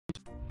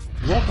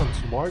Welcome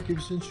to Mark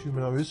Gibson's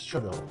Human Rights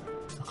Channel.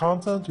 The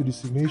content to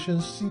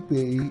designations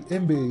CPA,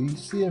 MBA,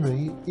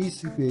 CMA,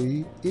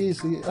 ACPA,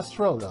 ASA,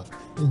 Australia.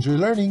 Enjoy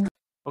learning!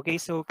 Okay,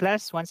 so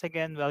class, once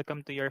again,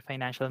 welcome to your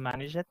financial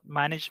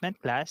management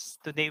class.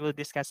 Today we'll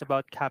discuss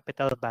about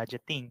capital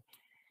budgeting.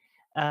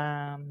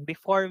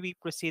 Before we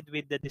proceed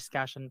with the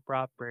discussion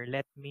proper,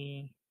 let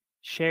me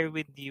share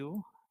with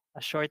you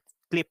a short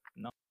clip.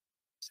 No?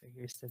 So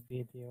here's the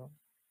video.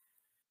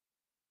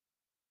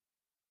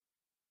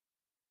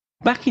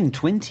 Back in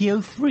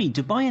 2003,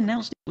 Dubai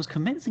announced it was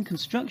commencing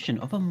construction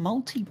of a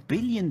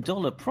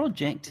multi-billion-dollar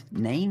project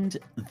named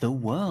The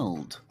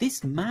World.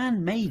 This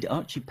man-made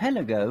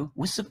archipelago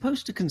was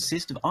supposed to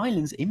consist of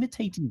islands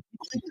imitating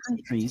big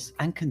countries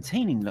and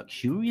containing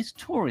luxurious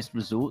tourist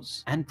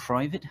resorts and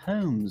private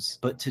homes.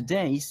 But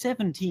today,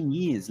 17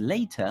 years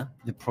later,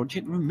 the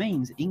project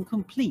remains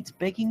incomplete,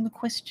 begging the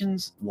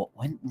questions: what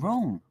went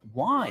wrong?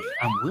 Why?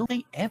 And will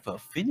they ever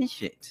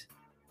finish it?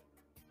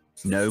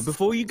 Know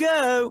before you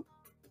go!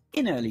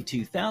 In early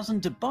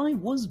 2000, Dubai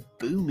was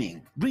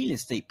booming. Real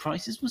estate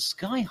prices were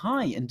sky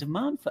high and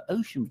demand for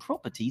ocean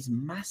properties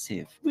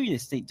massive. Real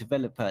estate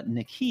developer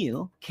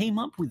Nakheel came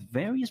up with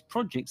various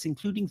projects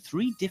including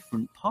 3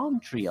 different palm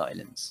tree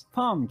islands: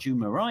 Palm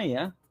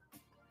Jumeirah,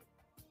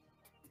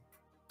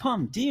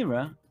 Palm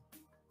Deira,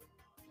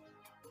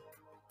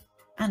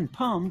 and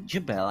Palm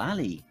Jebel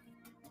Ali.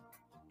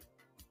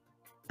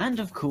 And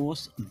of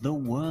course, The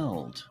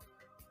World.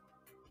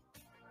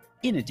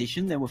 In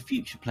addition, there were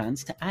future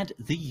plans to add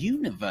the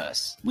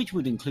universe, which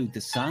would include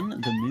the sun,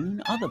 the moon,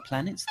 other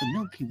planets, the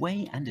Milky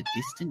Way, and a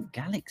distant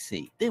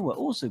galaxy. There were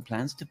also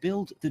plans to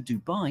build the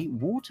Dubai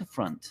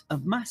waterfront, a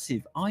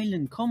massive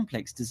island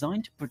complex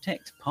designed to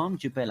protect Palm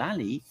Jebel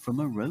Ali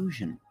from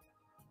erosion.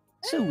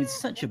 So with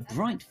such a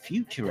bright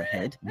future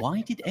ahead,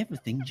 why did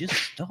everything just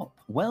stop?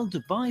 Well,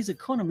 Dubai's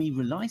economy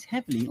relies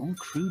heavily on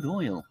crude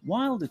oil.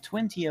 While the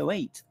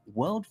 2008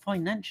 world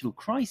financial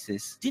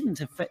crisis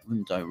didn't affect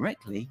them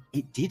directly,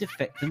 it did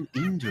affect them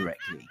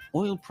indirectly.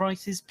 Oil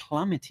prices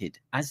plummeted,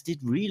 as did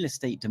real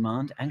estate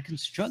demand, and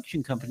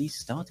construction companies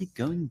started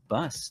going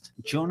bust.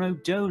 John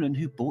O'Dolan,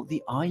 who bought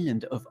the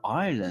island of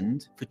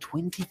Ireland for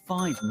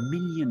 £25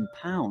 million,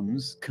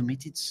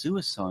 committed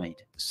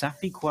suicide.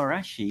 Safi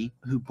Quarashi,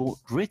 who bought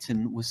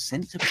Britain, was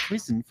sent to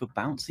prison for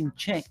bouncing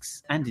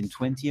checks, and in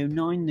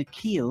 2009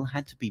 Nakheel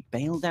had to be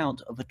bailed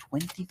out of a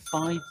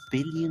 $25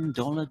 billion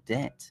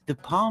debt. The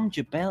Palm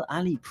Jebel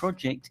Ali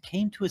project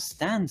came to a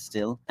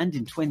standstill, and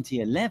in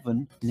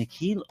 2011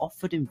 Nakheel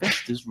offered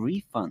investors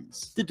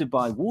refunds. The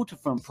Dubai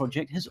waterfront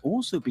project has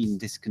also been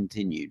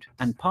discontinued,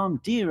 and Palm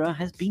Deira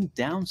has been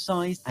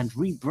downsized and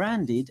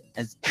rebranded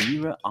as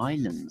Deira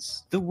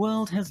Islands. The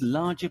world has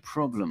larger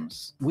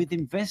problems, with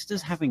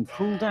investors having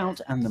pulled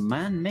out and the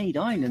man-made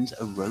islands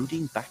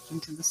eroding back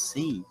into the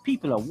sea.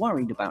 People are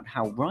worried about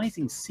how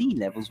rising sea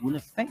levels will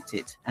affect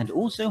it, and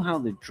also how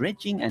the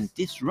dredging and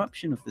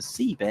disruption of the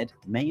seabed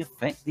may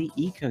affect the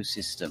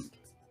ecosystem.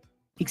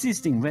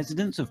 Existing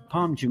residents of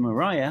Palm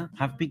Jumeirah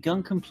have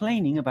begun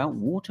complaining about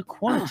water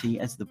quality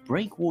as the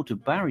breakwater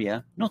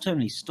barrier not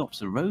only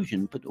stops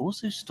erosion but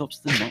also stops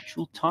the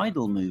natural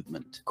tidal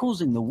movement,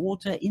 causing the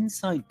water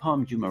inside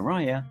Palm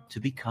Jumeirah to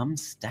become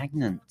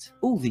stagnant.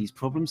 All these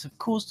problems have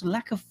caused a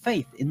lack of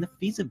faith in the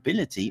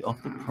feasibility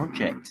of the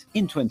project.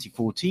 In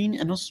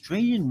 2014, an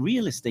Australian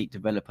real estate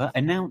developer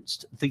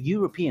announced the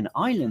European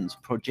Islands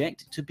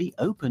project to be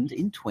opened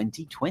in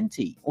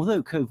 2020.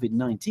 Although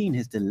COVID-19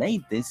 has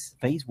delayed this,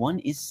 Phase 1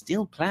 is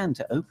still planned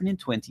to open in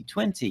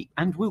 2020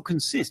 and will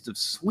consist of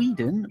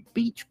Sweden,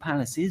 beach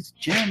palaces,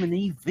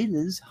 Germany,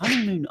 villas,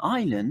 Honeymoon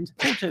Island,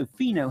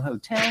 Portofino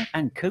Hotel,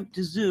 and Côte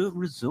d'Azur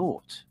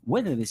Resort.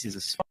 Whether this is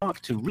a spark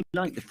to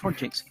relight the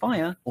project's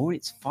fire or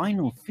its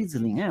final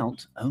fizzling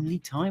out, only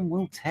time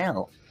will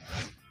tell.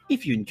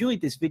 If you enjoyed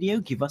this video,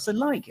 give us a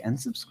like and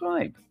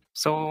subscribe.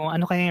 So,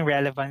 ano kaya yung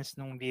relevance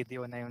ng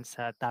video na yun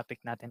sa topic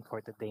natin for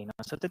today? No?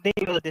 So today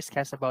we'll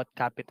discuss about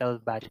capital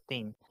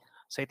budgeting.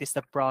 So it is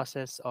the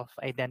process of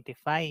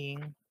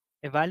identifying,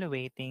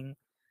 evaluating,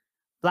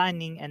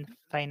 planning, and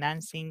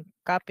financing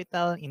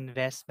capital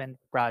investment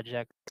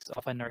projects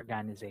of an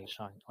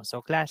organization.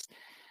 So class,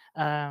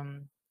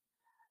 in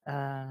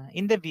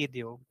the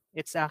video,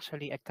 it's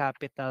actually a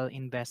capital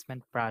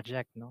investment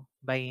project, no,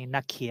 by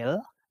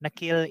Nakheel.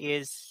 Nakheel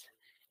is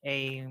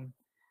a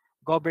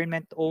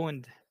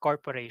government-owned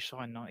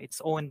corporation. No,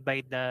 it's owned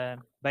by the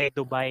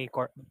Dubai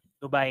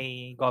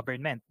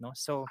government. No,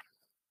 so.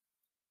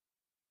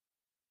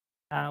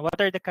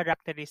 What are the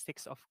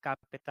characteristics of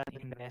capital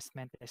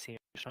investment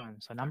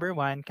decisions? So number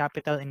 1,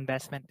 capital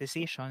investment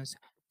decisions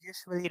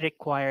usually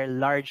require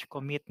large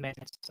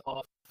commitments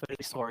of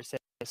resources.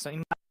 So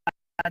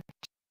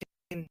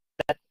imagine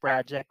that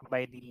project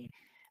by the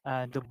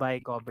Dubai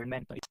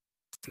government. It's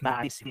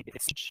massive.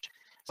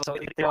 So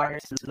it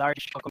requires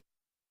large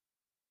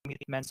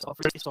commitments of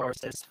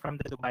resources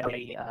from the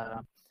Dubai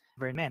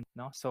government.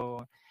 No,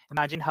 so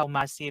imagine how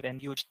massive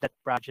and huge that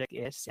project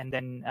is, and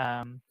then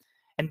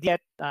and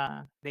yet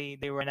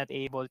they were not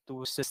able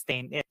to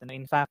sustain it. And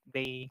in fact,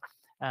 they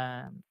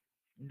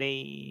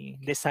they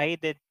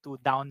decided to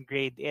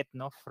downgrade it,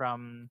 no,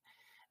 from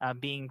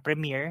being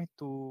premier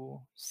to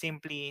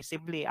simply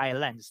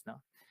islands, no.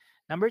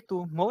 Number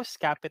two, most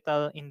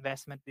capital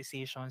investment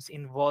decisions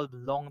involve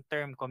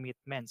long-term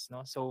commitments,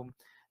 no. So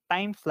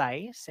time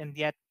flies, and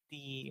yet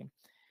the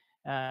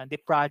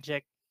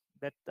project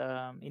that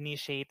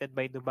initiated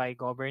by Dubai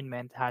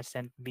government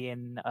hasn't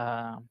been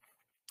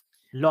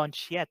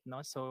launched yet,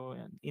 no. So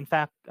in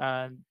fact,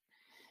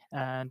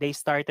 they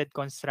started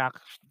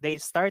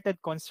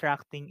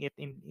constructing it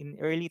in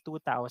early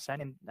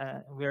 2000, and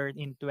we're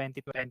in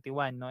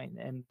 2021, no,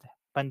 and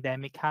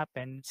pandemic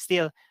happened.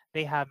 Still,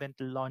 they haven't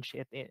launched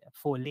it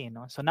fully,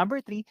 no. So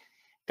number three,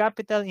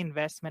 capital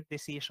investment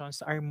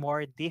decisions are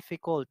more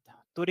difficult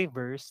to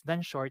reverse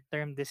than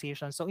short-term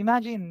decisions. So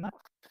imagine, no,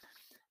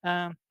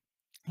 um,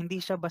 hindi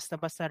siya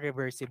basta-basta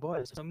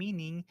reversible. So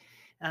meaning,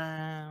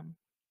 um,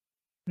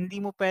 hindi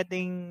mo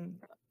puwedeng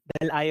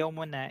dahil ayaw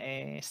mo na,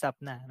 stop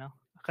na, 'no?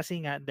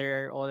 Kasi nga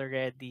there are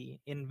already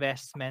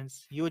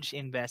investments, huge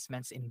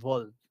investments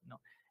involved,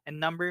 no? And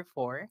number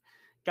four,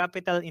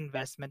 capital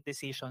investment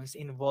decisions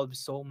involve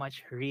so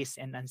much risk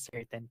and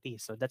uncertainty.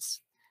 So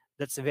that's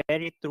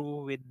very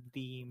true with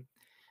the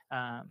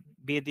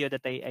video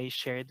that I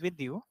shared with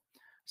you.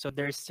 So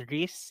there's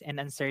risk and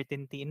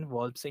uncertainty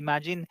involved. So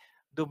imagine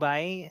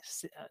Dubai,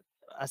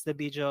 as the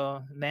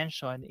video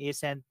mentioned,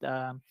 isn't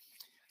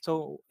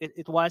so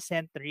it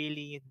wasn't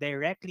really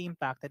directly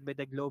impacted by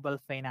the global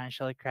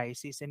financial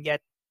crisis, and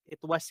yet it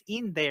was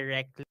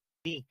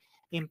indirectly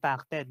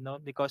impacted, no,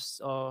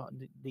 because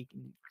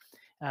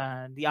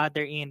the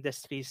other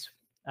industries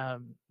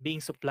being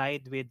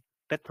supplied with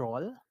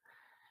petrol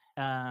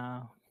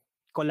uh,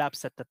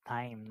 collapsed at the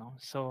time, no.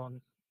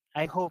 So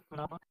I hope,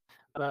 no,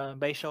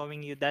 by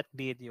showing you that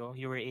video,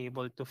 you were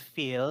able to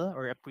feel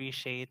or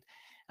appreciate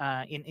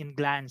in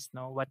glance,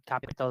 no, what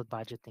capital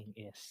budgeting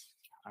is.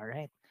 All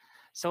right.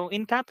 So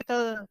in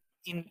capital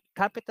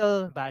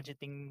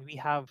budgeting, we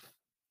have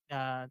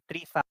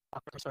three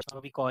factors,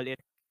 or we call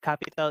it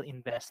capital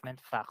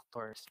investment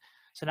factors.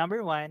 So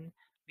number one,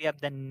 we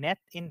have the net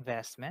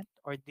investment,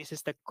 or this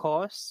is the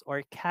cost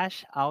or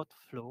cash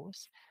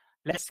outflows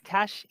less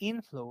cash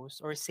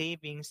inflows or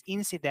savings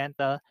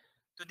incidental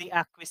to the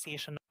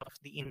acquisition of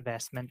the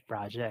investment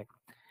project.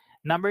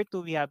 Number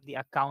two, we have the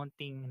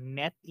accounting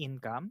net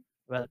income.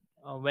 Well,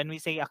 when we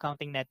say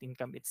accounting net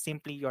income, it's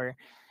simply your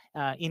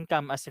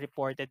income as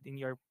reported in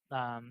your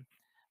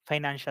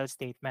financial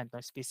statement,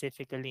 or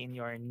specifically in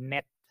your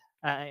net,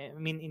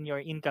 in your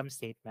income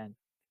statement.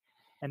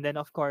 And then,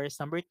 of course,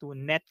 number two,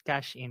 net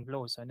cash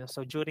inflows.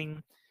 So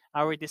during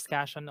our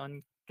discussion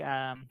on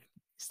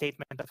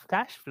statement of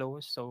cash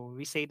flows, so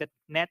we say that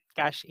net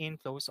cash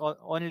inflows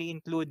only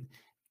include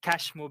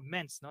cash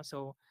movements. No,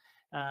 so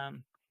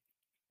um,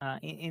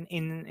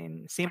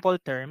 in simple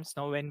terms,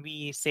 no, when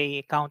we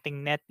say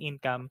counting net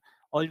income,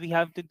 all we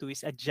have to do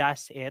is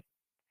adjust it,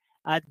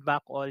 add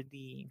back all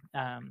the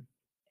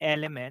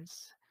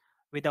elements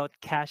without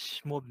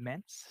cash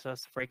movements. So,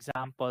 for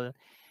example,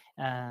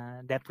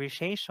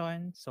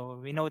 depreciation. So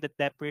we know that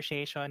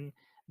depreciation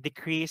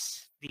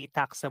decrease the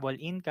taxable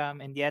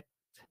income, and yet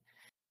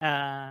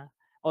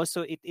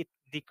also it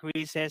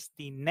decreases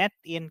the net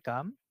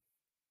income.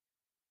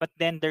 But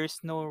then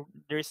there's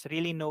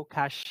really no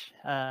cash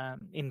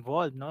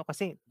involved, no?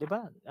 Kasi, 'di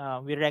ba?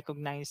 We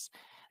recognize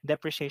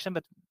depreciation,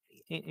 but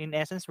in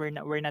essence, we're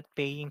not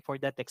paying for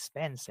that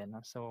expense, you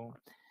know? So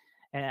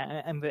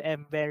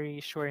I'm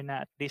very sure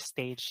na at this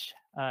stage,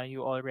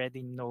 you already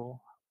know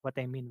what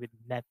I mean with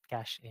net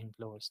cash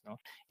inflows,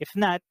 no? If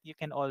not, you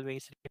can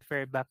always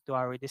refer back to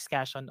our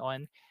discussion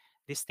on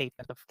the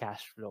statement of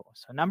cash flow.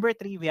 So number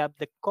three, we have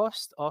the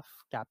cost of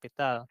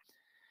capital.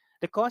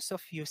 The cost of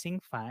using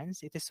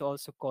funds, it is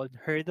also called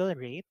hurdle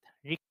rate,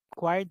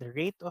 required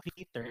rate of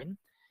return,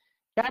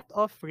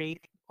 cut-off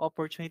rate,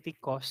 opportunity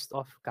cost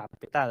of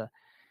capital.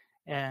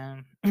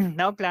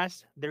 Now,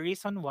 class, the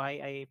reason why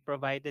I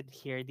provided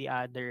here the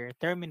other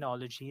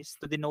terminologies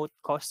to denote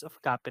cost of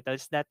capital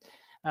is that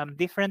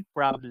different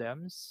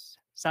problems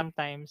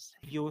sometimes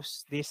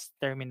use these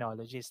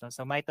terminologies. No?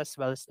 So might as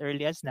well as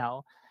early as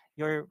now,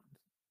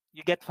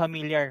 you get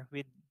familiar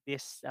with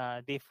this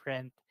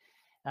different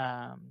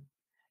um,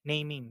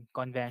 naming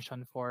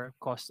convention for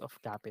cost of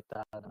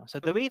capital. No? So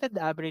the weighted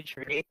average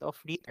rate of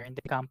return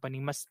the company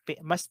must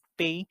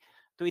pay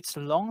to its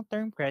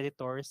long-term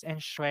creditors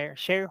and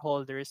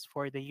shareholders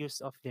for the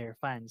use of their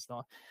funds.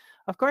 No?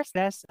 Of course,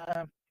 that's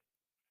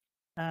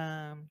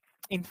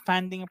in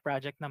funding a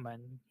project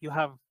naman, you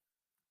have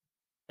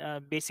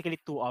basically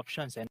two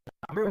options. And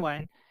number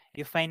one,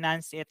 you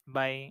finance it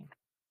by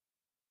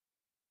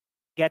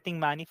getting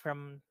money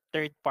from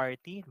third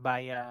party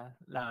via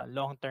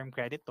long-term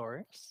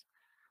creditors,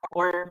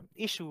 or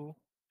issue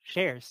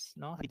shares,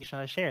 no,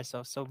 additional shares.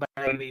 So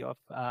by way of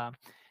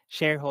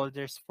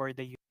shareholders for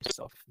the use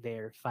of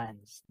their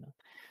funds. No?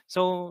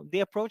 So the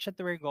approach that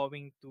we're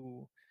going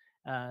to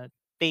uh,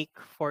 take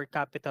for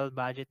capital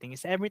budgeting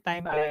is every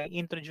time I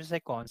introduce a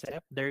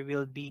concept, there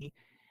will be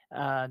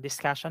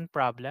discussion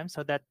problem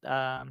so that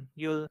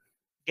you'll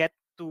get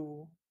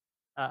to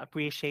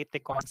appreciate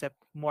the concept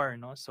more,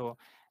 no? So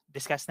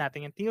discuss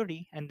natin yung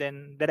theory and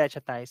then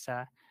diretso tayo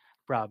sa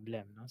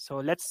problem, no?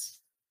 So let's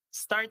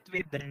start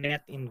with the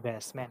net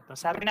investment. No?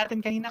 Sabi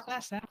natin kanina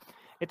class,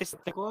 it is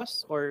the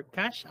cost or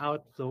cash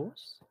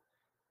outflows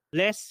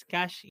less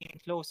cash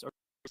inflows or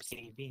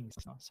savings,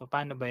 no? So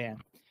paano ba yan?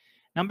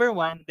 Number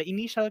one, the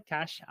initial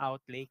cash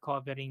outlay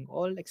covering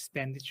all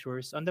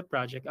expenditures on the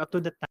project up to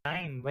the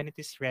time when it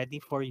is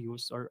ready for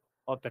use or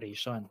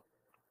operation.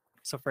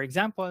 So for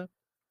example,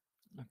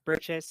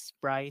 purchase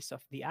price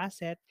of the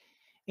asset,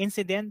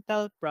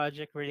 incidental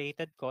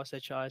project-related costs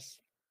such as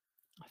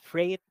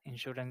freight,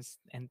 insurance,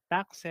 and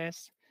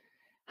taxes,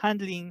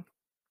 handling,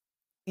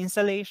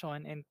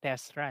 installation, and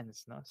test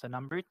runs. No? So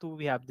number two,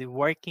 we have the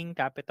working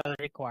capital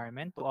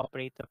requirement to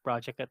operate the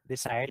project at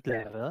desired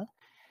level.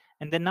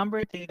 And then number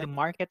three, the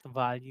market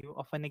value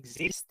of an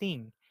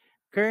existing,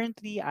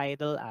 currently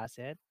idle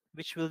asset,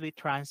 which will be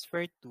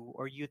transferred to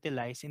or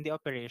utilized in the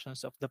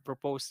operations of the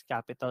proposed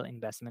capital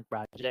investment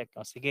project.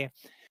 O sige,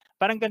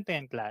 parang ganito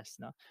yung class,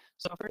 no?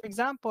 So for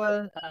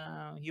example,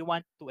 you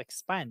want to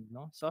expand,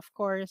 no? So of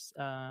course,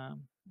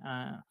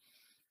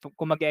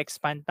 kung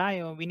mag-expand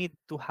tayo, we need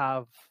to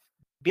have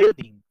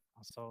building.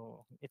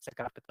 So it's a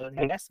capital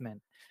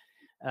investment.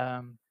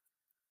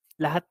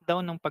 Lahat daw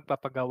ng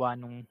pagpapagawa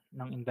ng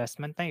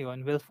investment na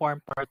yun will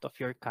form part of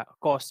your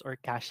cost or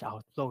cash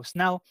outflows.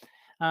 Now,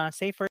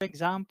 say for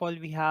example,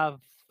 we have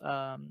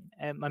a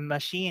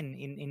machine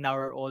in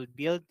our old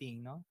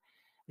building, no?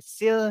 It's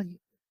still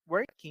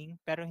working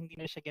pero hindi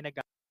na siya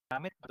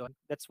ginagamit doon.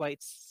 That's why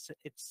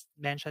it's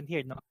mentioned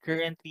here, no?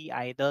 Currently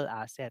idle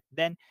asset.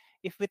 Then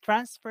if we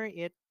transfer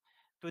it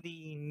to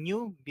the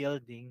new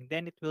building,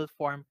 then it will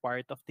form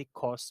part of the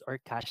cost or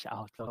cash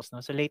outflows.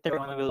 No? So later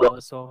on, we'll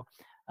also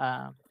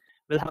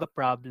we'll have a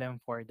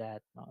problem for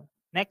that. No?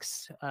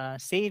 Next,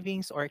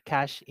 savings or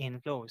cash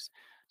inflows.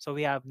 So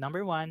we have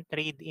number one,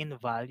 trade-in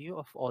value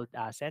of old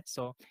assets.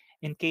 So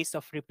in case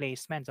of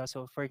replacement,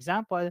 so for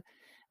example,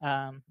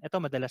 ito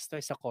madalas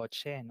to sa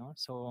kotse, no?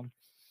 So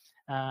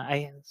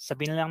ay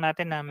sabihin lang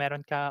natin na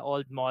meron ka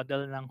old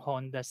model ng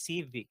Honda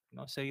Civic,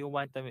 no? So you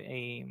want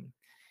a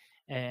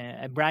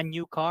brand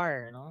new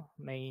car, no?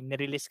 May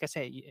nirelease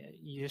kasi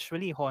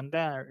usually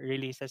Honda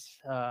releases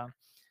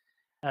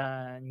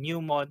new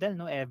model,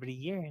 no, every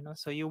year, no?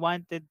 So you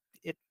want to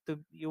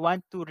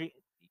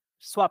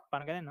swap,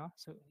 parang ganun, no?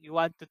 So you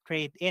want to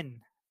trade in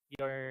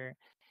your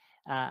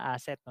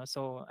asset, no?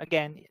 So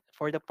again,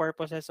 for the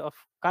purposes of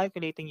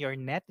calculating your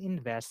net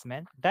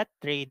investment, that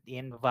trade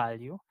in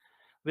value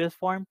will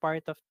form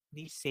part of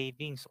the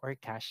savings or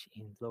cash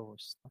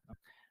inflows.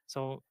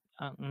 So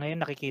ngayon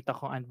nakikita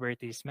ko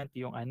advertisement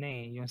yung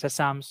yung sa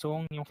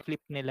Samsung, yung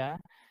flip nila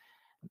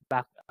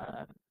back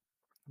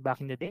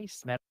in the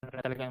days, meron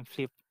na talagang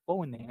flip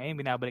phone eh. Ngayon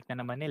binabalik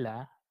na naman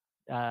nila.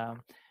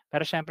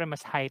 Pero syempre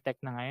mas high-tech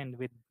na ngayon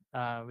with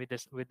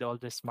all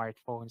the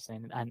smartphones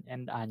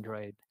and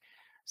Android.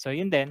 So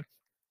yun din,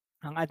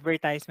 ang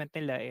advertisement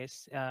nila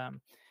is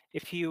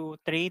if you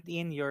trade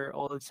in your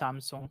old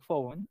Samsung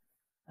phone,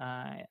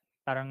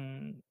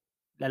 parang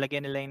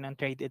lalagyan nila yun ng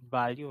traded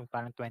value,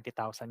 parang 20,000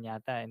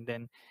 yata. And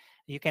then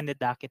you can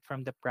deduct it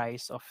from the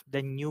price of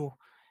the new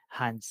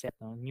handset,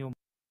 no? New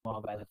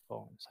mobile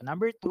phone. So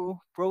number two,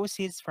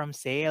 proceeds from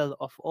sale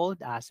of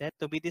old asset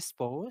to be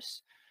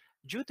disposed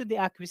due to the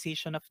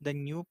acquisition of the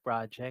new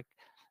project,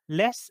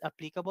 less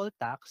applicable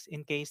tax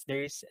in case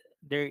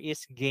there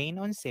is gain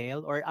on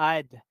sale, or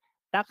add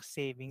tax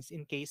savings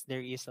in case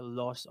there is a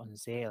loss on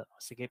sale.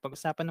 Sige,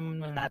 pag-usapan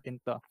naman natin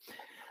to.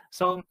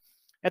 So,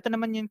 ito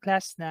naman yung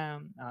class na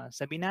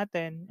sabi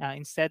natin,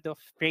 instead of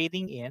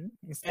trading in,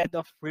 instead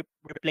of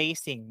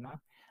replacing, no?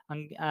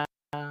 Ang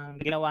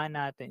ginawa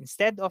natin,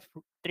 instead of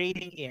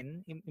trading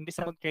in,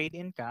 imbis na mag-trade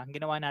in ka, ang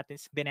ginawa natin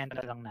is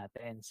binenta lang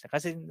natin.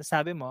 Kasi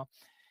sabi mo,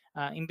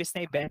 imbis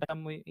na ibenta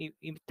mo,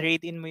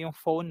 i-trade in mo yung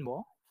phone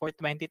mo for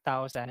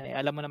 20,000,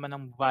 alam mo naman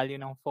ang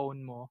value ng phone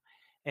mo,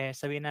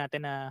 sabihin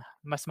natin na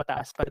mas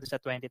mataas pa doon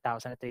sa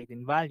 20,000 na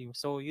trade-in value.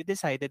 So, you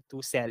decided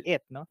to sell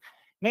it, no?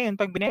 Ngayon,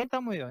 pag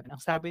binenta mo yun, ang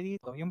sabi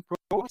dito, yung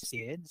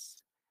proceeds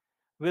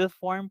will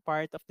form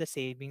part of the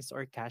savings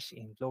or cash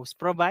inflows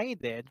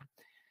provided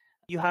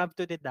you have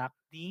to deduct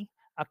the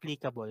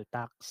applicable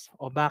tax.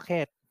 O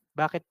bakit?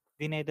 Bakit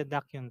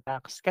dinededuct yung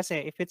tax?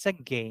 Kasi if it's a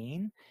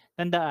gain,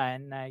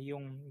 tandaan na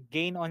yung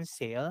gain on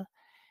sale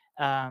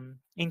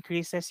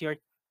increases your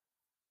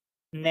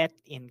net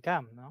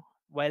income, no?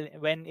 While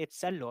when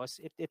it's a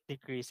loss, it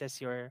decreases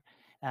your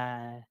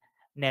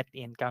net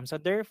income. So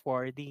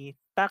therefore, the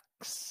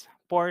tax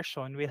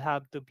portion will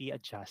have to be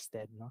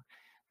adjusted, no?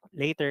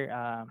 Later,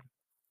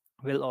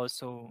 we'll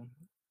also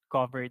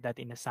cover that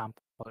in a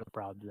sample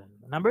problem.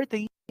 Number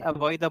three,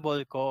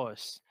 avoidable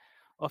cost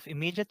of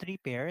immediate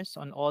repairs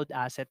on old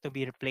asset to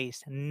be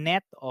replaced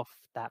net of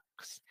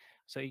tax.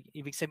 So,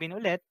 ibig sabihin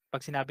ulit,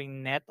 pag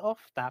sinabing net of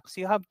tax,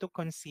 you have to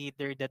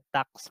consider the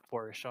tax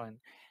portion.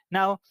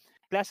 Now,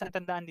 class, ang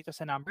tandaan dito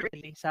sa number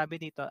 3, sabi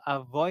dito,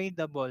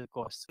 avoidable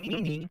cost.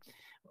 Meaning,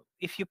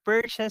 if you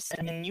purchase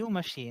a new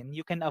machine,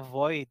 you can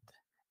avoid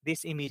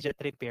these immediate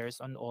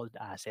repairs on old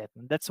asset.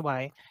 That's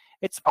why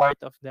it's part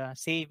of the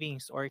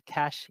savings or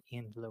cash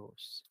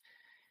inflows.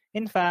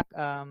 In fact,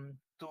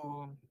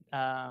 to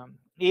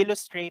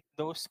illustrate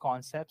those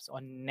concepts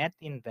on net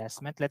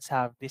investment, let's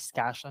have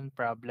discussion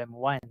problem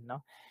one.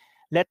 No?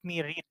 Let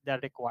me read the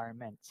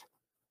requirements.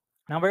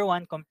 Number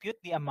one, compute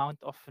the amount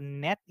of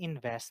net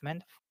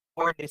investment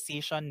for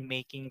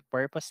decision-making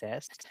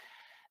purposes.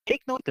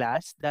 Take note,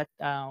 class, that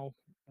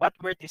what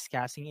we're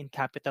discussing in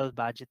capital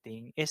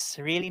budgeting is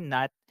really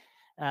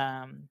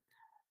um,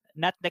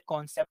 not the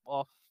concept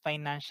of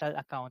financial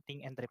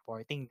accounting and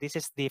reporting. This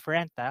is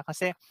different.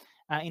 Kasi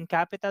in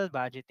capital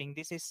budgeting,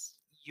 this is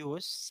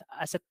used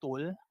as a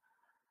tool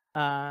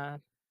uh,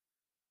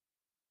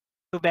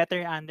 to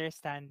better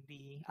understand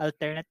the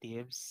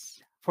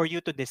alternatives for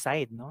you to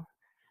decide, no?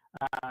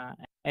 Uh,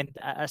 and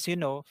as you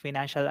know,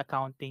 financial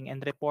accounting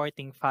and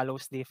reporting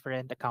follows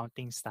different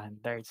accounting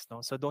standards, no?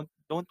 So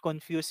don't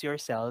confuse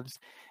yourselves,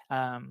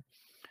 um,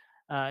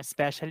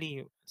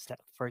 especially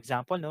for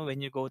example, no,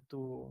 when you go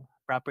to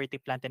property,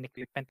 plant and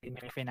equipment in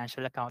your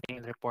financial accounting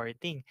and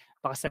reporting,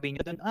 baka sabihin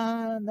nyo dun,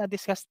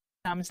 na-discuss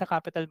namin sa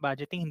capital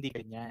budgeting, hindi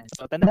ganyan.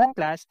 So tandaan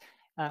class,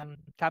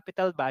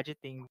 capital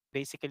budgeting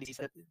basically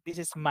this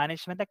is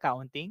management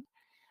accounting.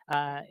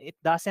 It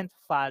doesn't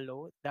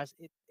follow,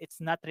 it's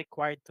not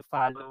required to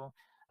follow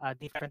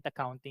different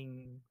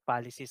accounting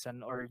policies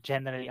or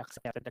generally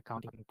accepted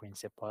accounting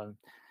principle.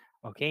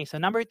 Okay, so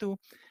number two,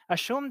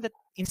 assume that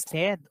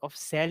instead of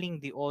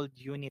selling the old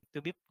unit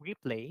to be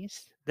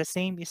replaced, the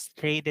same is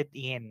traded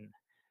in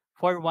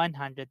for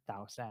 100,000.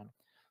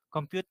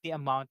 Compute the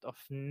amount of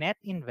net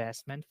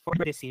investment for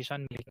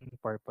decision-making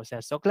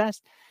purposes. So class,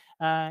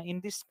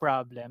 in this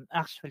problem,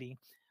 actually,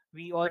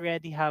 we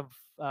already have,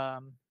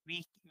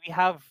 we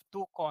have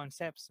two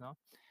concepts, no?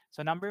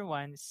 So number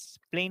one is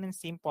plain and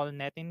simple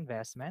net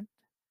investment.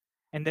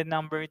 And then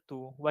number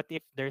two, what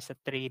if there's a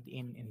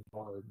trade-in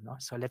involved, no?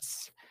 So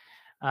let's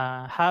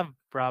have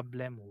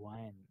problem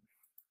one.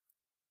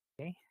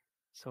 Okay.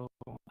 So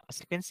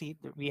as you can see,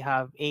 we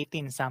have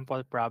 18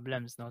 sample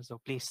problems, no? So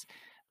please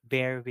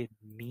bear with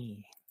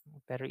me.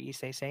 Pero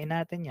isa-isayin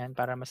natin yan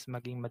para mas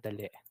maging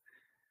madali.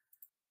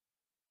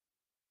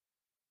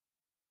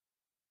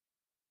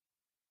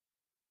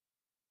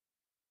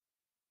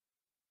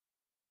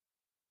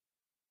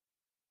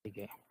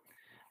 Sige.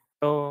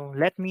 So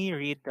let me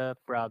read the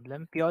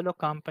problem. Piolo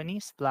Company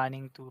is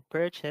planning to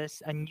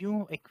purchase a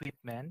new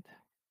equipment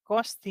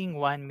costing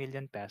 1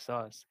 million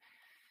pesos.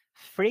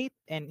 Freight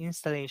and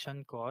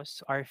installation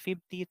costs are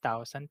 50,000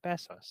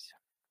 pesos.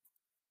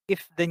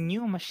 If the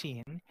new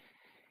machine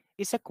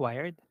is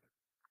acquired,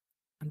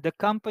 the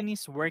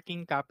company's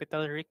working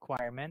capital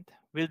requirement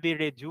will be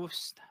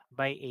reduced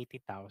by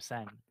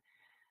 80,000.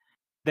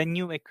 The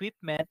new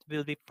equipment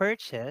will be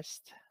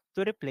purchased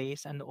to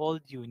replace an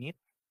old unit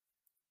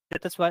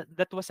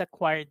that was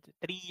acquired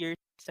 3 years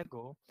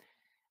ago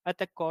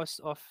at a cost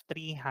of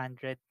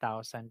 300,000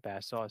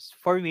 pesos,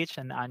 for which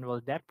an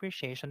annual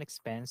depreciation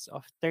expense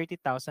of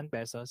 30,000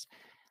 pesos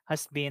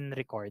has been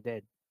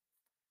recorded.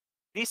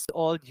 This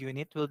old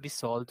unit will be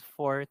sold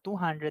for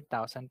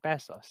 200,000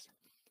 pesos.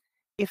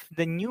 If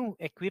the new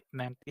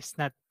equipment is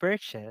not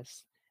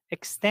purchased,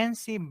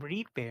 extensive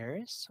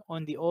repairs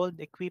on the old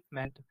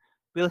equipment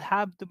will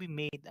have to be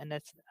made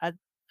at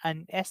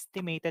an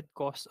estimated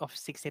cost of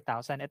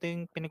 60,000. Ito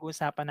yung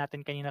pinag-uusapan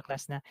natin kanina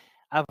class na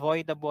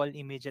avoidable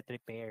immediate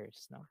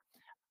repairs. No?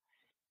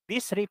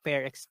 These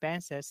repair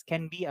expenses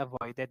can be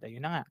avoided,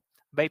 ayun na nga,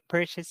 by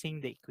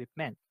purchasing the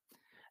equipment.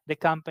 The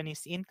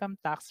company's income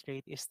tax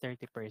rate is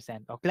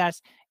 30%. O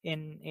class,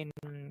 in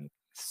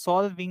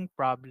solving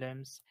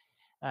problems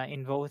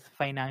in both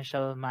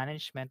financial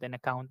management and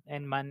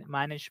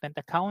management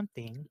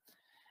accounting,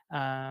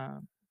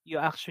 you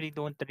actually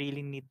don't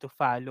really need to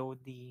follow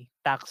the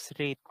tax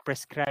rate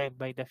prescribed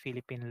by the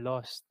Philippine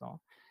laws, no?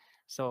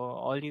 So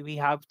all we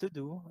have to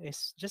do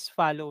is just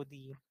follow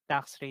the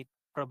tax rate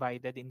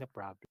provided in the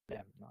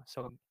problem, no?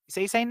 So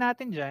isa-isayin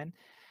natin dyan,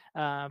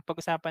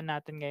 pag-usapan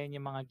natin ngayon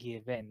yung mga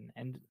given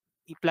and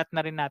i-plot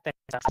na rin natin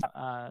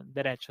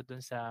diretso dun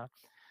sa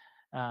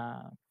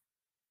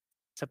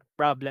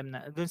problem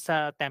na dun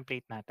sa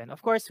template natin.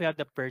 Of course, we have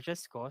the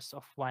purchase cost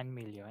of 1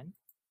 million.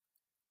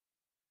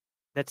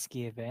 That's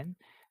given.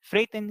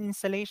 Freight and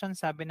installation,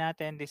 sabi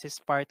natin, this is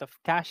part of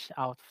cash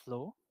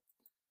outflow.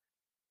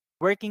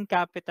 Working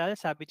capital,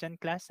 sabi dyan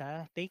class,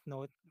 take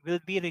note, will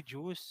be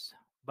reduced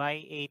by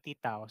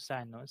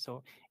 80,000. No?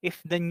 So if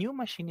the new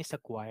machine is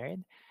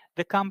acquired,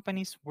 the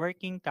company's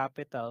working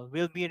capital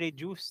will be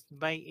reduced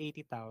by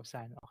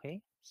 80,000.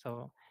 Okay?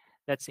 So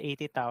that's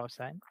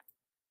 80,000.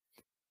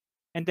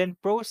 And then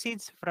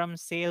proceeds from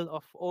sale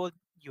of old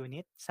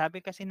unit.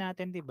 Sabi kasi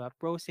natin, 'di ba,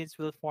 proceeds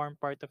will form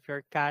part of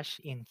your cash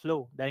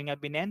inflow. Dahil nga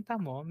binenta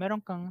mo, meron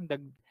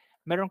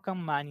kang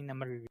money na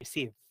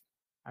ma-receive.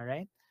 All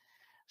right?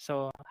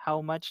 So,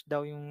 how much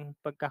daw yung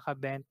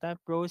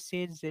pagkakabenta?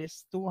 Proceeds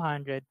is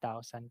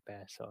 200,000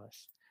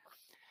 pesos.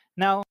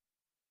 Now,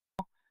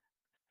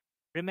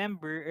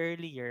 remember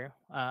earlier,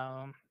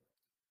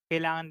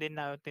 kailangan din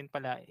natin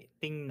pala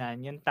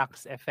tingnan yung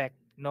tax effect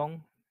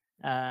nung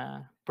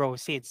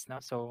proceeds, no?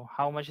 So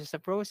how much is the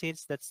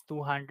proceeds? That's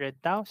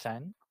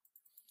 200,000.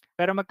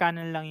 Pero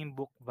magkano lang yung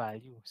book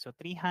value? So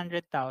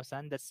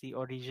 300,000, that's the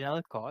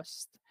original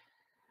cost,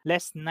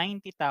 less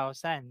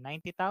 90,000.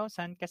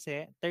 90,000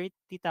 kasi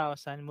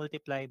 30,000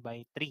 multiplied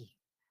by 3.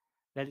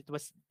 That it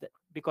was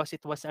because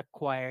it was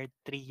acquired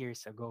 3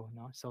 years ago,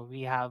 no? So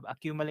we have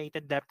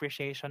accumulated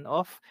depreciation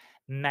of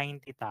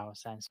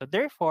 90,000. So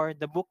therefore,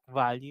 the book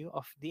value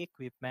of the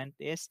equipment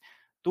is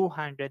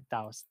 200,000,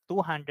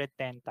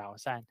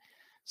 210,000.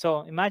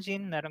 So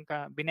imagine meron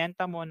ka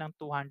binenta mo ng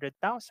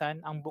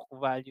 200,000, ang book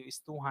value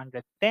is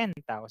 210,000.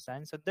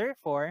 So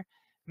therefore,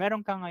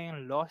 meron ka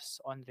ngayong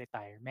loss on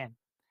retirement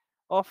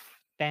of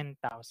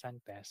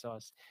 10,000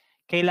 pesos.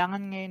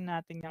 Kailangan ngayon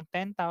natin yung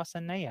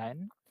 10,000 na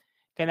yan,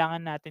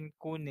 kailangan natin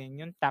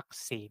kunin yung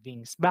tax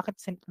savings. Bakit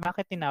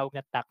tinawag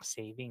na tax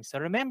savings? So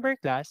remember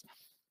class,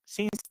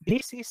 since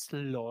this is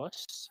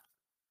loss,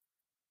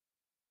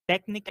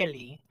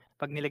 technically,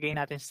 pag nilagay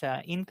natin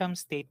sa income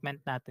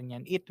statement natin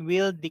yan, it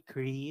will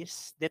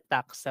decrease the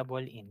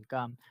taxable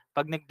income.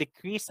 Pag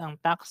nag-decrease ang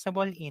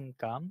taxable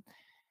income,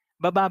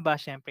 bababa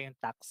syempre yung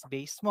tax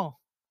base mo.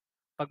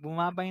 Pag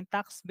bumaba yung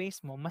tax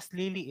base mo, mas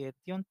liliit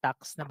yung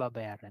tax na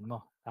babayaran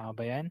mo. Tama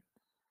ba yan?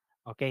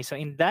 Okay, so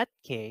in that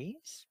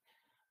case,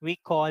 we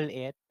call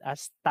it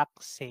as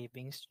tax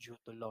savings due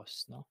to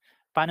loss. No?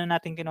 Paano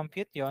natin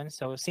kinompute yon?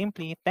 So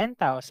simply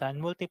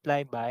 10,000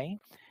 multiplied by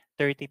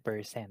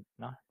 30%.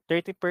 No?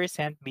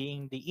 30%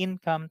 being the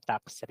income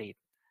tax rate.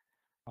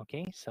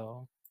 Okay,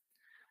 so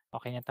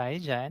okay na tayo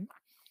dyan.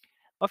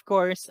 Of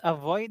course,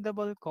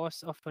 avoidable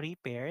cost of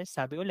repairs,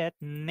 sabi ulit,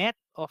 net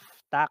of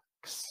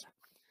tax.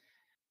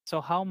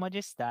 So how much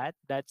is that?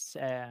 That's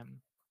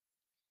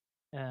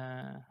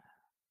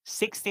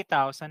 60,000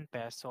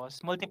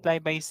 pesos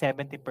multiplied by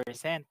 70%,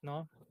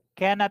 no?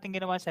 Kaya natin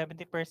ginawa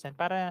 70%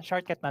 para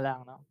shortcut na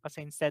lang, no?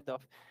 Kasi instead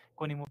of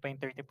kunin mo pa yung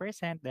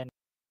 30%, then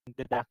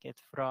deduct it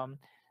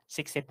from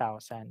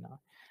 60,000,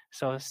 no?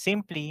 So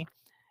simply,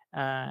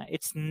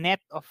 it's net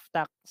of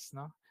tax,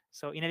 no?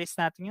 So inalis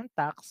natin yung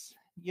tax,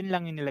 yun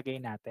lang yung nilagay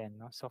natin,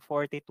 no? So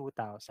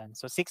 42,000.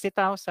 So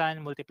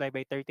 60,000 multiplied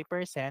by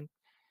 30%,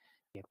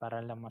 okay,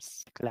 para lang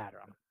mas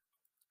klaro.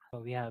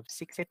 So we have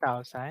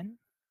 60,000.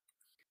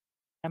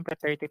 Siyempre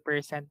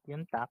 30%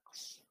 yung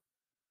tax.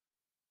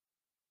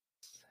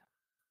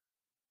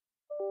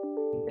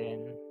 And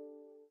then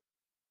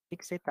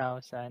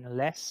 60,000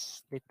 less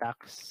the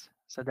tax.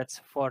 So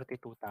that's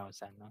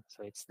 42,000. No?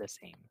 So it's the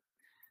same.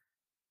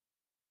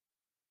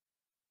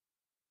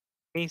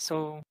 Okay,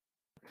 so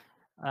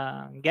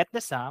get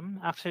the sum.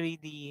 Actually,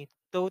 the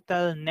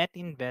total net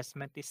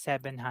investment is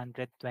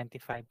 725,000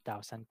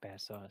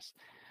 pesos.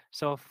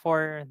 So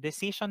for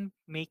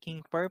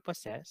decision-making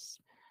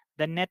purposes,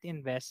 the net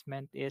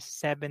investment is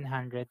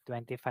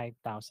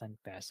 725,000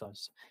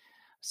 pesos.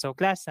 So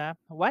class,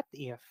 what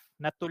if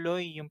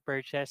natuloy yung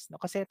purchase? No?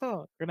 Kasi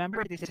ito,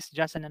 remember, this is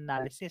just an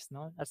analysis,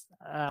 no? As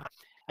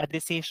a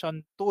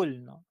decision tool,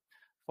 no?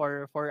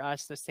 For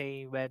us to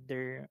say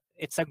whether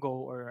it's a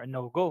go or a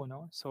no-go,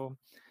 no? So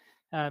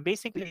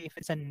basically, if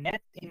it's a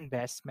net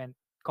investment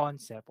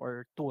concept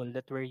or tool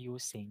that we're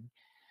using,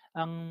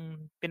 ang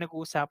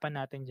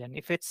pinag-uusapan natin dyan,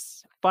 if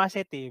it's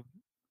positive,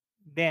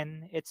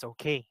 then it's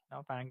okay.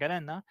 No? Parang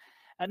ganun, no?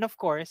 And of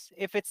course,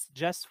 if it's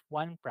just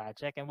one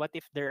project, and what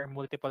if there are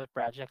multiple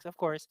projects, of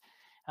course,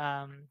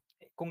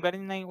 kung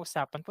ganun na yung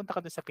usapan, punta ka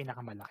doon sa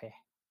pinakamalaki.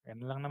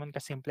 Ganun lang naman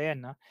kasimple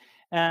yan, no?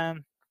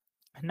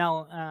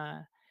 Now,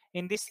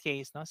 in this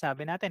case, no,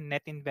 sabi natin,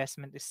 net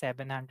investment is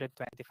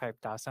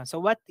 725,000.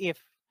 So what if,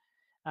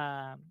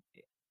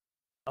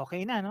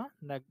 okay na, no?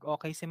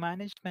 Nag-okay si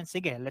management.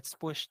 Sige, let's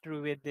push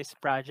through with this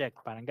project.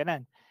 Parang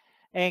ganun.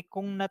 Eh,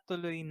 kung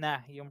natuloy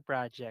na yung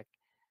project,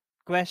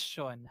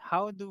 question,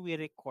 how do we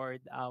record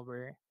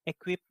our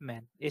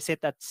equipment? Is it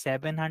at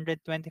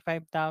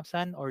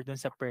 725,000 or dun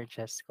sa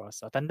purchase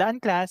cost? So, tandaan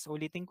class,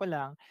 ulitin ko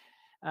lang,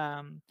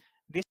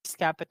 this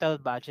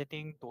capital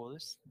budgeting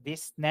tools,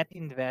 this net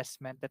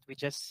investment that we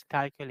just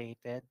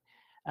calculated,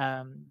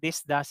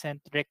 this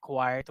doesn't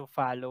require to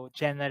follow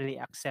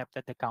generally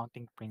accepted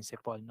accounting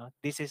principle. No?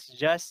 This is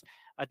just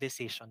a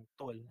decision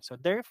tool. So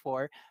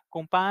therefore,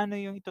 kung paano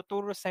yung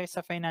ituturo sa'yo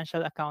sa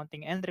financial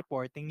accounting and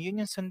reporting,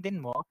 yun yung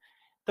sundin mo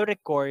to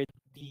record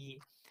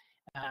the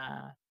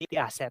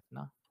asset.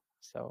 No?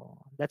 So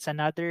that's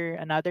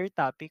another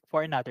topic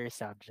for another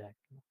subject.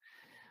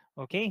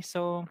 Okay,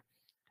 so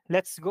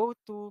let's go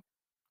to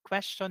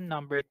question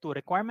number 2.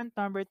 Requirement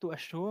number 2,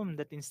 assume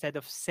that instead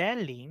of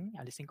selling,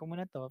 alisin ko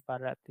muna to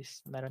para at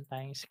least meron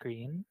tayong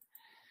screen.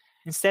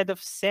 Instead of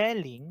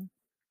selling,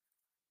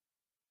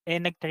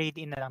 nag-trade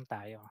in na lang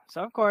tayo.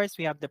 So of course,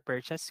 we have the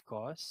purchase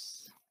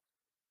cost.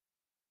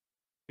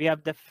 We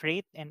have the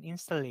freight and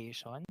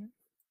installation.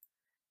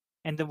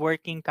 And the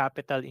working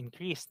capital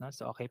increase. No?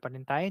 So okay pa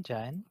rin tayo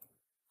dyan.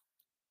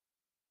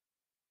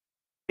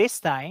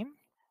 This time,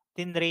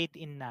 tin-trade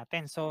in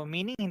natin. So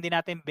meaning hindi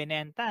natin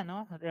binenta,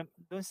 no?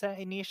 Doon sa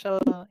initial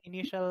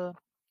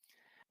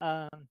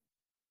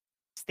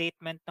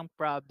statement ng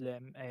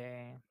problem,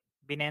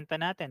 binenta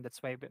natin.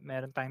 That's why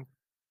meron tayong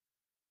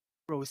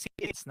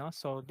proceeds, no?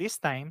 So this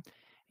time,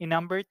 in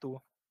number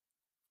 2,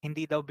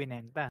 hindi daw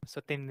binenta.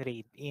 So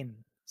tinrade in.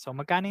 So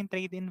magkano yung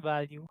trade-in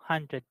value?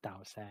 100,000.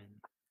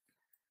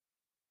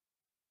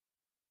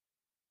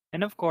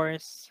 And of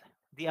course,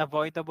 the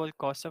avoidable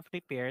cost of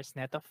repairs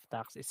net of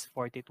tax is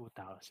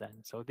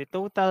 42,000. So the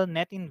total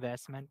net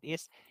investment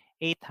is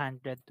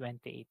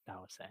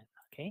 828,000.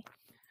 Okay?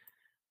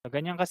 So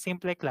ganyan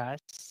kasimple class,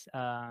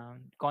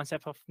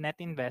 concept of net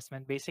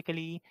investment,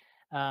 basically,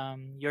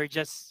 you're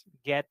just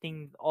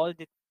getting all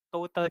the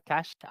total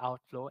cash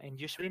outflow,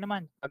 and usually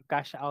naman, pag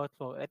cash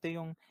outflow, ito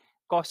yung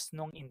cost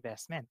ng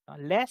investment, no?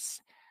 Less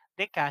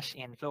the cash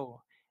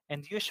inflow.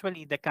 And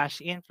usually, the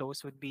cash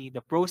inflows would be the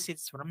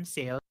proceeds from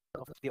sale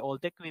of the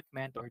old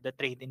equipment or the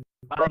trade-in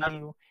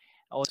value,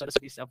 also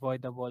this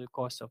avoidable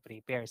cost of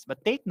repairs.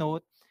 But take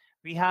note,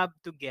 we have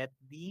to get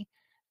the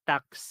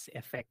tax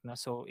effect, no?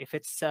 So if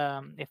it's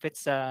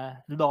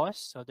a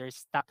loss, so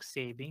there's tax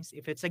savings.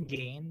 If it's a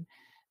gain,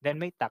 then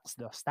may tax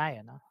loss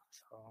tayo, no?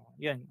 So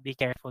yun, be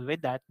careful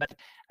with that. But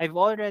I've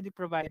already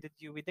provided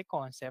you with the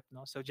concept,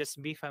 no? So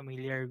just be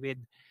familiar with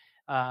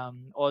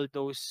all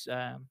those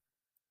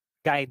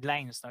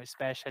guidelines, no?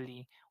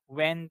 Especially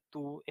when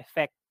to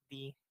effect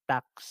the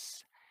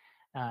tax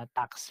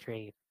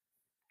rate.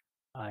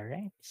 All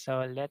right,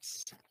 so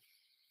let's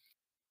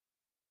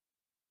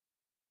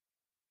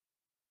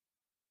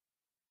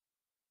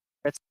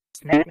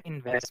net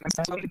investment.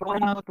 So we go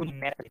now to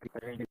net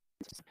returns.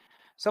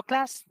 So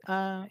class,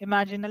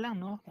 imagine na lang,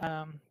 no?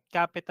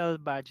 Capital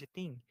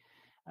budgeting.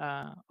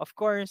 Of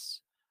course,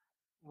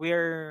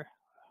 we're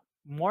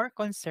more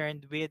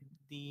concerned with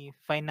the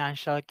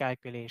financial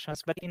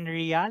calculations, but in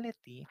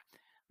reality,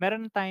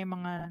 meron tayong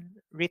mga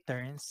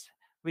returns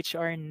which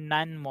are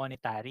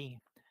non-monetary.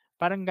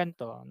 Parang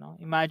ganito, no?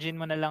 Imagine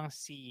mo na lang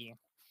si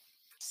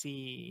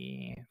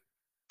San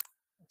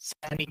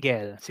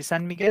Miguel. Si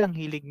San Miguel, ang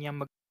hilig niya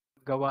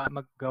maggawa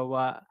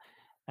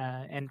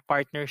and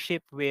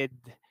partnership with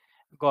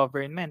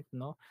government,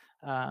 no?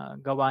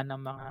 Gawa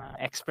ng mga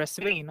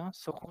expressway, no?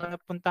 So kung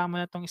napunta mo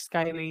na tong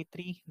Skyway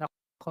 3,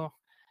 nako,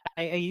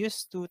 I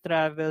used to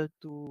travel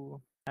to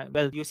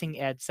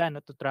using EDSA, no,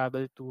 to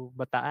travel to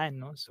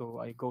Bataan, no? So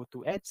I go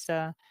to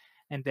EDSA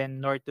and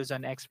then North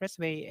Luzon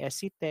Expressway,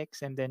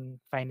 SCTEX, and then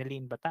finally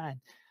in Bataan.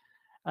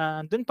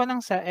 Doon pa lang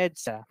sa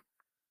EDSA,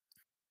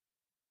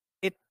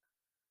 it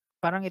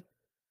parang it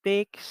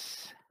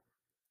takes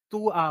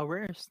 2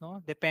 hours,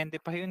 no? Depende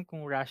pa yun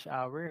kung rush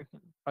hour.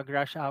 Pag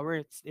rush hour,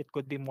 it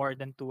could be more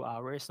than 2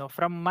 hours, no?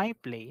 From my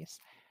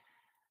place,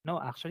 no,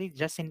 actually,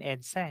 just in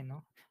EDSA,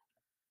 no?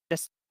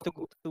 Just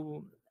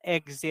to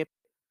exit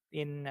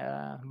in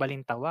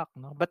Balintawak,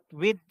 no? But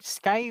with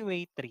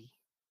Skyway 3,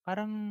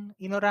 parang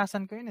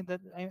inorasan ko yun. That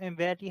I'm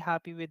very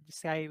happy with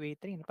Skyway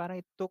 3.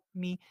 Parang it took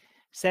me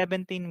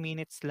 17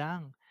 minutes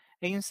lang.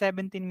 Eh, yung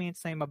 17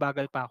 minutes na yung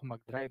mabagal pa ako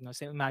mag-drive, no?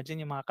 So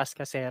imagine yung mga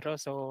kaskasero.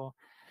 So,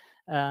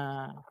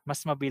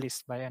 mas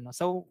mabilis ba yan, no?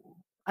 So,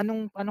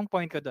 anong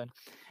point ko doon?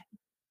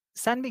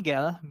 San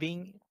Miguel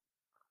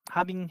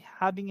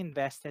having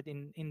invested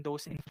in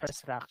those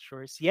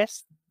infrastructures,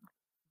 yes,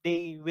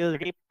 they will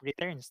reap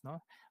returns,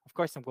 no? Of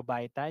course,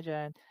 magbabayad tayo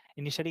dyan.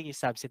 Initially,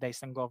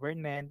 subsidized ng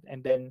government, and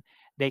then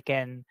they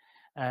can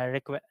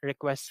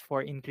request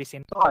for increase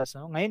in tolls,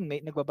 no?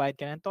 Ngayon, nagbabayad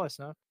ka ng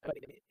tolls, no?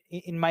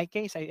 In my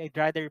case, I'd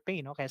rather pay,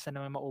 no? Kaysa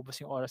naman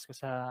maubos yung oras ko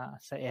sa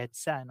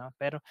EDSA, no?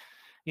 Pero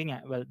yun nga,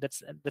 well,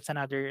 that's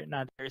another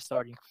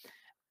story.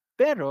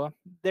 Pero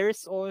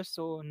there's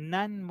also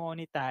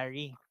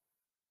non-monetary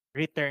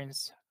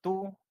returns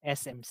to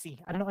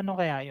SMC. Ano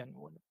kaya yun?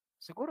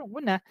 Siguro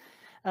una,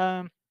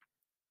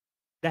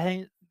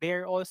 dahil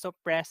they're also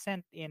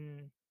present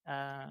in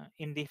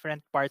different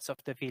parts of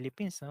the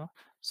Philippines, no?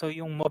 So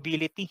yung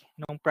mobility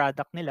ng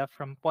product nila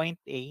from point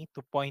A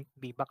to point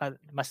B baka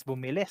mas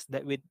bumilis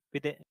with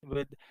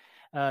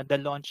the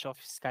launch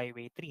of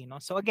Skyway 3, no?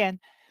 So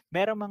again,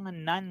 merong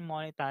mga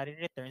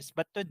non-monetary returns,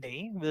 but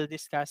today we'll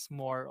discuss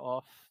more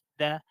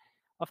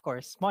of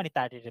course,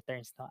 monetary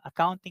returns, no?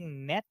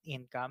 Accounting net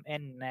income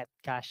and net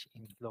cash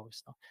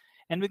inflows, no?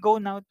 And we go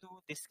now to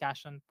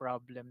discussion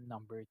problem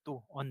number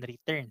 2 on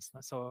returns,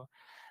 no? So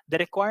the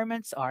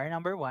requirements are,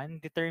 number 1,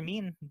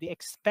 determine the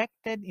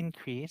expected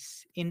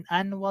increase in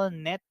annual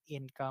net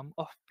income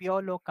of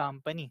Piolo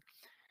Company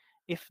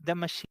if the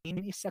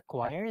machine is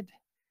acquired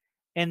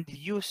and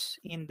used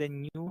in the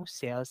new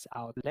sales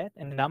outlet.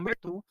 And number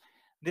 2,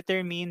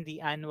 determine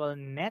the annual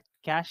net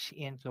cash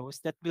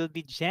inflows that will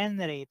be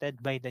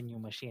generated by the new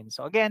machine.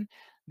 So again,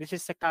 this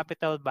is a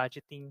capital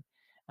budgeting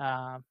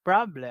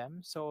problem.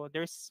 So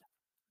there's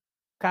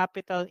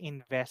capital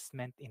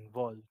investment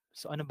involved.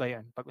 So ano ba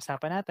yun?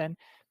 Pag-usapan natin,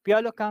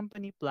 Piolo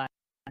Company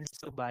plans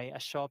to buy a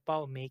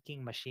siopaw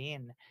making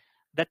machine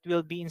that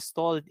will be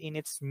installed in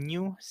its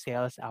new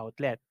sales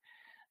outlet.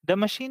 The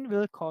machine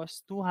will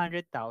cost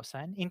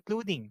 200,000,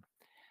 including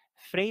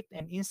freight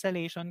and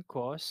installation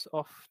costs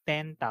of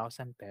 10,000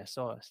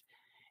 pesos.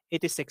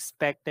 It is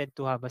expected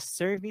to have a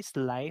service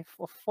life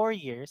of 4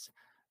 years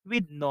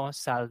with no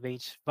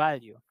salvage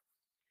value.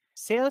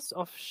 Sales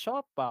of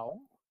Siopaw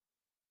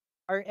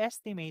are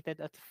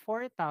estimated at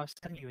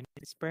 4,000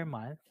 units per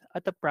month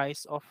at a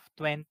price of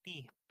 20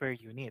 per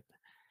unit.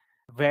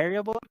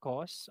 Variable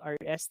costs are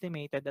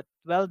estimated at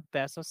 12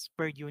 pesos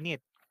per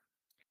unit.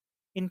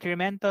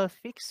 Incremental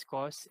fixed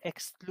costs,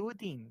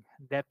 excluding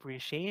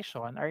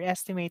depreciation, are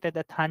estimated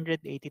at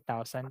 180,000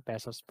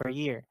 pesos per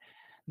year.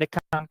 The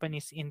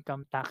company's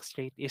income tax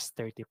rate is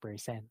 30%.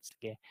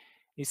 Sige,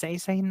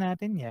 isa-isahin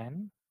natin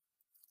yan.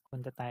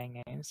 Punta tayo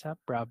ngayon sa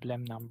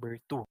problem number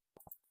 2.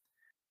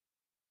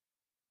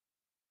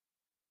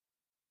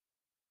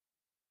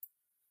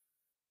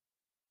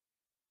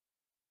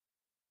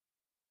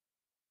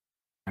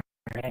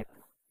 Alright.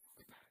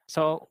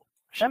 So,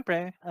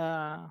 syempre,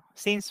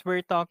 since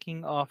we're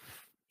talking of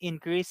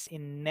increase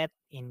in net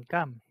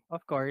income,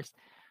 of course,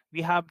 we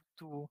have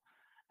to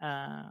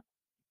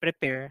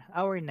prepare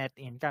our net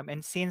income. And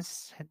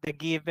since the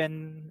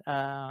given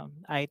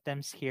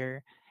items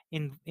here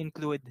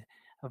include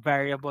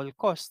variable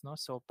cost, no?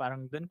 So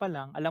parang dun pa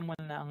lang, alam mo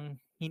na ang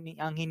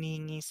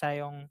hinihingi sa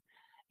yung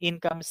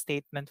income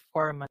statement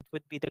format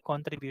would be the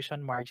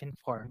contribution margin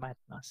format.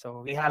 No?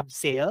 So we have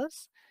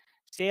sales.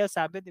 Sales,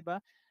 sabi, di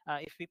ba?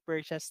 If we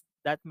purchase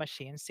that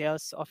machine,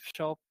 sales of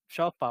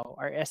Siopaw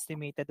are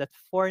estimated at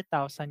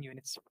 4,000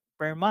 units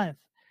per month.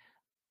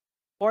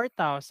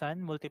 4,000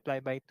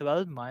 multiplied by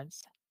 12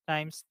 months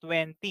times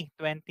 20,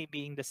 20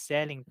 being the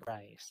selling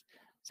price.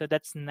 So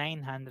that's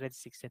 960,000.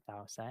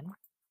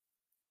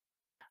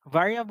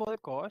 Variable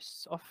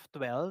costs of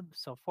 12,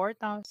 so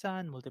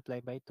 4,000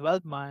 multiplied by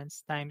 12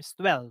 months times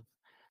 12.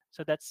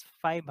 So that's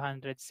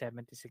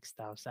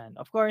 576,000.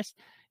 Of course,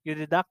 you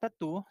deduct the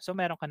 2, so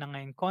meron ka na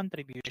ngayon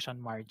contribution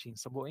margin.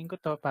 So buuin ko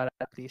to para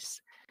at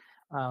least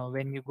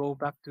when you go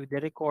back to the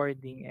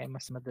recording,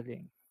 mas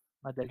madaling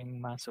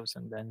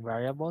masusundan.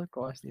 Variable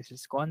cost, this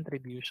is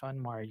contribution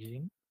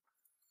margin.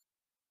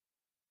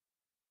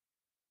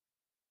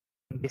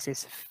 This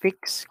is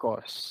fixed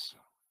cost.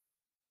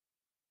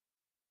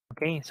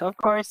 Okay, so of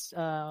course,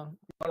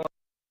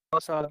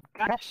 also have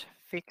cash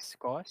fixed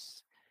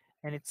cost,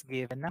 and it's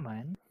given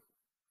naman.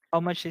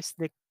 How much is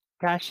the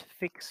cash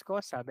fixed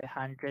cost? Sabi,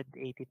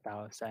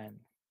 180,000.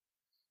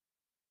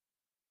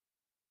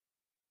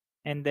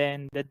 And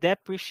then the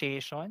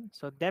depreciation.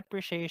 So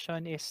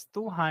depreciation is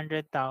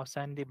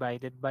 200,000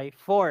 divided by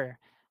 4.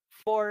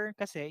 4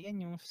 kasi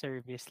yan yung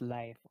service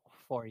life of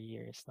 4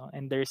 years. No?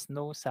 And there's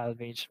no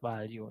salvage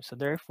value. So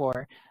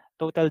therefore,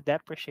 total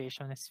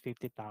depreciation is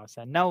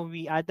 50,000. Now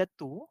we add the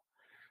 2.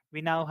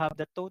 We now have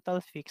the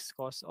total fixed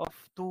cost of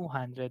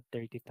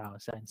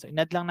 230,000. So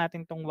inad lang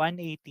natin tong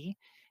 180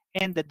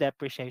 and the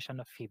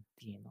depreciation of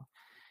 50. No?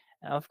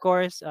 Of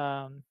course,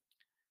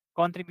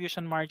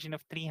 contribution margin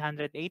of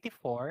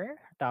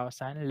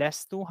 384,000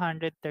 less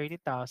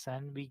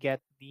 230,000, we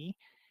get the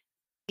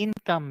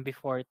income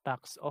before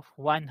tax of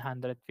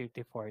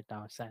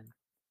 154,000.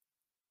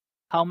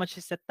 How much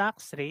is the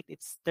tax rate?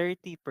 It's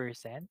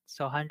 30%.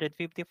 So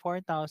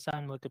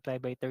 154,000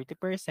 multiplied by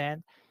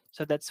 30%.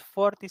 So that's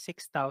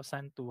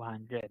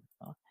 46,200.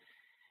 No?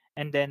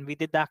 And then we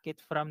deduct it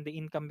from the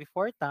income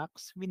before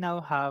tax. We now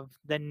have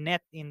the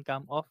net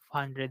income of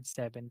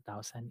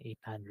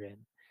 107,800.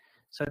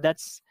 So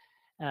that's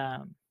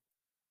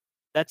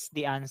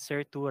the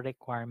answer to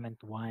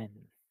requirement 1.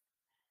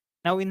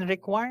 Now in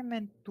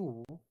requirement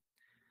 2,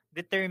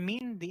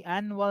 determine the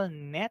annual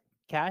net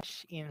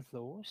cash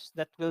inflows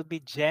that will be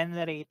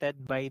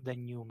generated by the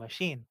new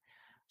machine.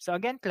 So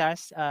again,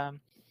 class,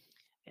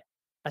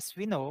 as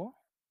we know,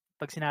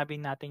 pag sinabi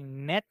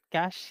nating net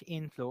cash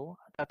inflow,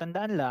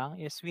 tatandaan lang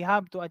is we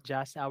have to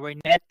adjust our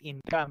net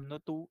income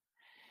no to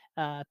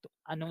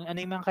ano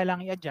yung mga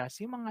kailangang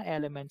i-adjust, yung mga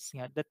elements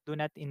nga that do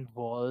not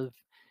involve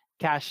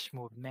cash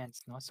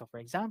movements, no? So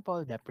for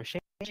example,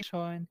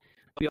 depreciation,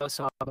 we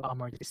also have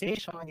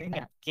amortization, yun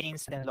nga,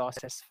 gains and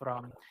losses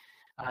from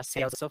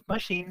sales of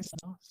machines,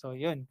 no? So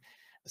yun.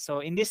 So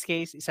in this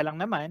case, isa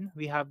lang naman,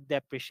 we have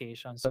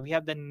depreciation. So we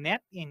have the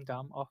net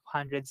income of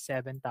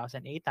 107,800.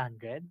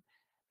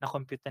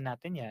 Na-compute na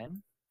natin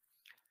yan.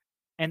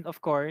 And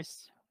of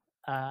course,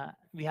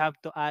 we have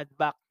to add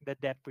back the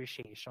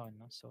depreciation.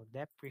 No? So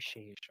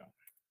depreciation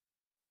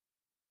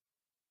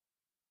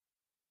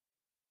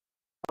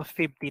of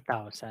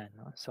 50,000.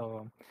 No?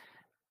 So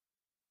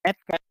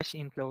net cash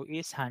inflow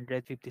is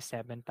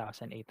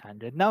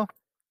 157,800. Now,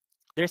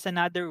 there's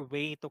another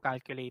way to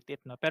calculate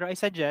it. No? Pero I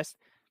suggest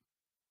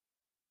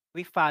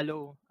we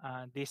follow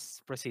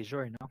this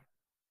procedure. No?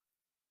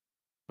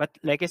 But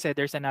like I said,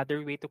 there's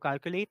another way to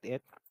calculate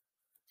it.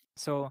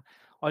 So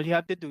all you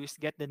have to do is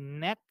get the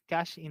net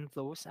cash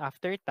inflows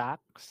after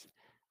tax,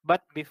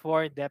 but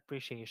before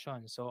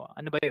depreciation. So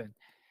ano ba yun?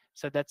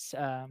 So that's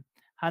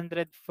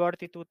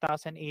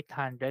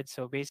 142,800.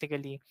 So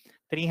basically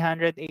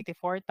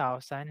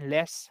 384,000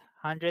 less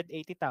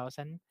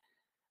 180,000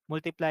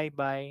 multiplied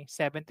by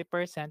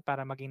 70%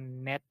 para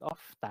maging net of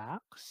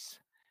tax.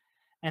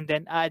 And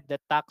then add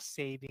the tax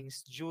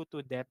savings due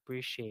to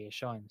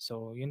depreciation.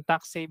 So yung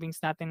tax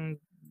savings natin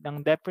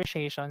ng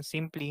depreciation,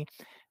 simply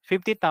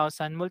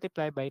 50,000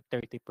 multiplied by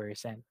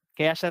 30%.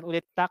 Kaya siya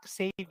ulit tax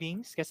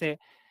savings kasi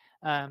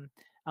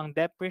ang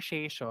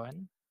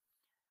depreciation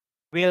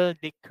will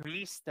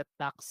decrease the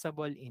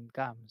taxable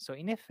income. So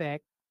in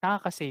effect,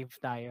 nakaka-save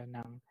tayo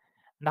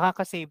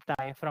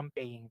from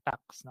paying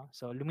tax, no?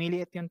 So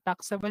lumiliit yung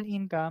taxable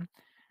income,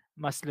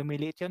 mas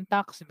lumiliit yung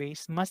tax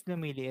base, mas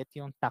lumiliit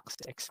yung tax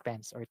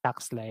expense or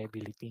tax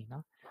liability,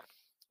 no?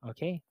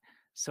 Okay.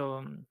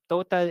 So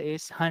total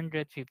is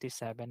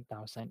 157,800,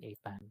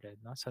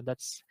 no? So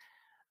that's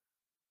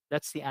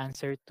the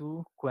answer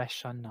to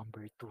question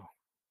number 2.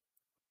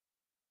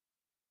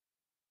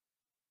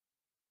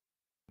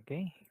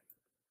 Okay.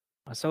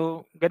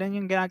 So, ganun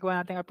yung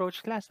ginagawa nating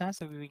approach class, ha?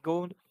 So, we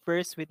go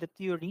first with the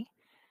theory,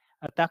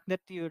 attack the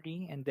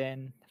theory, and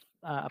then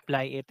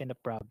apply it in the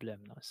problem.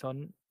 No? So,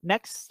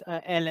 next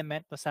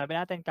element, no, sabi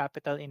natin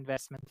capital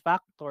investment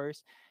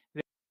factors,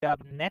 we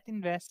have net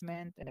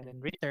investment and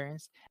then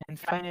returns, and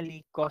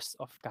finally, cost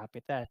of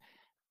capital.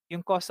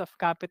 Yung cost of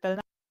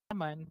capital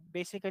naman,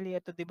 basically,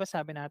 ito, di ba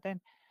sabi natin,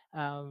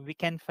 we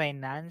can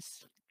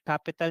finance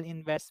capital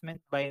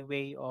investment by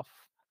way of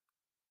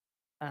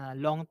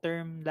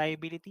long-term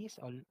liabilities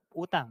o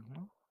utang,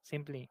 no?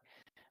 Simply,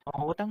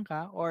 mangungutang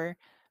ka or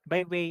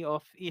by way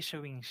of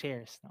issuing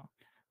shares, no?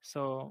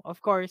 So,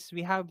 of course, we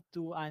have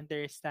to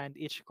understand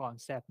each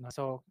concept, no?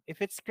 So,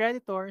 if it's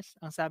creditors,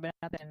 ang sabi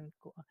natin,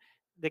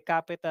 the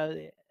capital,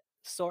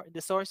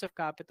 the source of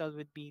capital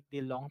would be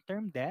the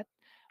long-term debt.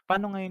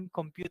 Paano ngayon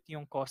compute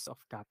yung cost of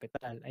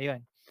capital?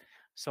 Ayun.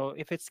 So,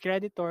 if it's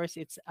creditors,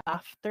 it's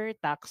after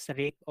tax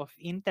rate of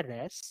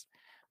interest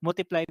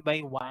multiplied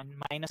by 1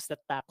 minus the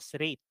tax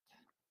rate.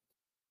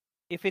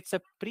 If it's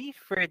a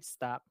preferred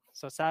stock,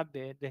 so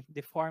sabi,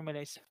 the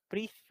formula is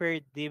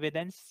preferred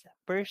dividends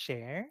per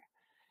share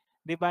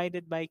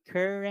divided by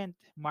current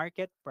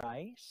market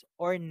price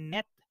or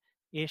net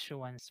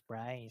issuance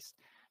price.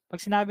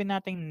 Pag sinabi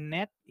natin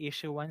net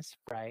issuance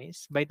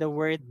price, by the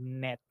word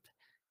net,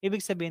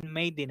 ibig sabihin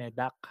may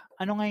dineduct.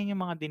 Ano ngayon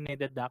yung mga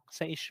dineduct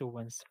sa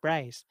issuance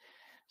price?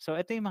 So,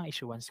 ito yung mga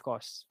issuance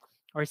cost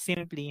or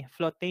simply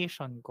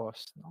flotation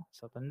cost. No?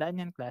 So, tandaan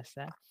yan, class.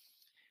 Ha?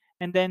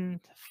 And then,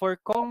 for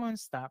common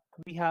stock,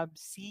 we have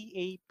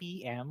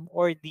CAPM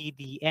or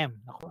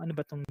DDM. Ako, ano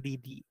ba itong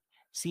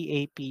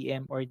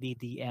CAPM or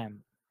DDM?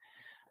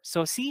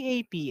 So,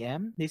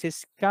 CAPM, this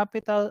is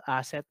Capital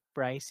Asset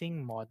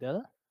Pricing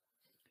Model.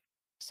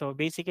 So,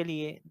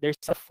 basically,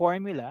 there's a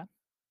formula.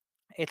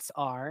 It's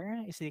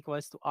R is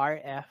equals to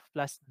RF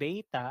plus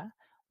beta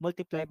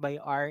multiplied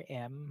by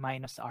RM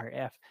minus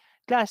RF.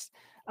 Class,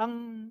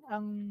 ang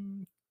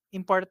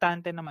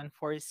importante naman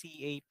for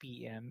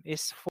CAPM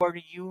is for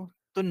you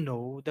to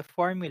know the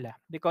formula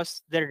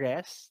because the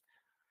rest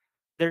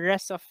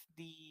of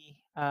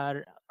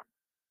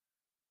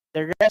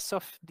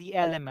the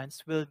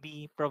elements will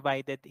be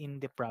provided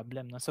in the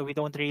problem, no? So we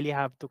don't really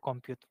have to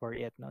compute for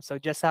it, no? So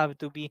just have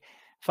to be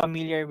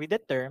familiar with the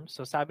term.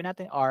 So sabi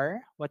natin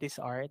R, what is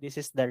R? This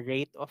is the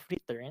rate of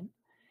return.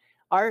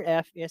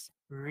 RF is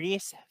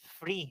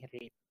risk-free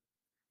rate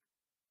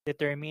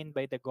determined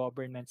by the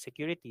government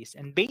securities.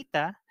 And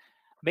beta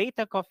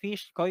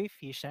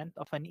coefficient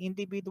of an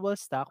individual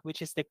stock,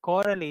 which is the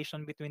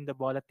correlation between the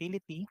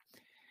volatility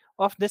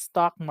of the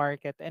stock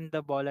market and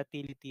the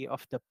volatility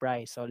of the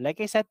price. So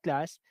like I said,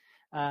 class,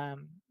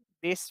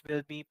 this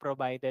will be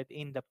provided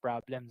in the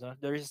problem. So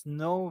there is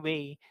no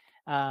way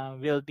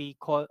we'll be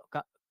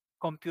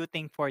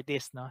computing for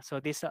this. No,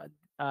 so these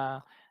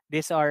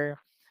are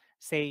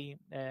say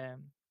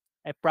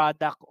a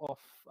product of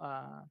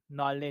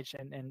knowledge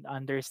and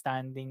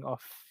understanding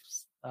of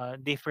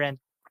different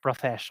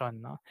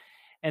profession. No,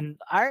 and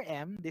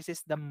RM, this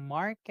is the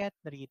market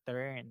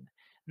return.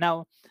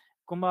 Now,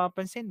 kung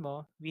mapapansin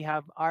mo, we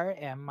have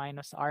RM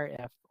minus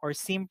RF or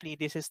simply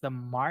this is the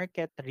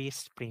market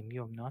risk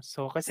premium, no?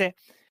 So kasi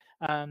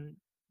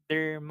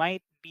there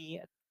might be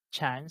a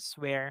chance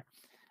where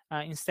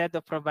instead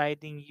of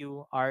providing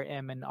you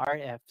RM and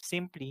RF,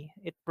 simply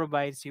it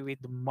provides you with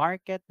the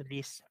market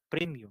risk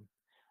premium.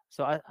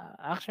 So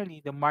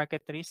actually, the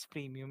market risk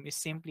premium is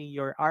simply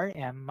your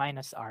RM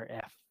minus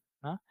RF.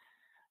 No?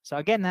 So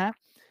again,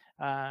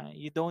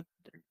 we don't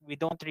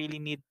really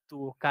need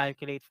to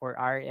calculate for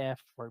RF,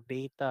 for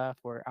beta,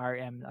 for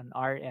RM and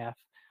RF.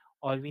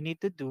 All we need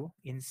to do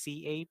in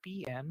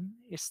CAPM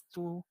is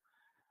to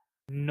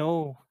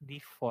know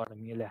the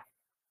formula.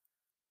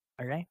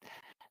 All right.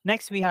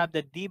 Next, we have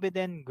the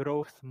dividend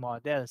growth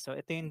model. So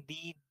ito yung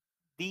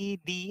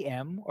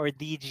DDM or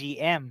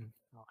DGM.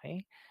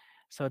 Okay.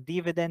 So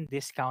dividend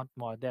discount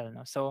model.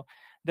 No? So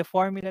the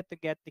formula to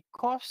get the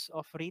cost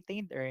of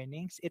retained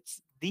earnings,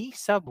 it's D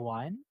sub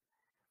 1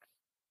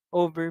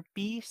 over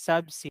P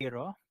sub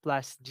 0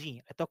 plus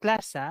G. Ito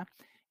class,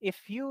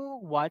 if you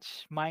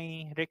watch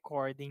my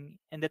recording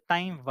and the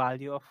time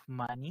value of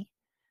money,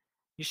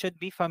 you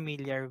should be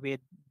familiar with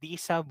D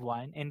sub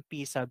 1 and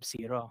P sub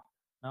 0.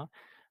 No?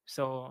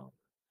 So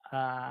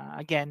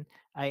Again,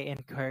 I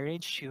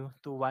encourage you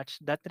to watch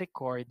that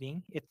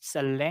recording. It's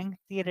a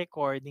lengthy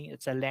recording,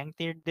 it's a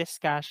lengthy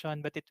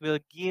discussion, but it will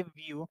give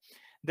you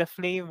the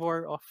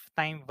flavor of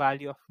time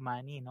value of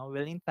money. No?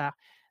 Well, in fact,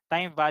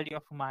 time value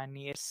of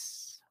money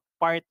is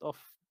part of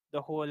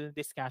the whole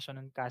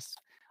discussion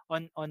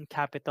on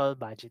capital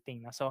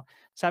budgeting. No? So,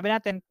 sabi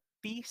natin,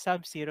 P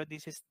sub 0,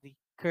 this is the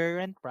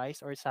current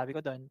price, or sabi ko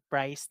doon,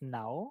 price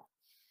now.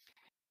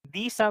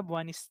 D sub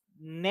 1 is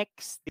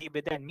next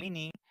dividend,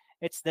 meaning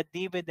it's the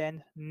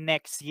dividend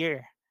next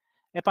year.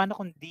 Paano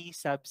kung D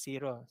sub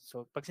 0?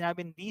 So, pag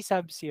sinabing D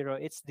sub 0,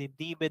 it's the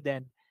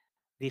dividend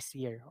this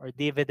year or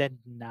dividend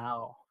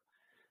now.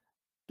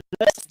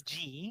 Plus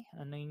G,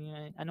 ano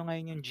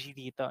ngayon yung G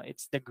dito?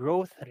 It's the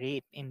growth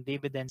rate in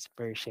dividends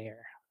per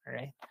share.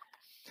 Alright?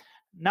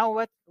 Now,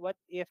 what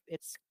if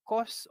it's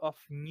cost of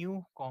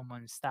new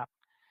common stock?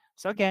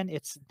 So again,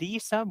 it's D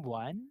sub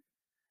 1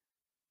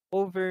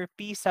 over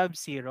P sub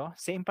 0.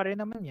 Same pa rin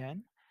naman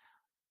yan.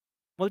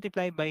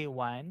 Multiply by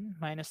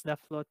 1 minus the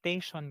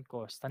flotation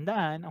cost.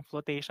 Tandaan, ang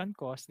flotation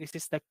cost, this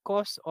is the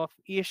cost of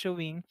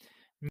issuing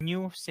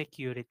new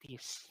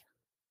securities.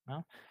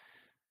 No?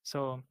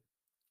 So,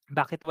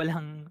 bakit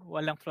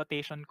walang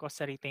flotation cost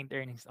sa retained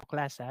earnings? O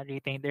class,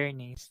 retained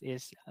earnings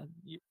is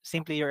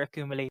simply your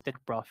accumulated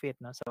profit.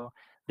 No? So,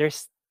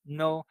 there's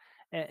no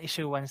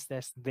issuance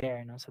test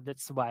there. No? So,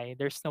 that's why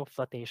there's no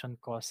flotation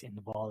cost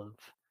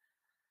involved.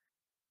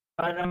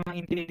 Para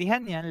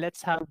maintindihan yan,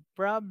 let's have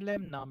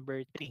problem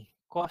number 3.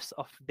 Cost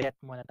of debt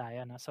muna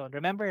tayo. No? So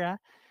remember,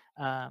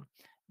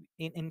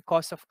 in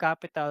cost of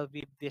capital,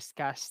 we've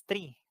discussed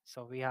 3.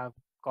 So we have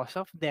cost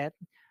of debt,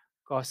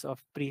 cost of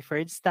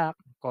preferred stock,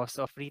 cost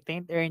of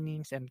retained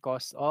earnings, and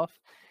cost of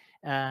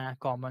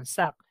common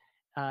stock.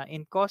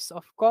 In cost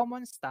of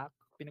common stock,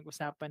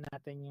 pinag-usapan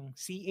natin yung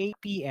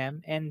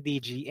CAPM and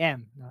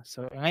DGM. No?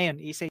 So ngayon,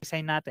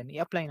 isa-isay natin,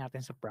 i-apply natin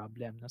sa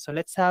problem. No? So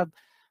let's have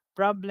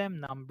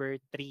problem number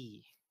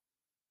 3.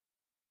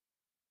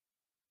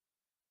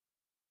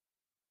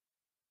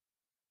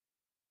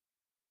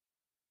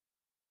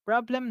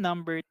 Problem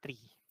number 3.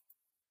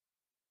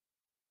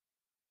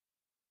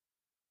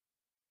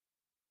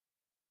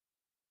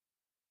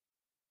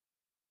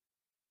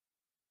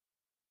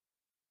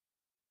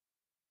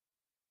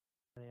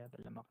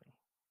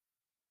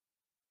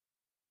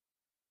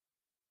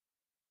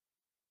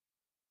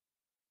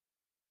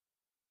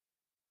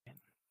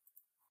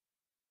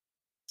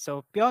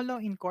 So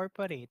Piolo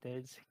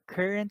Incorporated's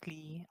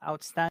currently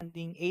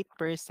outstanding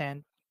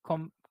 8%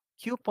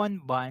 coupon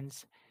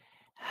bonds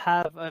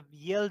have a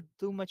yield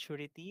to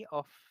maturity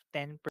of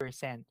 10%.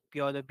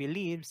 Piolo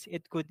believes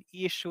it could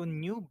issue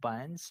new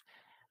bonds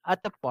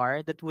at a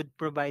par that would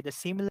provide a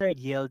similar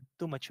yield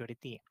to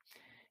maturity.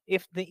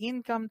 If the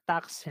income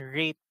tax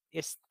rate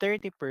is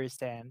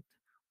 30%,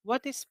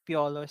 what is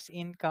Piolo's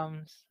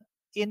income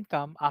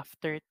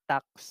after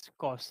tax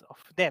cost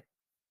of debt?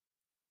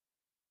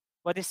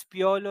 What is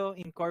Piolo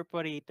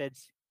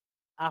Incorporated's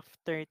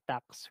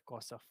after-tax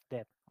cost of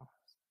debt?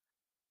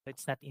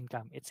 It's not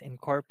income, it's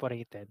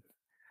incorporated.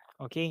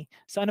 Okay,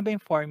 so ano ba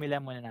yung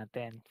formula muna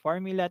natin?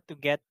 Formula to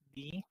get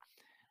the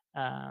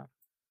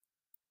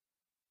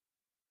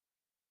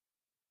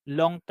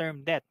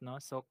long-term debt,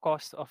 no? So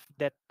cost of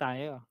debt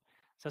tayo.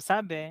 So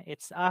sabi,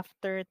 it's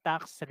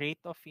after-tax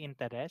rate of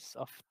interest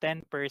of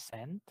 10%.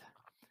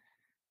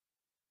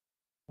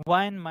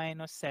 1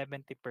 minus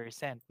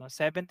 70%. No?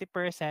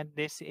 70%,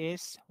 this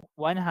is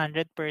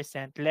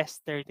 100% less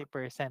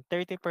 30%.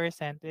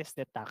 30% is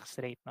the tax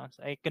rate. No?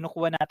 So, ay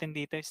kinukuha natin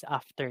dito is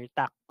after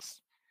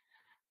tax.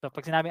 So,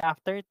 pag sinabi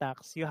after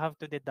tax, you have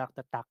to deduct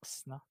the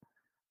tax. No?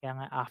 Kaya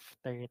nga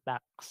after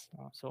tax.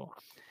 No? So,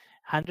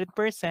 100%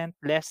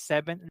 less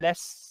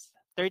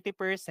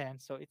 30%,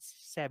 so it's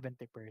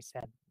 70%.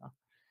 No?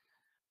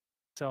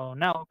 So,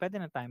 now, pwede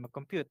na tayo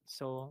mag-compute.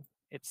 So,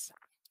 it's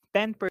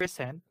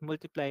 10%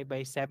 multiplied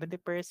by 70%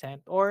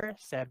 or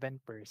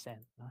 7%.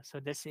 So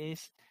this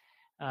is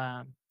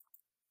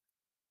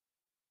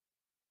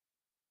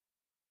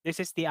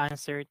the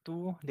answer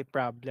to the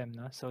problem.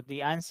 No? So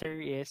the answer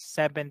is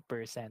 7%.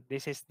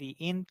 This is the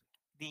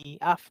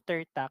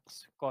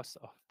after-tax cost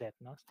of debt.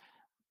 No?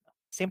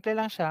 Simple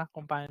lang siya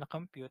kung paano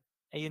na-compute.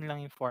 Ayun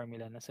lang yung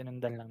formula na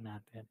sinundan lang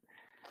natin.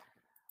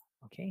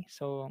 Okay,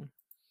 so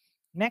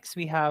next,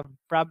 we have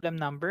problem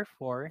number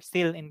 4,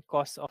 still in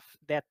cost of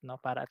debt, no?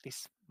 Para at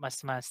least mas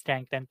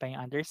strengthen pa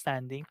yung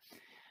understanding.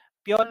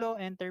 Piolo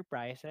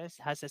Enterprises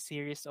has a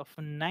series of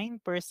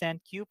 9%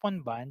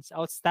 coupon bonds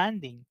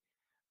outstanding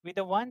with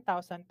a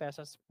 1,000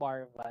 pesos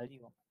par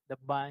value. The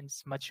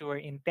bonds mature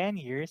in 10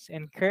 years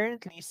and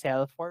currently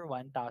sell for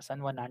 1,112.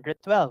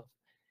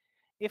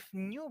 If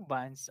new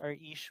bonds are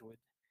issued,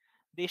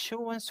 the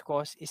issuance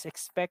cost is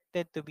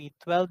expected to be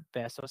 12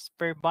 pesos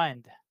per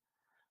bond.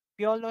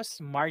 Piolo's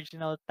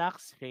marginal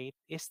tax rate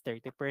is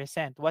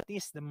 30%. What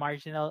is the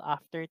marginal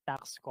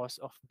after-tax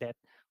cost of debt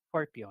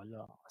for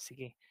Piolo?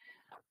 Sige.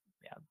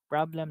 Yeah,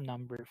 problem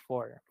number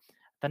 4.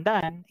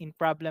 Tandaan, in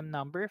problem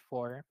number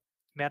 4,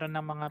 meron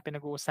ng mga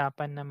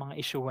pinag-uusapan ng mga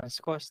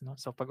issuance cost. No?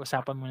 So,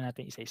 pag-usapan muna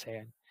natin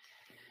isa-isa yan.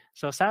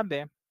 So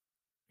sabi,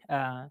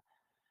 uh,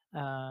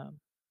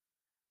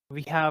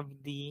 we have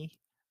the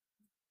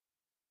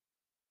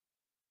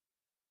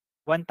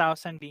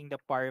 1,000 being the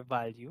par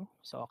value.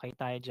 So okay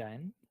tayo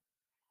dyan.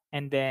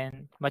 And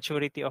then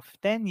maturity of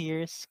 10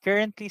 years,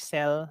 currently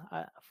sell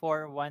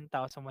for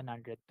 1,112.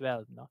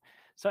 No?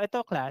 So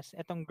ito class,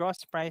 itong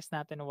gross price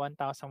natin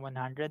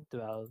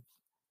 1,112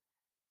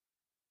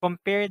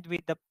 compared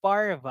with the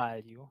par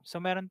value. So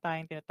meron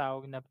tayong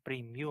tinatawag na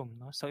premium.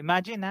 No? So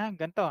imagine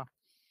ganito.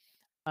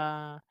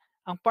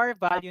 Ang par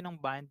value ng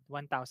bond,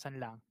 1,000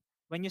 lang.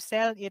 When you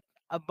sell it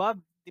above,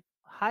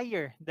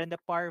 higher than the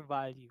par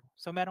value,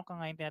 so meron ka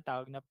ngayon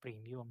tinatawag na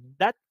premium.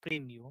 That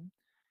premium,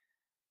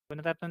 kung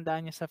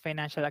natatandaan nyo sa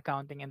financial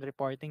accounting and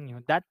reporting nyo,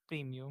 that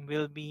premium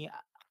will be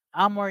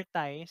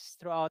amortized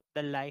throughout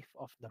the life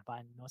of the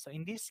bond. No? So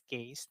in this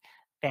case,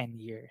 10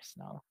 years.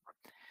 No?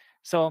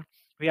 So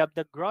we have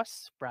the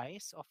gross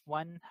price of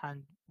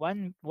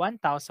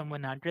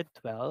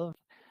 1,112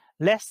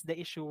 less the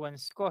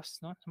issuance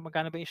cost. No? So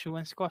magkano ba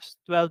issuance cost?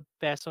 12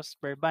 pesos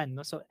per bond.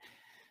 No? So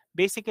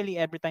basically,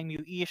 every time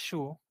you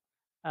issue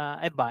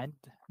a bond,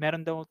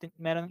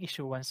 meron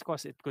issuance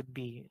cost. It could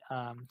be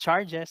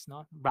charges,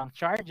 no? Bank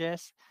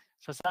charges.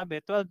 So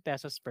sabi, 12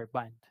 pesos per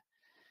bond.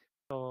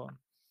 So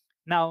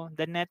now,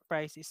 the net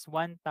price is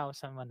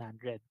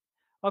 1,100.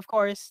 Of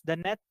course, the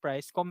net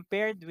price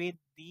compared with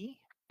the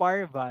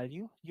par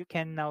value, you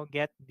can now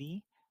get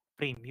the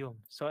premium.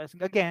 So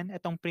again,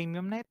 itong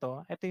premium na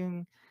ito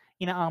yung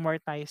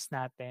ina-amortize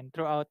natin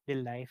throughout the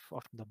life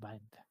of the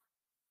bond.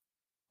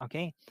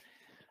 Okay.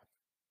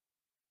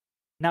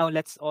 Now,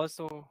 let's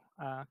also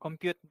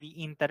compute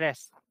the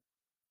interest.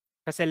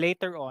 Kasi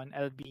later on,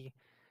 I'll be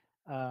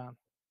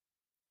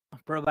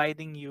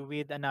providing you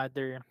with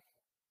another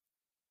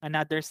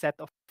set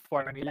of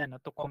formula no,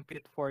 to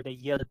compute for the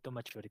yield to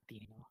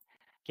maturity. No?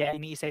 Kaya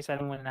iniisa-isa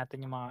lang muna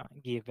natin yung mga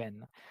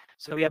given. No?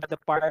 So we have the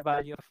par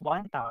value of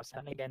 1,000.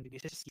 Again,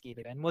 this is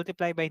given.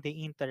 Multiply by the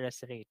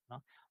interest rate.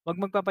 No?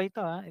 Wag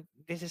magpapalito.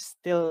 This is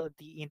still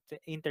the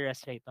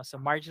interest rate. No? So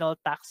marginal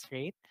tax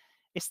rate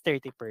is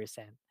 30%.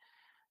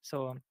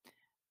 So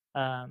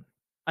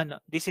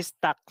this is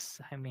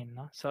tax, I mean,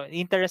 no? So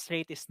interest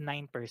rate is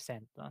 9%.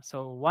 No?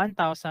 So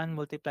 1,000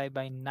 multiplied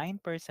by 9%,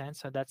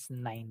 so that's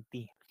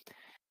 90.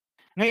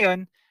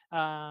 Ngayon,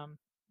 now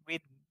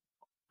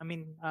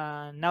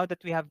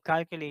that we have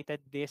calculated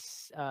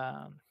these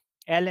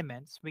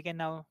elements, we can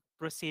now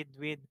proceed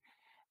with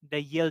the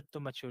yield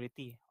to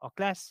maturity. O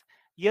class,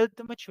 yield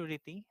to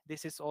maturity,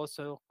 this is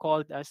also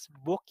called as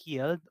book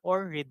yield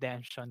or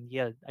redemption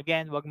yield.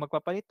 Again, wag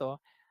magpapalito.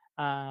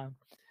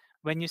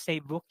 When you say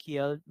book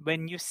yield,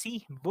 when you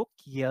see book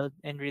yield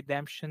and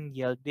redemption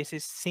yield, this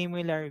is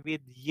similar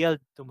with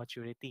yield to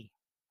maturity.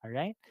 All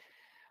right?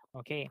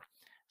 Okay.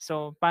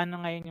 So,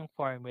 paano ngayon yung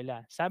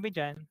formula? Sabi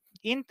dyan,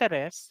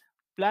 interest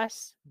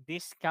plus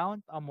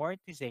discount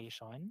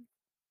amortization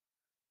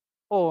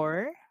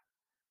or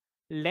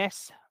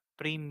less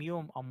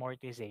premium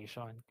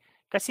amortization.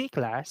 Kasi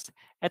class,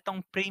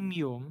 itong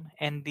premium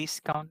and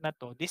discount na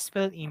to, this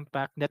will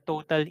impact the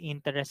total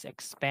interest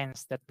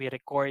expense that we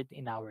record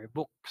in our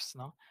books.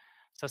 No?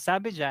 So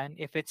sabi dyan,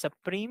 if it's a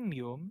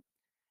premium,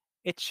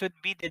 it should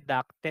be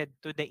deducted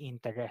to the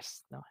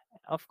interest. No?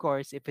 Of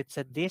course, if it's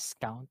a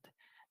discount,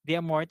 the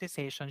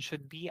amortization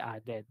should be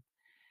added.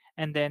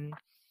 And then,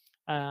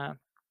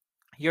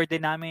 your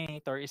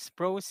denominator is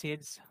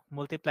proceeds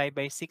multiplied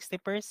by 60%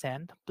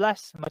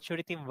 plus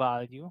maturity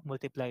value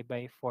multiplied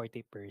by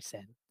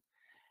 40%.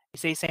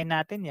 Isa-isayin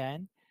natin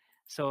yan.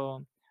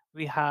 So,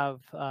 we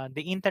have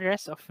the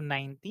interest of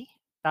 90.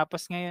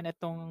 Tapos ngayon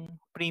itong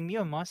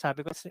premium,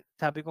 sabi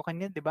ko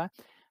kanina, 'di ba?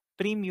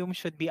 Premium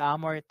should be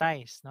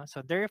amortized, no?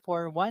 So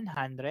therefore 100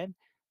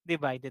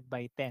 divided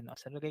by 10.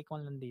 So lagay ko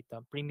lang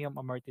dito, premium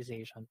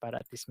amortization para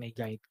at least may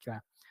guide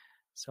ka.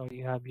 So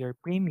you have your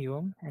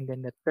premium and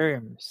then the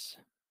terms.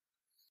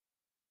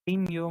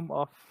 Premium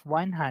of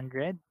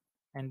 100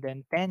 and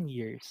then 10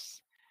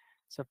 years.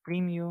 So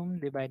premium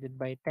divided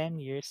by 10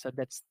 years, so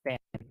that's 10.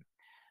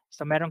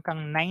 So meron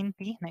kang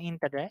 90 na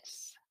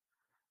interest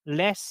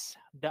less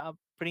the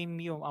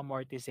premium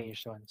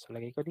amortization. So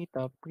lagay ko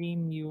dito,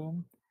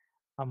 premium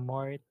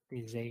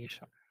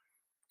amortization.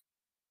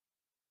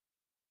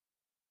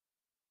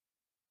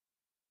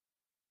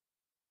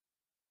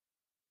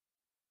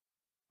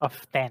 Of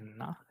 10,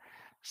 no?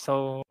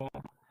 So,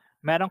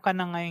 meron ka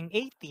na ngayong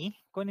 80,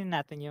 kunin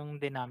natin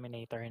yung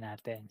denominator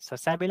natin. So,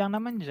 sabi lang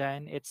naman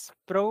dyan, it's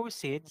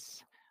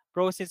proceeds.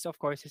 Proceeds, of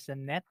course, is the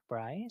net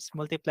price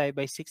multiplied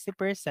by 60%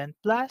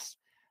 plus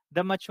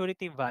the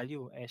maturity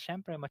value.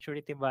 Syempre,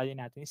 maturity value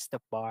natin is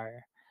the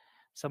par.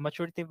 So,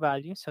 maturity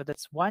value, so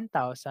that's 1,000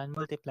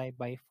 multiplied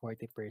by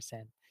 40%.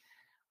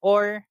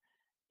 Or,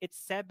 it's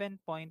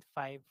 7.547%.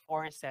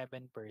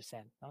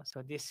 No?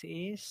 So, this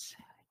is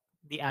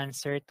the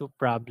answer to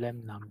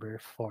problem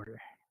number 4.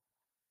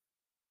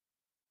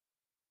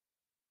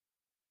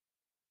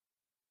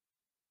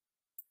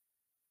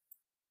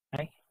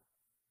 Okay?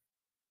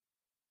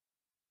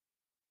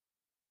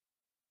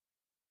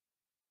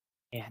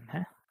 Ayan,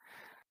 ha?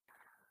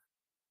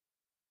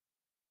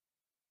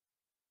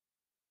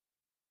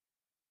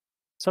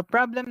 So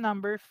problem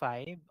number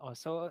 5,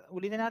 so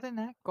ulitin natin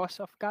cost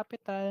of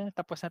capital,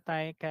 tapos na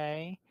tayo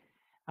kay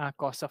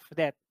cost of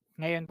debt.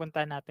 Ngayon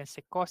punta natin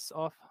si cost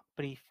of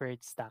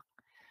preferred stock.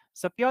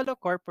 So Piolo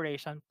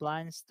Corporation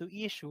plans to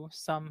issue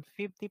some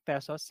 50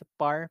 pesos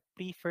per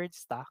preferred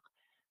stock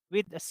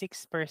with a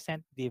 6%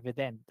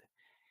 dividend.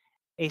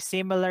 A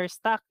similar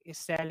stock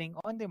is selling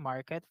on the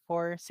market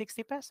for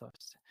 60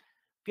 pesos.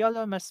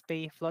 Piolo must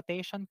pay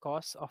flotation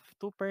costs of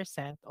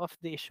 2% of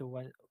the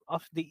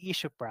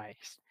issue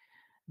price.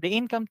 The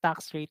income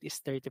tax rate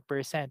is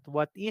 30%.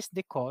 What is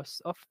the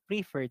cost of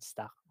preferred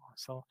stock?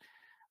 So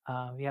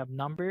we have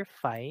number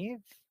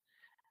 5.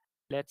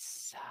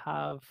 Let's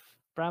have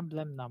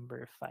problem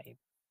number 5.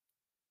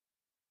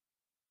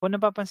 Kung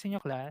napapansin nyo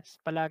class,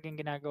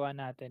 palaging ginagawa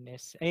natin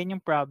is, ayun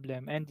yung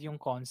problem and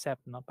yung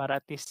concept, no? Para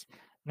at least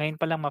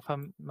ngayon pa lang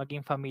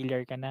maging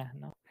familiar ka na,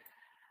 no?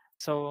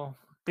 So,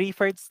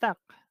 preferred stock.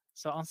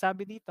 So, ang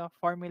sabi dito,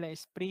 formula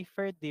is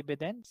preferred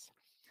dividends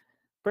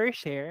per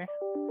share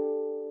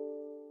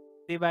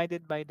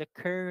divided by the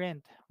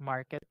current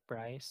market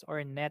price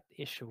or net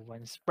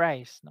issuance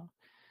price, no?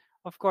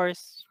 Of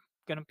course,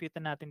 compute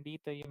natin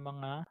dito yung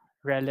mga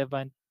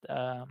relevant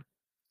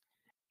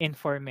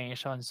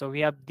information. So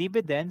we have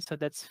dividends, so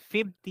that's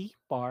 50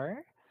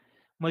 par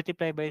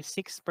multiplied by 6%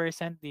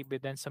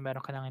 dividend, so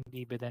meron ka ng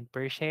dividend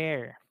per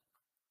share.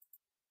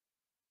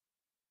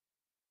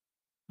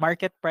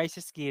 Market price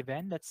is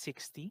given, that's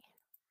 60.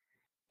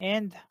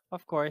 And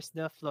of course,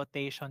 the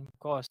flotation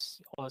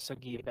cost also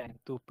given,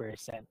 2%.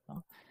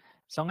 No?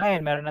 So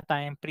ngayon, meron na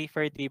tayong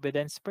preferred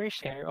dividends per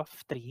share of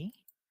 3.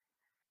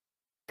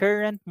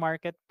 Current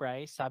market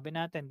price, sabi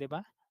natin, di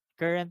ba?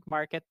 Current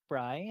market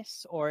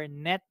price or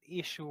net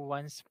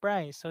issuance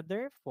price. So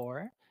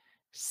therefore,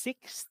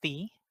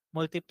 60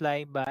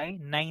 multiplied by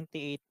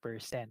 98%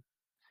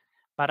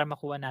 para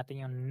makuha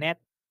natin yung net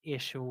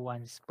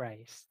issuance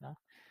price. No?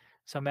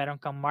 So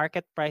meron kang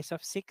market price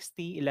of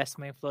 60,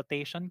 less mo yung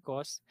flotation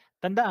cost.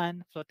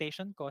 Tandaan,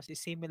 flotation cost is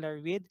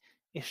similar with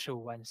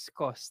issuance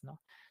cost.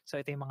 No?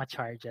 So ito yung mga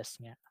charges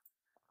niya.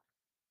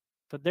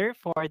 So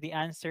therefore, the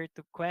answer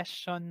to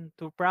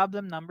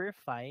problem number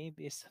 5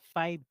 is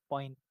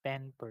 5.10%.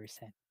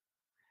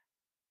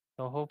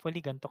 So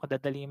hopefully, ganito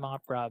kadadali yung mga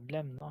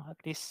problem, no? At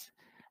least,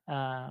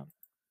 I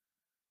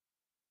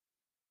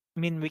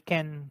mean, we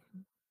can,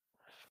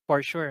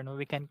 for sure, no,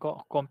 we can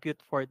compute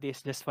for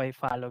this just by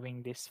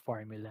following this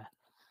formula.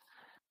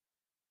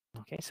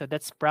 Okay, so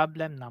that's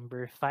problem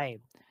number 5.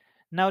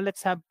 Now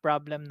let's have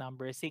problem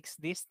number 6.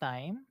 This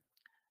time,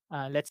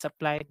 let's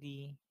apply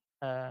the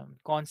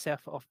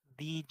concept of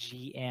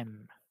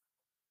DGM.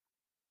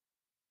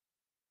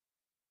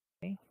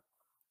 Okay.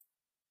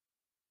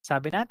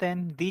 Sabi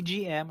natin,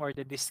 DGM or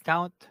the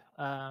discount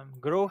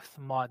growth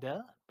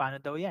model, paano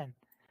daw yan?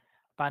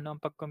 Paano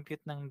ang pag-compute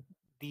ng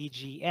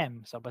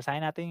DGM? So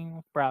basahin natin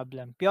yung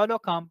problem.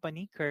 Piolo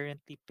Company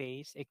currently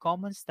pays a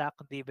common stock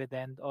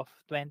dividend of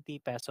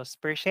 20 pesos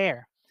per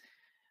share.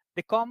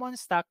 The common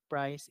stock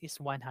price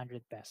is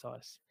 100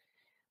 pesos.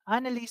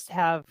 Analysts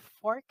have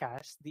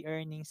forecast the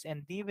earnings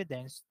and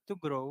dividends to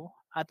grow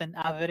at an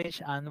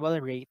average annual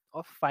rate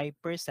of 5%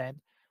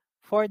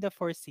 for the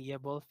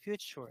foreseeable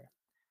future.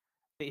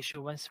 The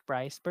issuance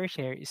price per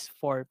share is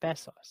 4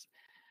 pesos.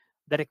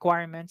 The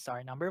requirements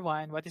are number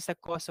 1, what is the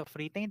cost of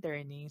retained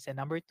earnings?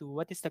 And number 2,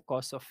 what is the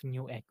cost of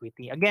new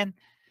equity? Again,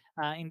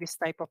 in this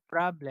type of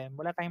problem,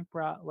 wala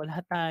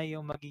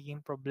tayong magiging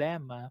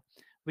problema.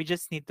 We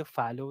just need to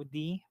follow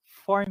the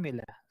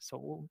formula.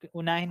 So,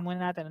 unahin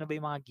muna natin ano ba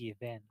yung mga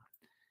given.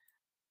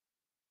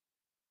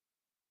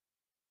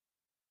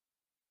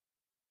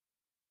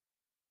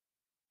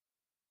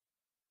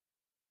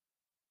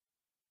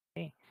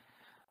 Okay.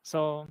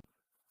 So,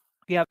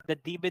 we have the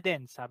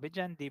dividend. Sabi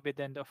dyan,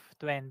 dividend of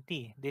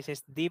 20. This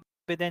is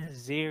dividend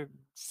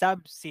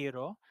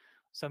sub-zero.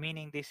 So,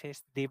 meaning this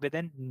is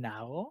dividend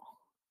now.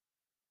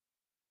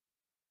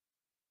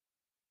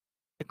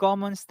 The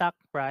common stock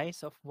price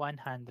of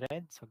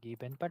 100. So,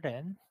 given pa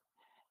rin.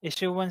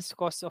 Issuance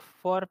cost of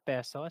 4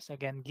 pesos.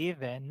 Again,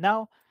 given.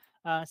 Now,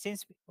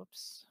 since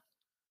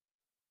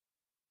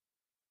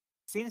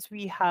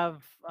we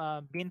have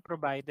been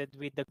provided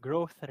with the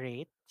growth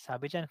rate,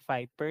 sabi dyan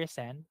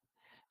 5%,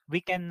 we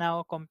can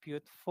now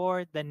compute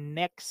for the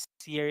next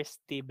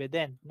year's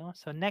dividend. No?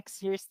 So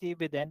next year's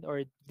dividend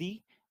or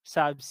D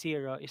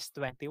sub-zero is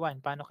 21.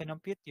 Paano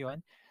kinompute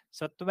yun?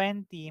 So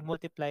 20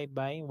 multiplied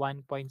by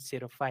 1.05.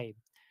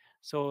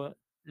 So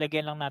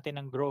lagyan lang natin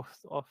ng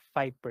growth of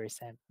 5%.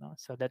 No?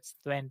 So that's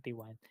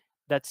 21.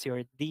 That's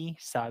your D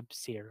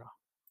sub-zero.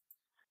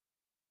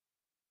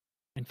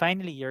 And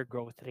finally, your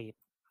growth rate.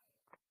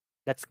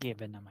 That's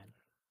given naman.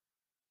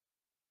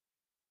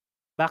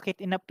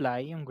 Bakit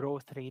in-apply yung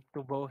growth rate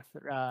to both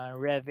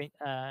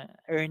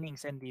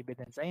earnings and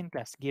dividends? Ayun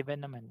class,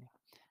 given naman.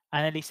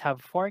 Analysts have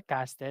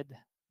forecasted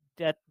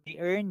that the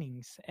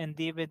earnings and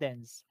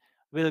dividends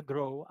will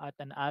grow at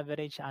an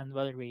average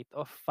annual rate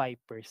of 5%.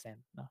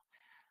 No?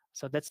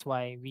 So that's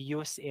why we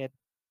use it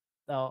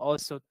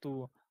also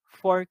to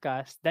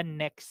forecast the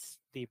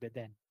next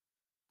dividend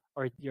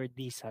or your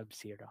D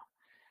sub-zero.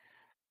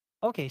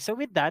 Okay, so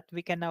with that,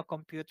 we can now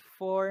compute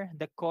for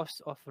the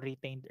cost of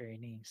retained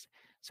earnings.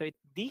 So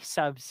D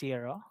sub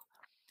 0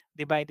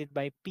 divided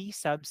by P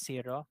sub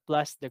 0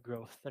 plus the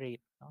growth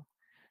rate. No?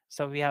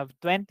 So we have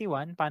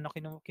 21. Paano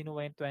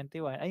kinuha yung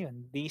 21?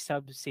 Ayun, D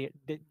sub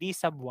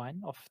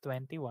 1 of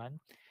 21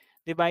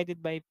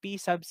 divided by P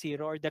sub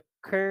 0 or the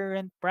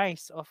current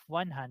price of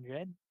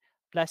 100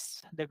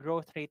 plus the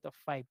growth rate of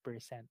 5%.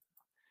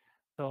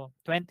 So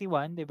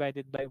 21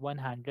 divided by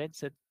 100,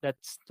 so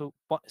that's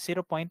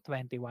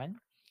 0.21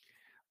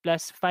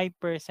 plus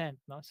 5%,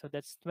 no? So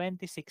that's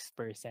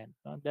 26%.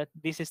 No?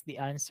 This is the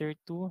answer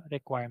to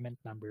requirement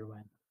number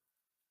 1.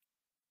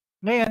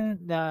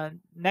 Ngayon, the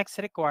next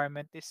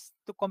requirement is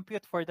to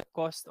compute for the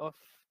cost of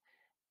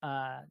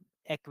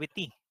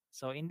equity.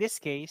 So in this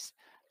case,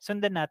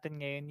 sundan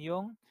natin ngayon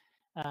yung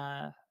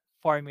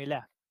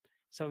formula.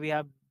 So we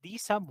have D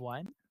sub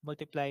 1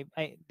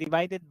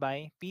 divided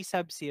by P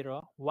sub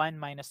 0, 1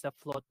 minus the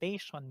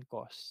flotation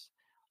cost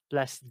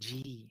plus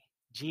G.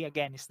 G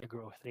again is the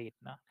growth rate.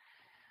 No?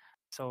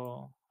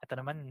 So ito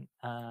naman,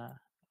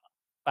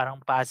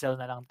 parang puzzle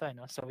na lang to.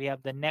 No? So we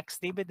have the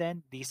next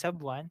dividend, D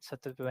sub 1, so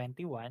to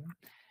 21.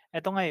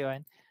 Ito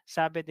ngayon,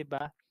 sabi di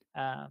ba,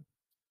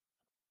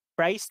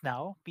 price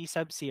now, P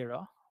sub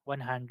 0,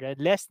 100,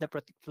 less the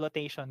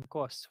flotation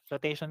cost.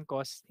 Flotation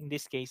cost in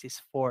this case is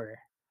 4.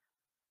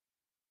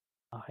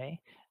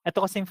 Okay?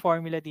 Ito kasing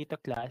formula dito,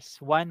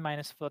 class, 1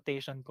 minus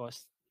flotation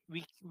cost.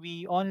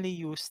 We only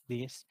use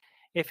this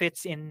if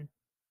it's in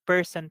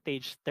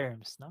percentage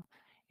terms. No?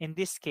 In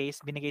this case,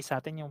 binigay sa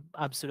atin yung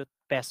absolute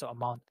peso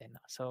amount. No?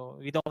 So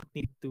we don't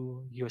need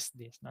to use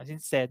this. No?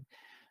 Instead,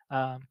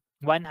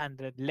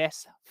 100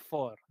 less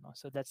 4. No?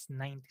 So that's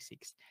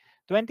 96.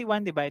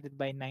 21 divided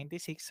by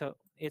 96, so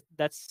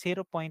that's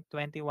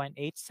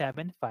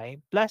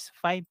 0.21875 plus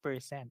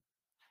 5%.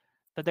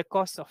 So the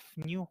cost of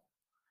new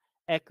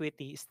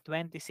equity is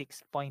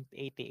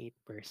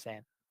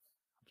 26.88%.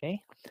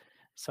 Okay,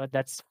 so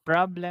that's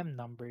problem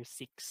number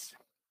 6.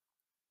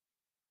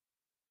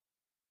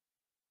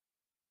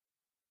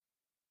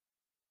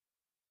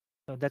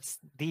 So that's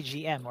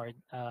DGM or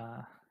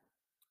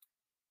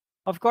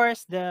of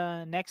course,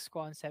 the next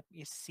concept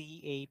is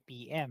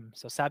CAPM.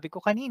 So sabi ko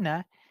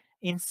kanina,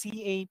 in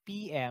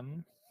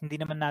CAPM, hindi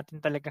naman natin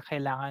talaga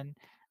kailangan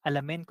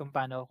alamin kung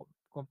paano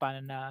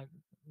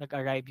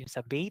nag-arrive yung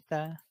sa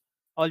beta.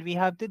 All we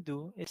have to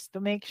do is to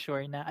make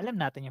sure na alam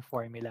natin yung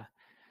formula.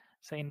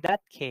 So in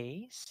that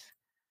case,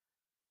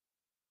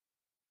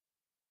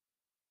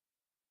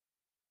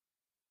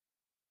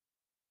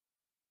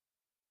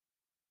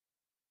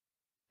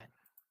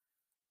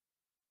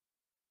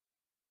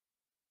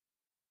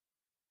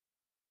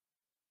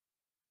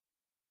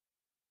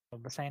 so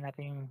basahin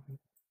natin yung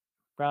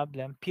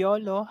problem.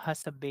 Piolo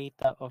has a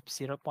beta of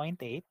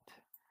 0.8.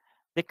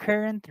 The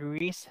current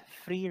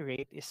risk-free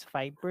rate is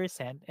 5%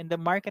 and the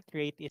market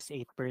rate is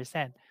 8%.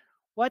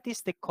 What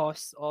is the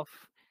cost of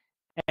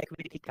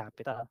equity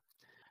capital?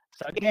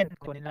 So again,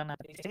 kunin lang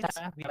natin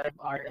isa. We have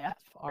RF.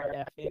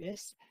 RF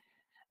is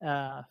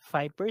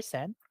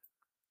 5%.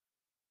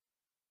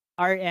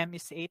 RM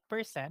is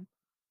 8%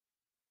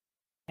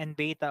 and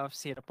beta of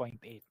 0.8.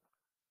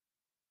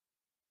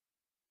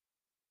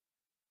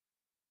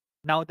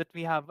 Now that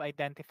we have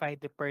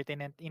identified the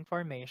pertinent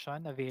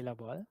information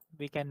available,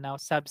 we can now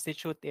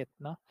substitute it.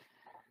 No?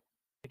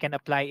 We can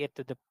apply it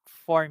to the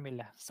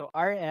formula. So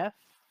RF,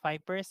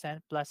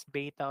 5% plus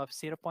beta of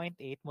 0.8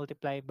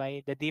 multiplied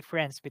by the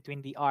difference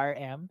between the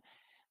RM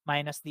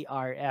minus the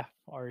RF,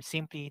 or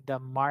simply the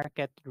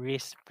market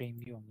risk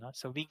premium. No?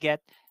 So we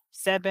get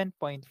 7.4%.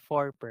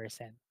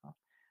 No?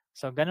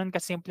 So ganun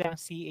kasimple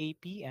ang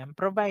CAPM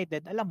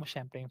provided alam mo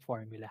syempre yung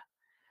formula.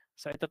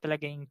 So ito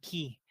talaga yung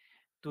key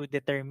to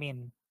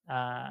determine,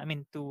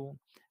 to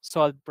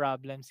solve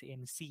problems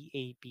in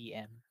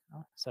CAPM.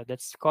 No? So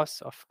that's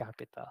cost of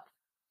capital.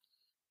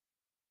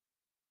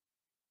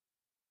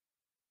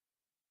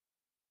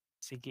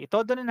 Sige,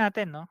 itodo na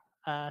natin, no?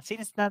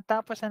 Since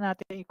natapos na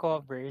natin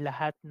i-cover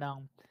lahat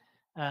ng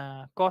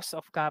cost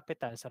of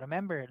capital. So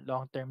remember,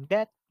 long-term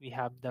debt, we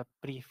have the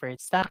preferred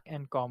stock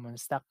and common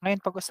stock.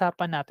 Ngayon,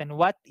 pag-usapan natin,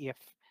 what if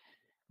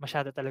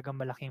masyado talagang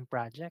malaking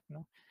project,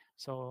 no?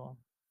 So,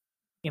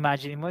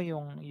 imagine mo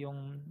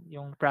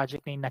yung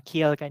project na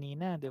na-kill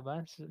kanina, 'di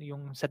ba? So,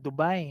 yung sa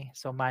Dubai,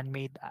 so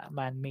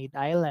man-made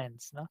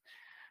islands, no?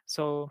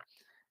 So,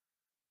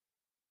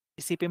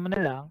 isipin mo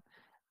na lang,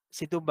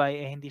 si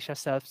Dubai hindi siya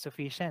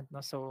self-sufficient,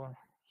 no? So,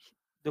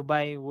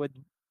 Dubai would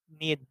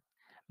need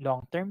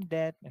long-term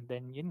debt and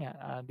then yun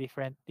nga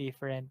different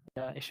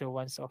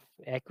issuance of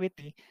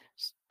equity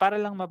para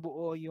lang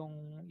mabuo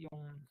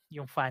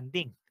yung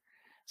funding.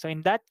 So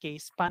in that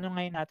case, paano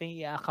ngayon natin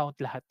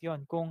i-account lahat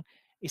yon kung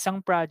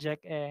isang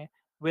project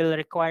will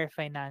require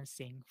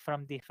financing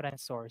from different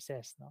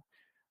sources, no?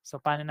 So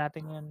paano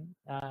natin yun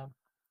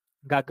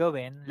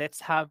gagawin?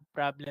 Let's have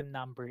problem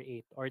number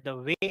 8 or the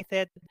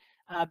weighted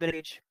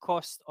average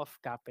cost of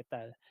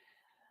capital.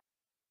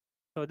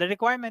 So the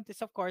requirement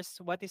is, of course,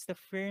 what is the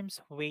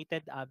firm's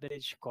weighted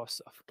average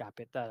cost of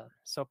capital?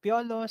 So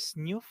Piolo's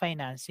new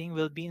financing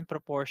will be in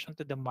proportion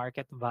to the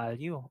market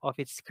value of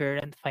its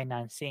current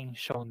financing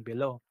shown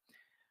below.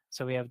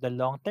 So we have the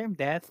long-term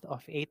debt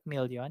of 8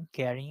 million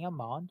carrying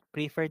amount,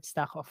 preferred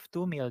stock of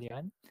 2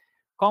 million,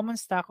 common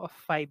stock of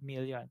 5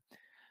 million.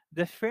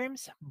 The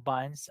firm's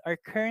bonds are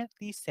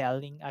currently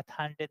selling at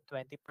 120%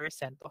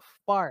 of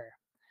par,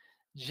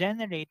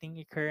 generating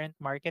a current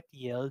market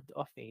yield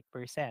of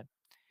 8%.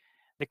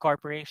 The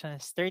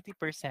corporation's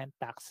 30%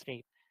 tax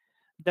rate.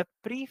 The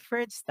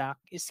preferred stock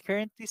is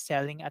currently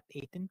selling at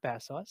 18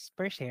 pesos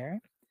per share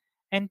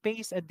and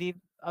pays a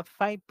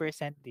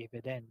 5%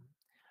 dividend.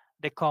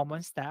 The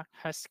common stock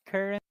has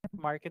current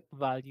market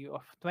value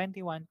of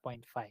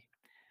 21.5.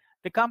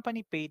 The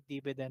company paid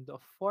dividend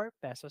of 4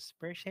 pesos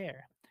per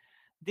share.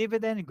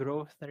 Dividend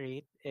growth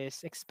rate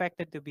is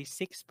expected to be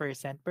 6%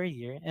 per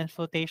year and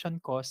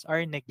flotation costs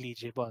are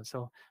negligible.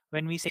 So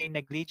when we say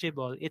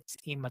negligible, it's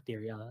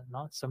immaterial.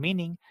 No? So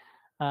meaning,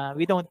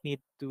 we don't need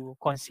to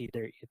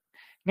consider it.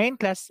 Ngayon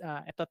class,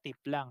 ito tip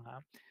lang.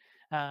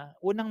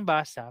 Unang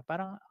basa,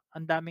 parang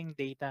ang daming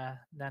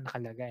data na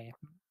nakalagay.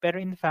 Pero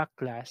in fact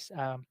class,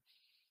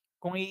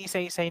 kung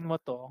iisa-isahin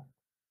mo to,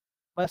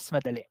 mas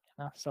madali.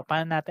 No? So,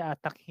 paano natin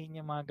atakin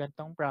yung mga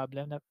gantong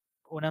problem na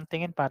unang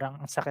tingin parang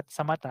ang sakit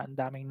sa mata, ang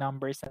daming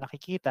numbers na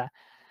nakikita.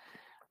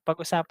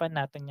 Pag-usapan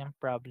natin yung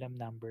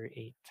problem number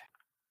 8.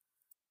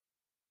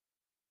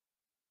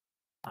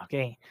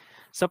 Okay.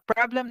 So,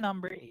 problem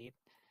number 8,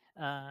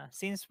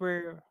 since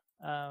we're,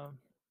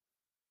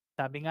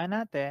 sabi nga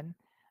natin,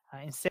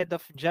 instead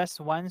of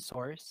just one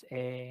source,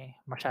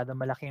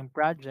 masyadong malaki yung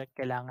project,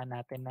 kailangan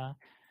natin ng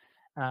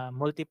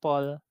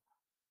multiple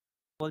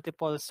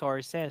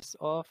sources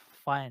of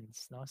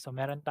funds, no? So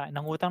meron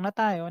nangutang na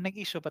tayo,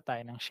 nag-issue pa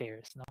tayo ng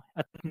shares, no?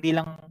 At hindi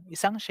lang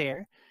isang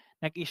share,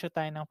 nag-issue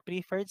tayo ng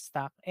preferred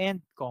stock and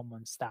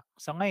common stock.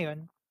 So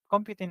ngayon,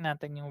 computein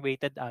natin yung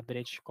weighted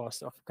average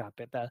cost of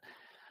capital.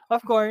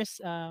 Of course,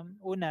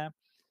 una,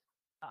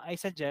 I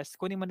suggest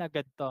kunin mo na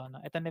agad to, no?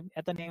 Ito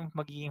na yung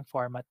magiging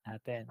format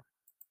natin.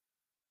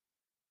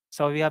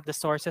 So we have the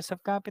sources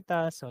of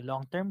capital, so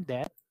long-term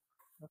debt.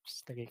 Oops,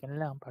 lagay ka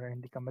na lang para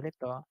hindi ka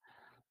malito.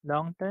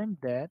 Long-term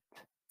debt.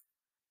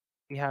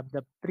 We have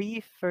the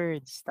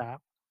preferred stock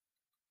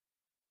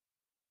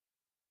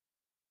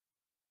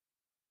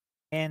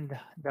and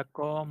the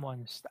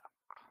common stock.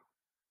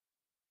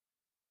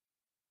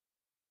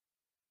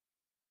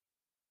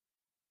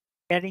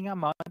 Carrying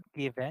amount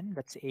given,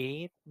 that's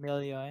 8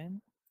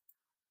 million,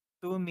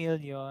 2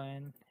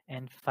 million,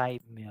 and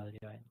 5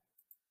 million.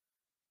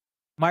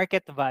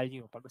 Market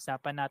value.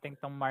 Pag-usapan natin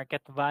itong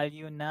market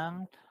value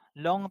ng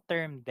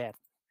long-term debt.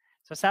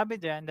 So sabi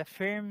dyan, the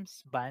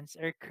firm's bonds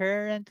are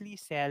currently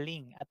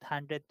selling at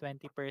 120%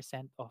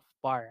 of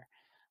par.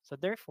 So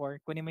therefore,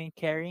 kunin mo yung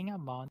carrying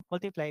amount,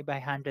 multiply by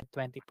 120%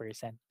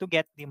 to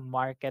get the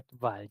market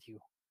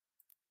value.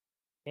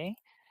 Okay?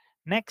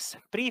 Next,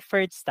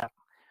 preferred stock.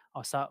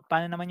 O, so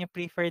paano naman yung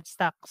preferred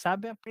stock?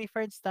 Sabi ang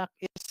preferred stock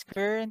is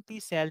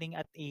currently selling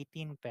at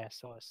 18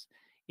 pesos.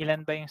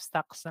 Ilan ba yung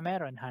stocks na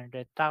meron?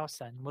 100,000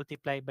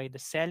 multiply by the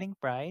selling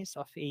price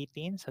of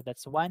 18. So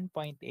that's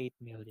 1.8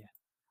 million.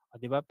 O,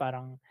 di ba?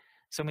 Parang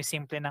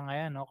sumisimple na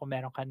ngayon, no? Kung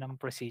meron ka ng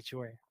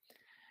procedure.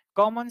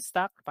 Common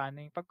stock,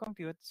 paano yung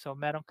pag-compute? So,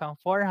 meron kang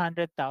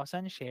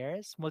 400,000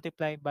 shares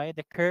multiplied by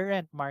the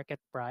current market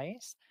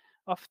price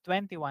of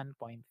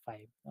 21.5.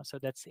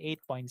 So, that's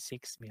 8.6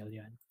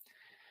 million.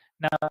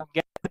 Now,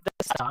 get the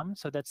sum.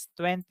 So, that's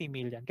 20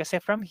 million. Kasi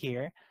from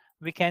here,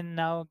 we can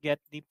now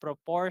get the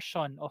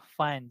proportion of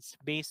funds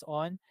based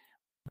on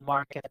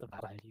market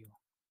value.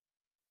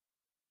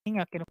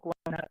 Nga,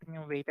 kinukuha natin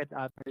yung weighted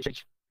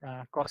average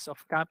cost of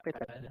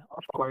capital.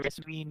 Of course,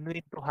 we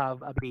need to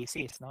have a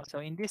basis. No? So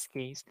in this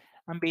case,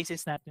 ang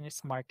basis natin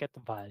is market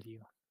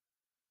value.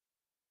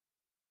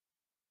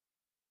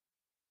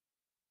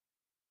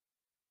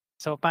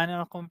 So paano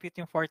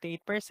na-compute yung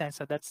 48%?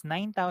 So that's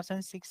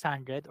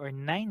 9,600 or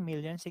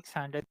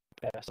 9,600,000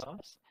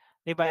 pesos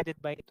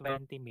divided by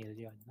 20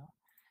 million. No?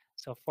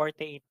 So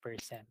 48%.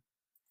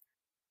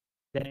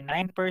 Then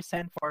 9%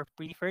 for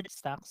preferred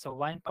stock. So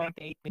 1.8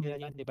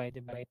 million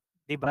divided by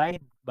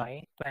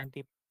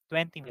 20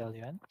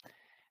 million.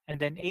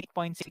 And then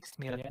 8.6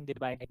 million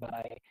divided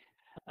by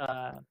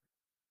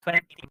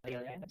 20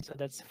 million. So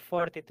that's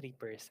 43%.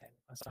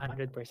 So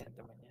 100%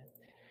 naman yan.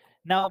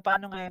 Now,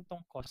 paano nga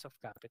itong cost of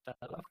capital?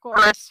 Of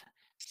course,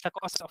 sa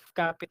cost of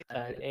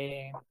capital,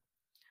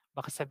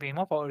 baka sabihin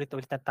mo,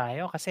 paulit-ulit na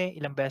tayo kasi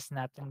ilang beses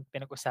natin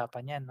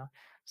pinag-usapan yan. No?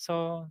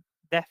 So,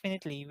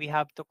 definitely, we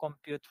have to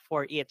compute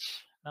for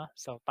each. No?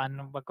 So,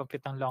 paano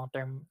mag-compute ng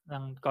long-term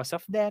ng cost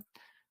of debt,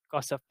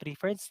 cost of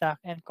preferred stock,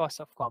 and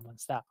cost of common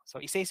stock.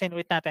 So, isa-isahin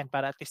ulit natin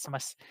para at least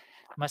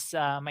mas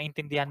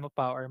maintindihan mo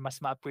pa or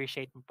mas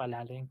ma-appreciate mo pa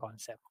lalo yung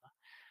concept. No?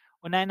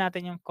 Unahin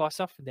natin yung cost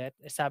of debt.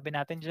 Sabi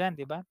natin dyan,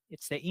 di ba?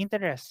 It's the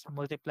interest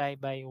multiplied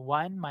by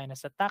 1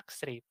 minus the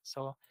tax rate.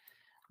 So,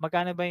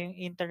 magkano ba yung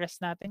interest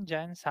natin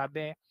dyan?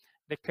 Sabi,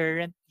 the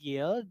current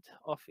yield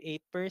of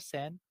 8%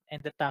 and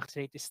the tax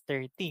rate is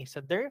 30.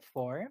 So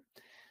therefore,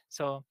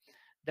 so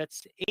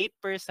that's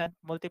 8%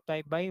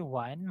 multiplied by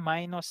 1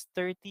 minus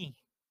 30%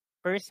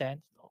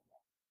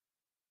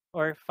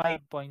 or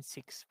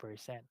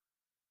 5.6%.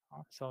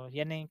 So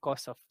yan na yung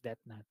cost of debt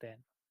natin.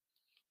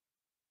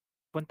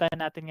 Puntahan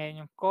natin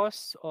ngayon yung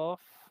cost of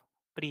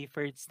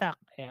preferred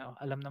stock.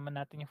 Alam naman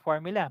natin yung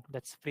formula.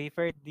 That's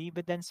preferred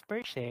dividends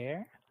per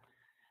share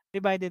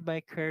divided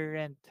by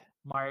current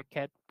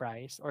market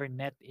price or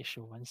net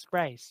issuance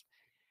price.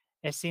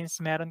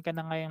 Since meron ka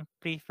na ngayong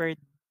preferred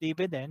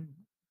dividend,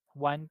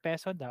 1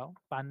 peso daw,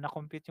 paano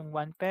na-compute yung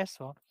 1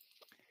 peso?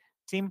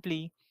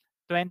 Simply,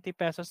 20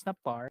 pesos na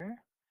par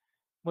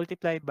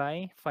multiplied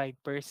by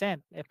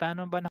 5%.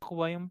 Paano ba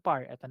nakuha yung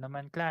par? Ito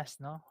naman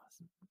class, no?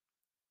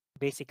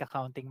 Basic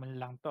accounting mo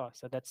lang to.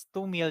 So that's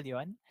 2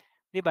 million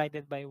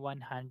divided by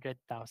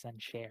 100,000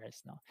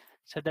 shares, no?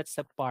 So that's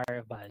the par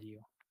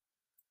value.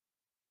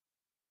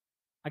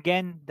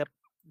 Again, the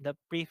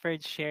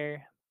preferred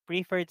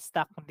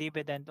stock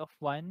dividend of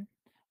 1,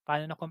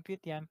 paano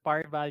na-compute yan?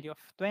 Par value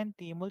of 20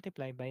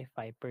 multiplied by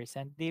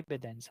 5%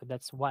 dividend. So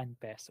that's 1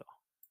 peso.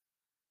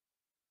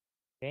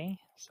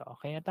 Okay? So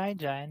okay na tayo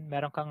dyan.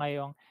 Meron ka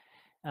ngayong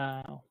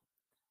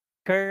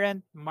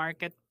current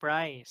market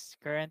price.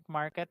 Current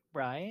market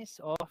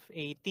price of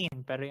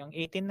 18. Pero yung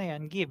 18 na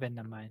yan,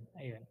 given naman.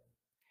 Ayun.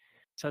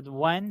 So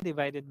 1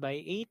 divided by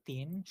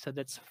 18, so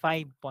that's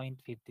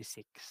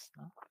 5.56.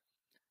 No?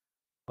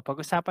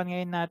 Pag-usapan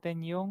ngayon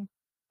natin yung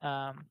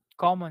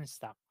common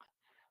stock.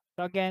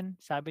 So again,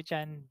 sabi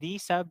dyan, D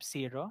sub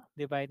 0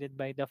 divided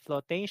by the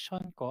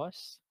flotation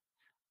cost,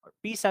 or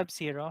P sub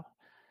 0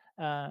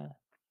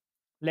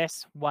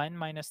 less 1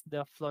 minus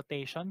the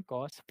flotation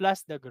cost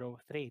plus the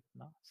growth rate.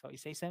 No? So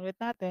isa-isa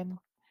ulit natin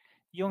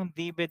yung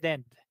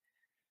dividend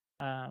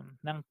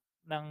ng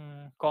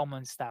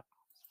common stock.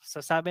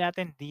 So sabi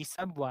natin D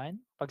sub 1,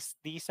 pag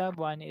D sub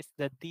 1 is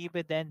the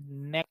dividend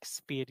next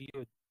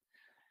period.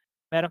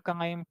 Meron ka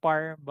ngayong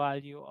par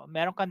value,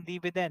 meron kang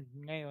dividend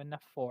ngayon na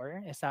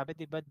 4. Sabi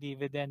diba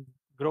dividend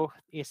growth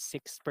is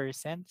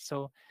 6%.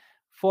 So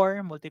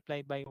 4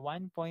 multiplied by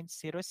 1.06.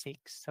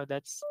 So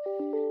that's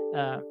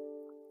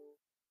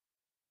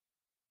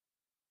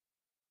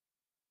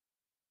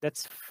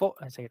that's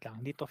 4. Sige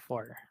lang, dito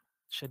 4.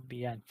 Should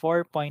be yan.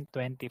 4.24.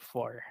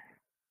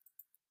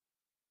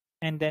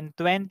 And then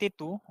 22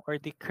 or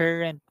the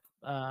current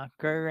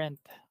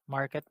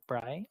market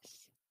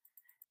price.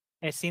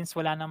 Since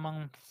wala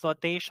namang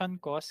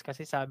flotation cost,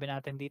 kasi sabi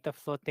natin dito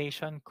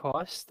flotation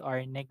cost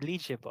are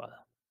negligible.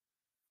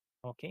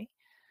 Okay?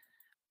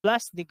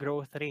 Plus the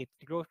growth rate.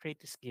 The growth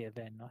rate is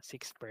given, no?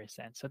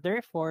 6%. So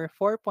therefore,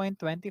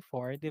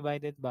 4.24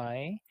 divided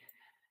by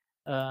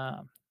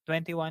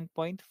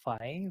 21.5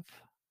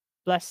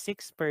 plus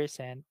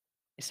 6%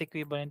 is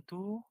equivalent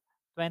to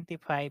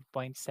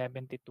 25.72%.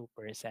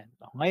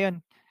 No? Ngayon,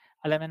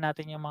 alam na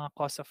natin yung mga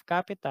cost of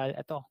capital.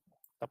 Ito,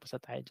 tapos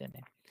na tayo dyan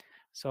eh.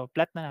 So,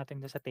 plot na natin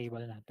doon sa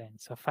table natin.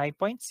 So,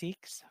 5.6,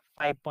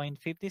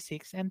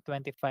 5.56, and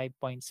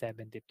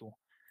 25.72.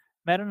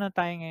 Meron na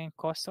tayo ngayon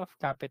cost of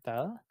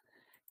capital.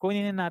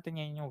 Kunin na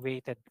natin ngayon yung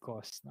weighted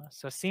cost. No?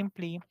 So,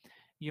 simply,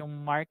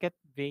 yung market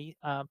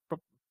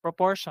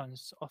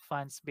proportions of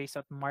funds based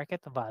on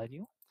market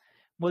value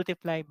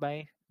multiplied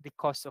by the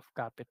cost of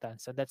capital.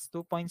 So, that's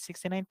 2.69%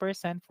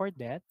 for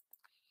debt.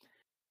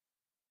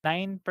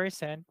 9%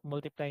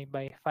 multiplied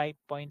by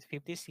 5.56,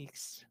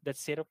 that's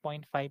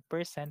 0.5%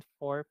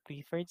 for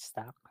preferred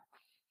stock.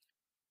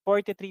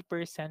 43%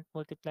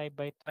 multiplied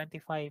by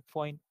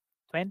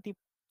 25.72%,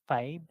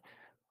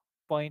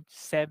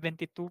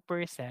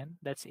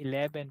 that's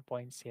 11.06%.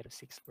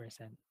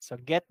 So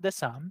get the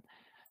sum,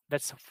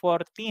 that's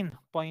 14.25%.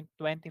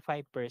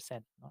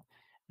 No?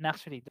 And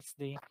actually, that's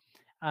the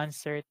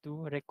answer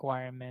to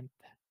requirement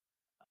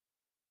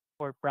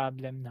for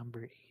problem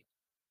number 8.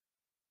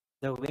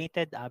 The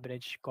weighted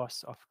average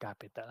cost of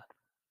capital.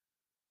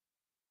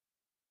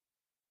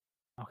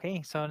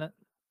 Okay, so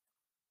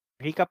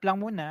recap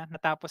lang muna.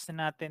 Natapos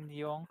na natin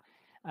yung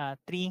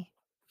 3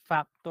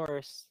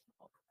 factors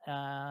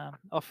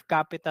of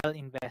capital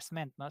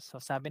investment. No? So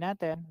sabi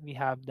natin, we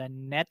have the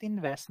net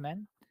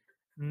investment,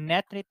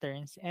 net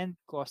returns, and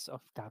cost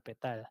of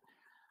capital.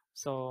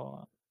 So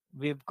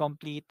we've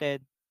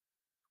completed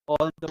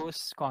all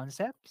those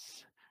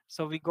concepts.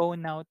 So we go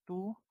now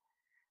to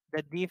the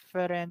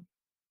different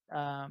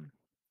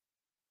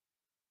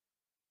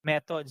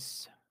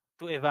methods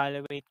to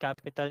evaluate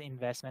capital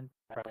investment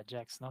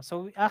projects. No?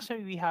 So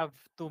actually, we have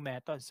 2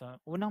 methods. So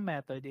unang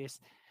method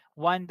is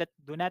one that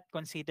do not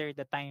consider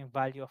the time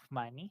value of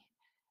money.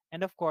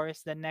 And of course,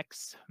 the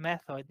next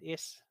method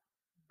is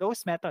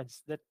those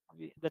methods that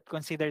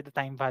consider the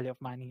time value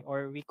of money,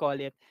 or we call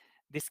it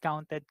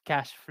discounted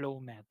cash flow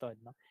method.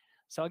 No?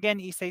 So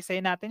again, isa-isa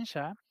natin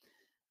siya.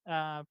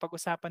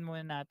 Pag-usapan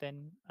muna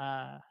natin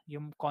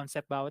yung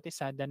concept bawat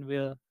isa, then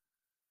we'll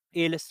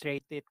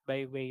illustrate it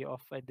by way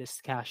of a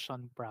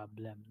discussion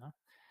problem. No?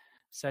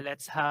 So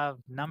let's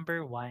have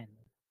number 1.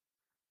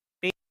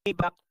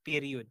 Payback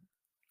period.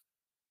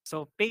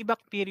 So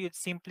payback period,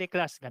 simple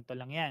class, ganito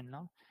lang yan.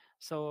 No?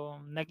 So,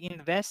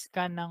 nag-invest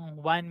ka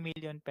ng 1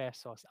 million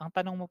pesos. Ang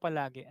tanong mo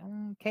palagi,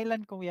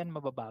 kailan ko yan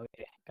mababawi?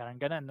 Parang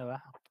ganun, di ba?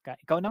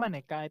 Ikaw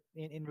naman kahit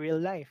in real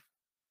life.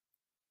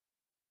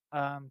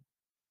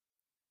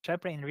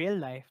 Syempre in real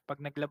life,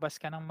 pag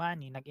naglabas ka ng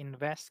money,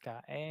 nag-invest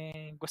ka,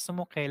 gusto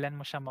mo kailan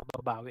mo siya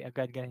mababawi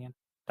agad, ganyan yung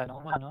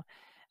tanong mo, no?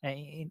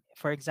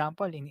 For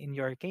example, in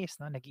your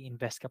case, no,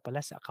 nag-i-invest ka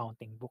pala sa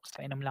accounting books.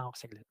 Painom lang ako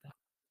saglit. No?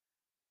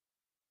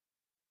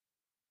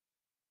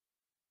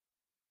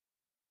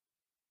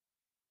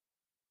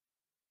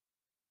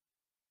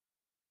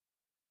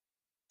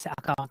 Sa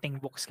accounting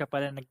books ka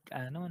pala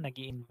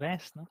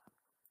nag-i-invest, no?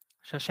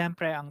 So,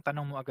 syempre, ang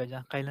tanong mo agad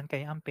yan, kailan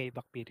kaya ang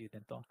payback period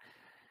nito?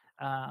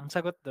 Ang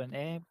sagot doon,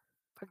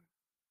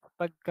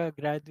 pag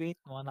pagka-graduate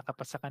mo,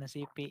 nakapasa ka ng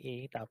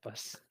CPA,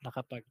 tapos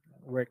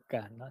nakapag-work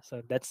ka, no?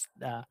 So, that's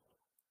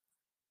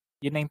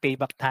yun na yung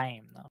payback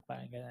time, no?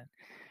 Parang ganun.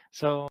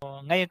 So,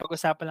 ngayon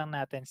pag-usapan lang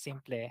natin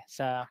simple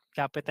sa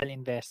capital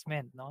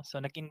investment, no?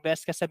 So,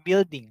 nag-invest ka sa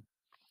building.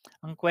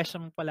 Ang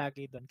question mo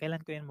palagi doon,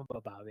 kailan ko yan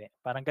mababawi?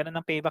 Parang ganun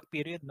ang payback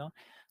period, no?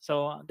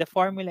 So, the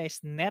formula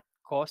is net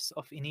cost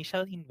of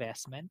initial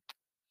investment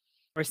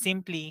or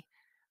simply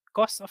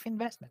cost of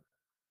investment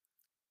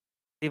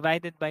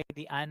divided by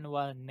the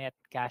annual net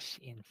cash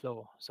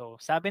inflow. So,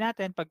 sabi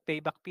natin, pag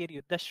payback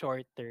period, the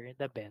shorter,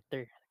 the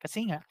better.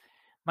 Kasi nga,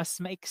 mas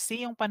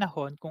maiksi yung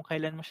panahon kung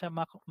kailan mo siya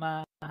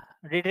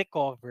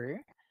ma-recover,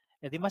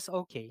 edi mas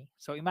okay.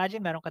 So,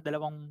 imagine meron ka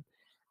dalawang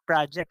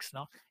projects,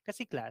 no?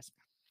 Kasi class,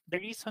 the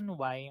reason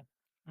why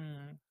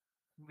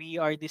we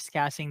are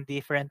discussing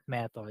different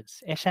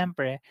methods,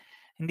 syempre,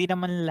 hindi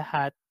naman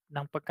lahat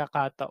ng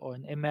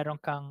pagkakataon, meron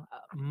kang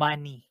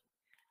money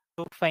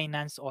to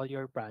finance all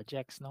your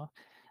projects, no?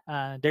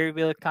 There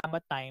will come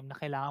a time na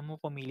kailangan mo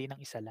pumili ng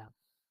isa lang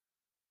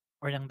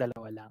or ng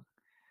dalawa lang.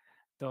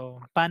 So,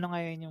 paano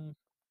ngayon yung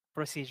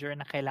procedure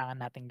na kailangan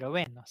natin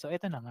gawin? No? So,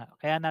 ito na nga.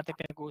 Kaya natin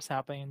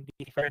pinag-uusapan yung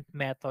different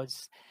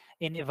methods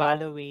in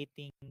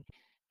evaluating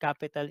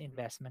capital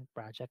investment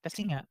project.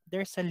 Kasi nga,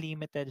 there's a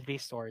limited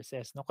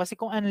resources. No? Kasi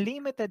kung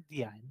unlimited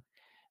yan,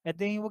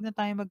 edi huwag na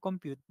tayo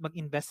mag-compute,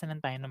 mag-invest na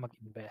lang tayo na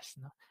mag-invest.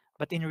 No?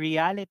 But in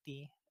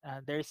reality,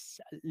 there's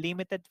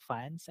limited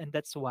funds and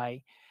that's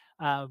why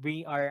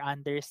we are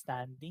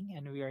understanding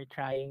and we are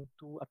trying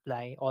to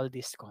apply all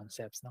these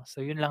concepts. No?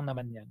 So yun lang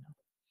naman yun. No?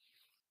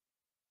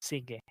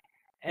 Sige.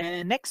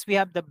 And next, we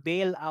have the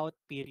bailout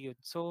period.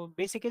 So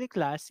basically,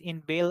 class,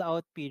 in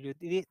bailout period,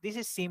 this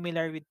is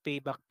similar with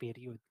payback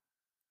period.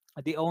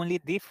 The only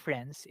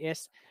difference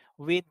is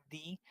with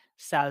the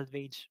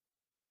salvage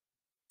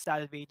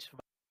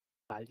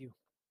value.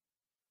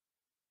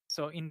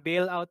 So in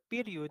bailout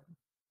period,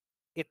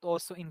 it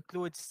also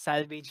includes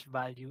salvage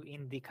value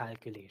in the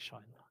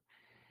calculation.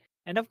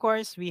 And of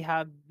course, we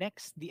have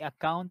next the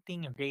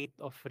accounting rate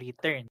of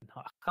return.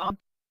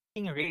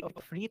 Accounting rate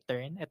of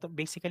return, ito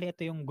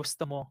yung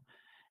gusto mo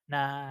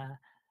na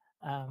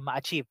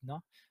ma-achieve,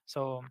 no?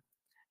 So,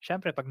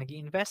 syempre pag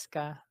nag-iinvest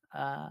ka,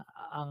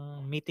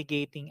 ang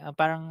mitigating,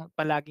 parang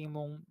palaging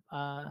mong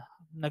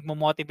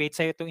nagmo-motivate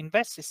sa'yo to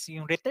invest is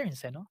yung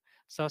returns, no?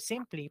 So,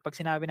 simply, pag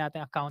sinabi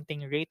natin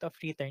accounting rate of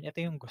return,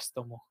 ito yung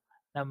gusto mo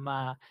na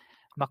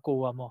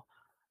makuha mo,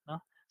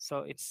 no?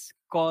 So,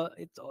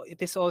 it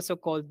is also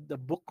called the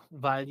book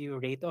value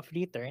rate of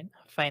return,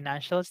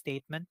 financial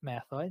statement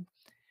method,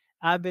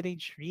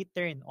 average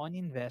return on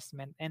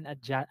investment, and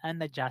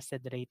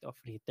unadjusted rate of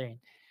return.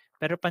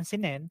 Pero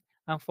pansinin,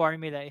 ang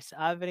formula is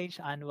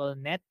average annual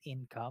net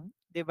income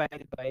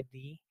divided by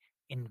the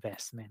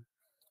investment.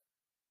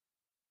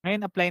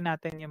 Ngayon, apply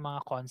natin yung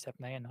mga concept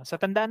na yun. No? So,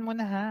 tandaan mo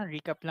na ha,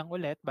 recap lang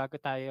ulit bago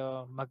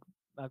tayo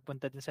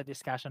magpunta dun sa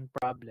discussion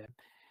problem.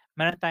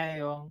 Meron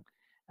tayong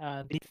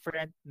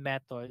different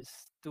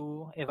methods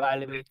to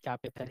evaluate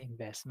capital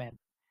investment.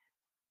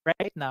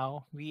 Right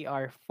now, we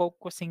are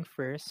focusing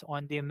first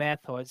on the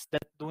methods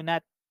that do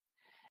not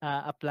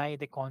apply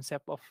the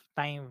concept of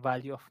time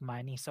value of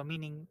money. So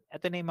meaning,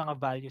 ito na yung mga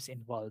values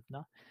involved.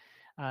 No?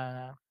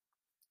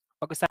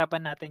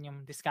 Pag-usapan natin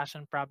yung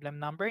discussion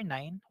problem number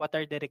 9. What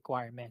are the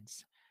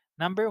requirements?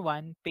 Number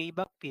 1,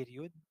 payback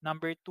period.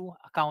 Number 2,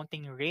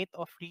 accounting rate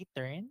of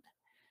return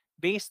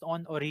based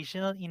on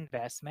original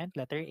investment,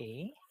 letter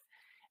A.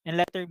 And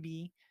letter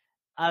B,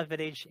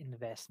 average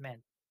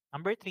investment.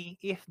 Number 3,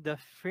 if the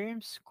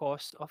firm's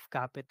cost of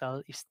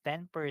capital is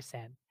 10%,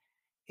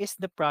 is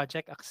the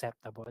project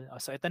acceptable?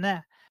 So ito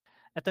na.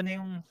 Ito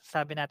na yung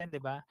sabi natin, di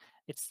ba?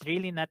 It's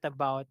really not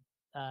about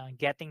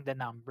getting the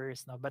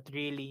numbers, no? But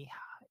really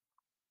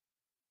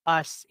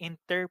us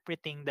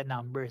interpreting the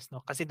numbers,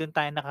 no? Kasi doon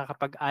tayo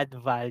nakakapag-add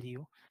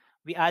value.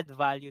 We add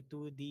value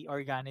to the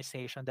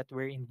organization that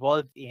we're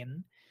involved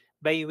in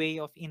by way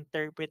of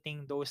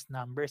interpreting those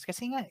numbers.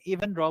 Kasi nga,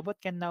 even robot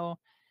can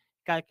now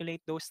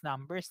calculate those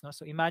numbers, no?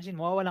 So imagine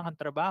mo walang kang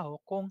trabaho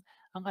kung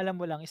ang alam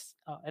mo lang is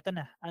eto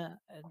na,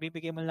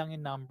 bibigay mo lang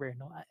yung number,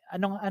 no?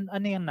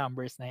 Ano yung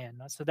numbers na yan,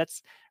 no? So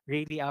that's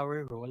really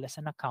our role as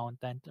an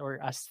accountant or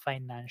as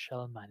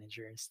financial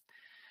managers.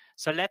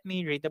 So let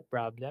me read the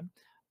problem.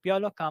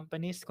 Piolo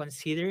companies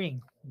considering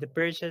the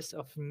purchase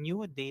of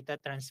new data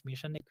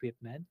transmission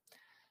equipment.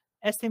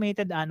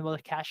 Estimated annual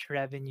cash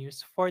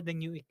revenues for the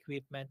new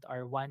equipment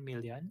are 1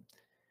 million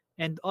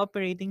and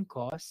operating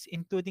costs,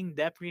 including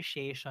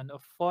depreciation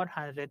of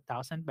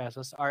 400,000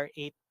 pesos, are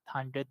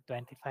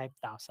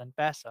 825,000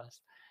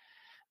 pesos.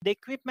 The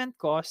equipment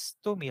costs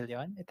 2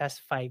 million. It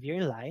has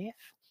 5-year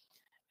life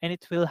and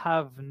it will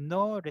have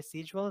no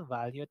residual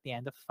value at the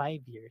end of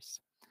 5 years.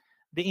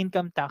 The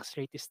income tax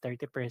rate is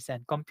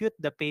 30%. Compute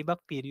the payback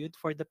period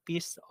for the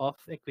piece of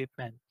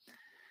equipment.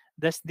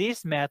 Does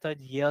this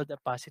method yield a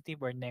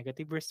positive or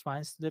negative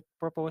response to the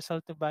proposal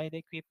to buy the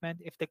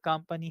equipment if the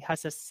company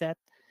has a set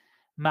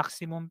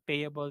maximum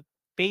payable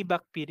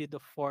payback period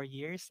of 4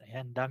 years?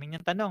 Ayan, daming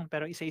yung tanong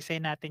pero isa-isa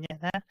natin yan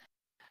ha.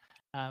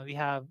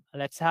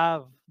 Let's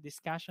have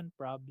discussion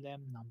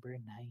problem number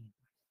 9.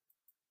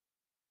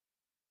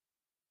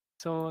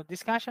 So,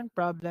 discussion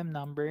problem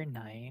number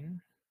 9.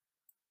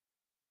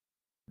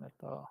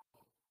 Ito.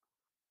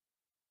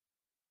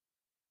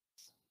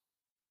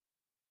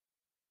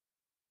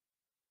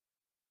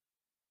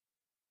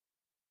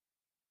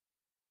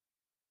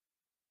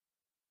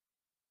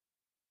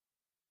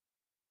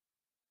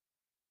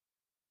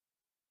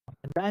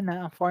 Tandaan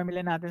na, ang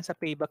formula natin sa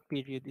payback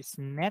period is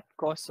net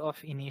cost of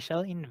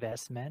initial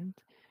investment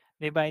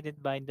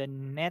divided by the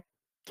net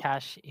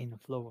cash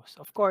inflows.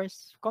 Of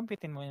course,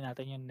 computein muna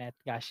natin yung net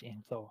cash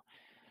inflow.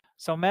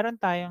 So,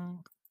 meron tayong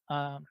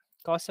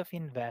cost of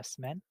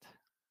investment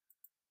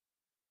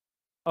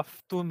of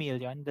 2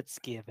 million that's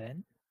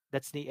given.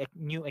 That's the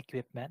new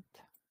equipment.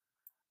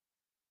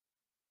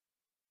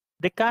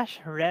 The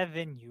cash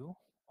revenue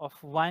of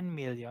 1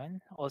 million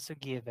also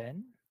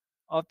given.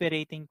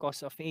 Operating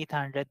cost of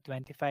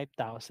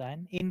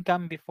 825,000.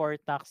 Income before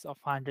tax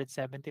of 175.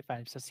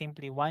 So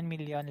simply 1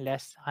 million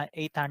less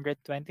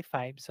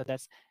 825. So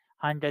that's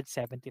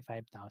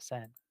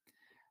 175,000.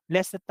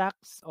 Less the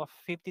tax of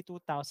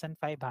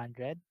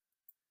 52,500.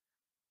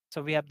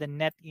 So we have the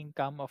net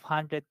income of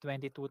 122,500.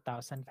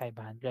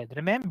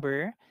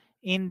 Remember,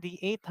 in the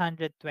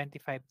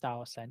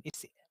 825,000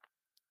 is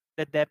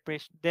the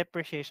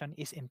depreciation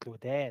is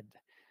included.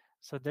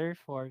 So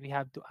therefore, we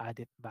have to add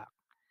it back.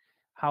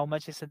 How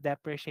much is the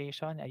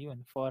depreciation?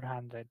 Ayun,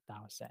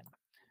 400,000.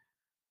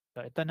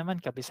 So ito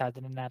naman,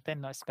 kabisado na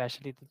natin, no?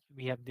 Especially that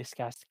we have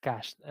discussed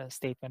cash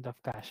statement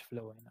of cash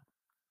flow. No?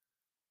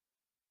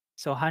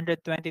 So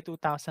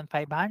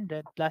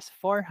 122,500 plus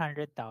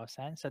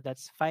 400,000. So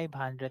that's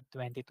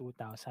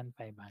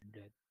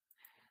 522,500.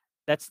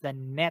 That's the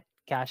net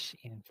cash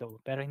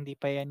inflow. Pero hindi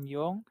pa yan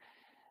yung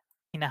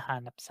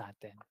hinahanap sa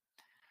atin.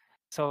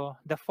 So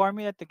the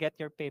formula to get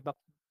your payback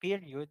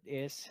period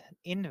is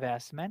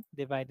investment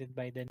divided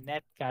by the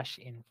net cash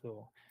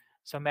inflow.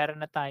 So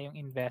meron na tayong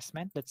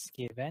investment that's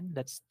given,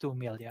 that's 2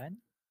 million,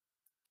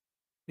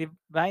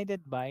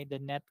 divided by the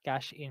net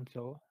cash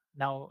inflow.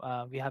 Now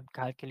we have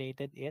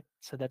calculated it,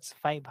 so that's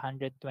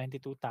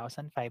 522,500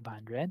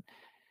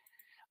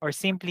 or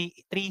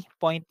simply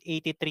 3.83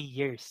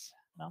 years.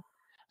 No?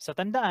 So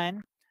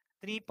tandaan,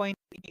 3.83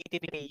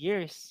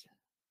 years.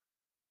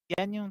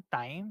 Yan yung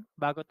time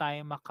bago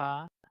tayo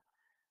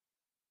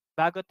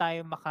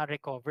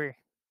maka-recover.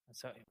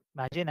 So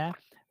imagine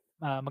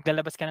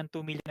maglalabas ka ng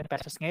 2 million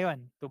pesos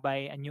ngayon to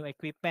buy a new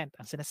equipment.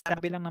 Ang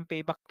sinasabi lang ng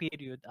payback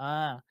period,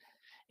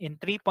 in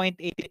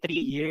 3.83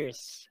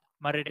 years,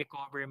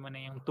 marirecover mo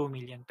na yung 2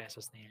 million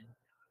pesos na yan.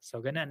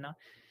 So ganun, no?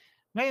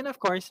 Ngayon, of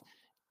course,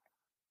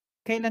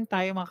 kailan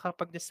tayo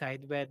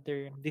makakapag-decide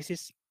whether this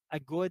is a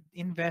good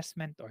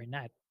investment or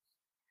not?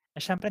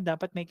 Siyempre,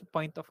 dapat may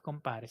point of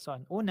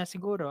comparison. Una,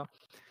 siguro,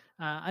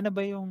 ano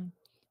ba yung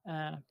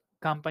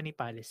company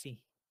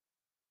policy?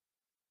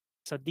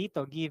 So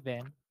dito,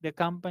 given, the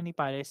company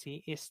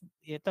policy is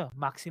ito,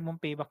 maximum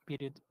payback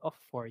period of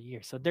 4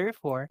 years. So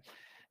therefore,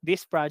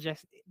 this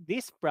project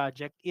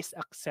is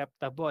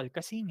acceptable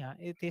kasi nga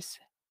it is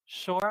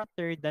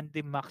shorter than the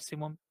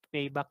maximum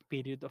payback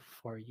period of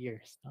 4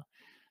 years. No?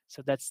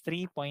 So that's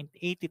 3.83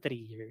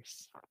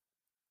 years.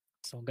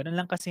 So ganun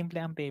lang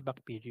kasimple ang payback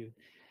period.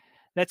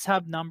 Let's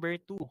have number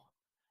 2.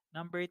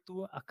 Number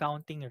 2,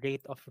 accounting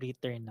rate of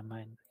return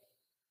naman.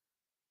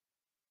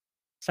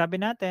 Sabi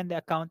natin, the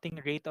accounting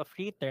rate of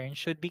return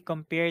should be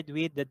compared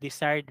with the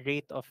desired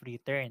rate of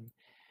return.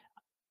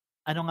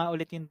 Ano nga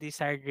ulit yung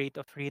desired rate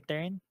of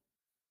return?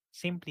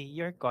 Simply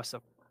your cost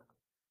of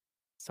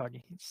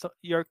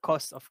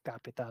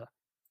capital.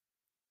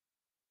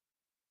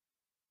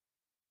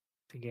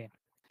 Sige.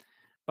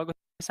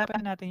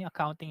 Pag-usapan natin yung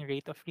accounting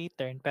rate of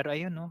return, pero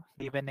ayun no,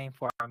 given na yung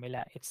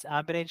formula. It's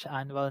average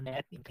annual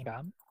net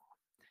income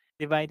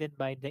divided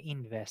by the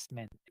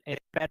investment.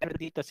 Pero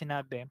dito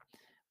sinabi,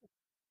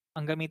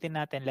 ang gamitin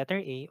natin,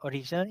 letter A,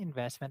 original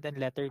investment, and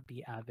letter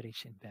B,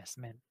 average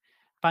investment.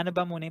 Paano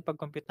ba muna yung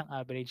pag-compute ng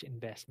average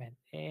investment?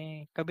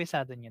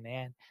 Kabisado nyo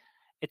na yan.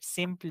 It's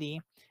simply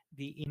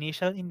the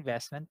initial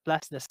investment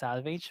plus the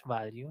salvage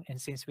value.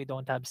 And since we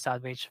don't have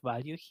salvage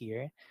value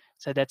here,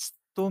 so that's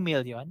 2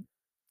 million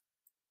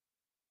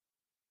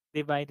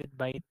divided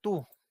by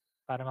 2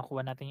 para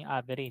makuha natin yung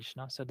average.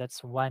 No? So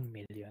that's 1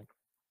 million.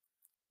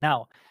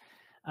 Now,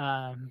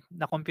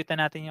 na-compute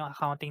na natin yung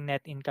accounting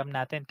net income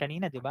natin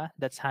kanina, di ba?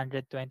 That's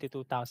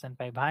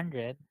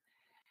 122,500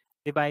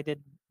 divided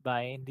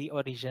by the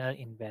original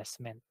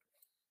investment.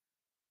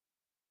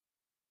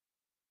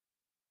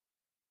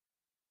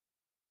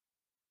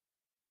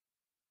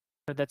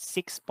 So that's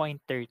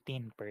 6.13%.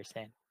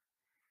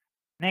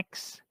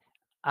 Next,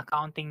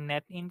 accounting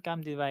net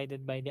income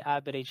divided by the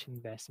average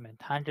investment,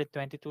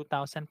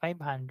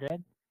 122,500.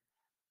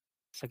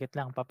 Saglit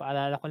lang,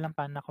 papaalala ko lang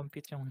paano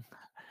na-compute yung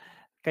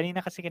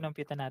kanina kasi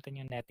kinompute natin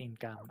yung net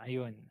income.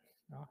 Ayun,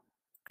 no?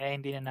 Kaya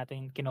hindi na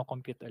natin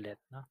kino-compute ulit,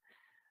 no?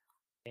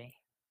 Okay.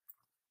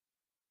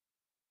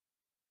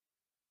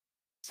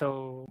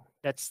 So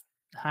that's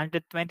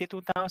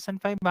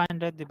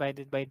 122,500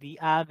 divided by the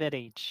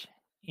average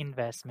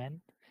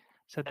investment.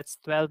 So that's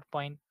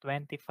 12.25%.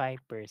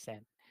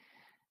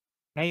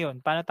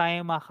 Ngayon, paano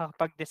tayo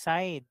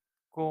makakapag-decide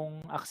kung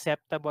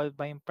acceptable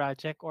ba yung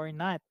project or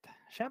not?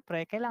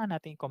 Siyempre, kailangan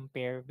natin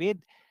compare with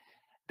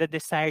the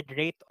desired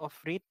rate of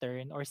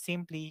return or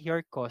simply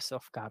your cost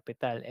of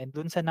capital. And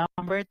dun sa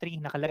number 3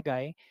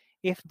 nakalagay,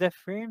 if the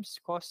firm's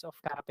cost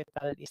of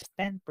capital is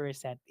 10%,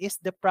 is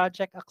the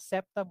project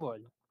acceptable?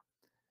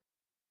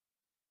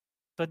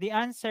 So the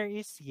answer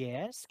is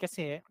yes,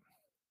 kasi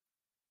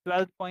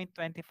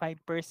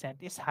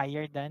 12.25% is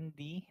higher than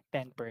the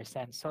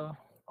 10%. So,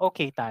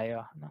 okay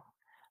tayo, no?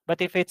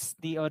 But if it's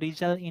the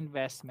original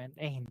investment,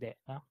 hindi,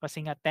 no?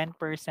 Kasi nga 10%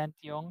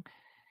 yung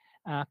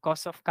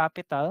cost of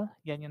capital,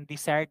 yan yung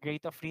desired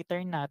rate of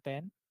return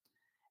natin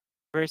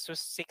versus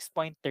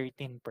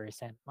 6.13%.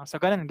 No? So,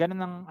 ganun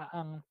ang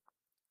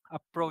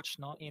approach,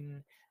 no,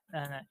 in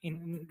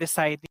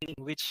deciding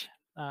which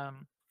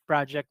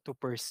project to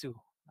pursue.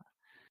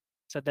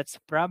 So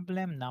that's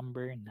problem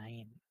number 9.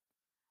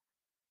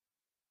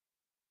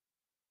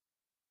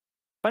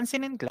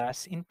 Pansinin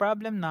class, in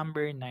problem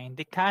number 9,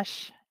 the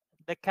cash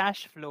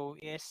flow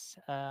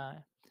is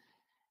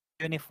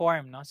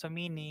uniform, no? So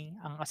meaning,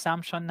 ang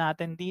assumption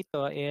natin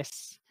dito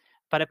is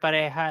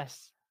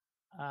pare-parehas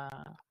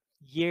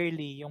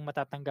yearly yung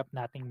matatanggap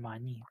nating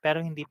money. Pero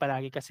hindi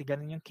palagi kasi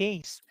ganun yung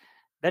case.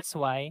 That's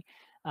why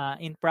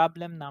in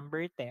problem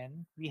number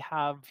 10, we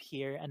have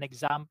here an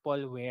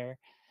example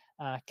where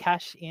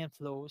cash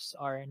inflows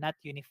are not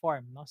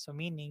uniform, no? So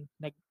meaning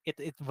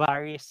it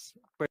varies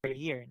per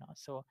year, no?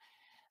 So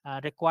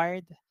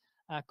required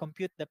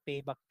compute the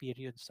payback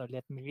period. So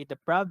let me read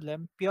the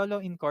problem.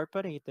 Piolo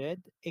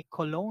Incorporated, a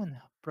cologne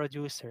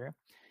producer,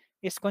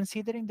 is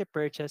considering the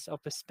purchase of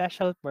a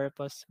special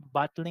purpose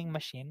bottling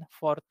machine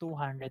for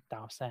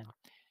 200,000.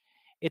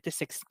 It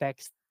is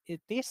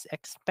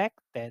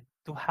expected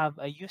to have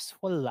a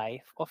useful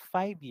life of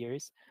 5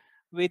 years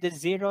with a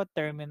zero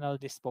terminal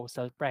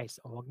disposal price.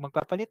 O wag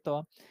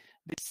magpapalito,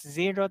 this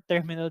zero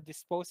terminal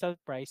disposal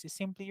price is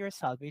simply your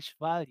salvage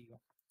value.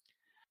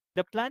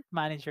 The plant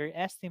manager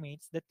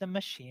estimates that the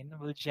machine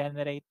will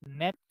generate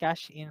net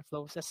cash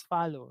inflows as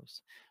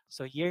follows.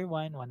 So year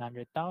 1,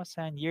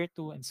 100,000, year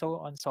 2, and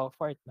so on and so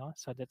forth. No?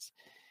 So that's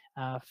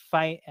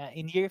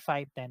in year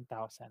 5, 10,000.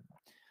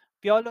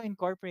 Piolo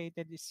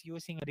Incorporated is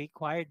using a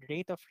required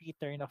rate of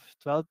return of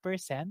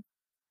 12%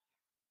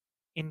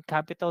 in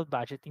capital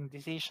budgeting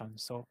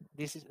decisions. So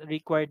this is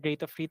required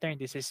rate of return.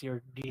 This is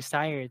your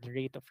desired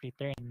rate of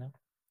return. No?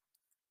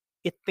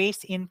 It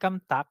pays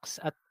income tax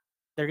at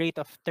the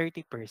rate of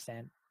 30%.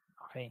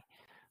 Okay.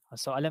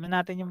 So alam na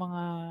natin yung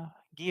mga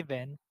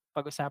given.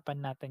 Pag-usapan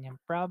natin yung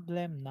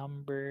problem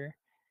number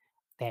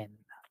 10.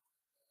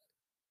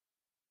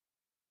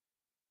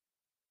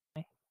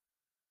 Okay.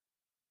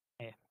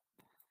 Okay.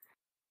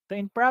 So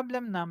in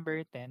problem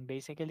number 10,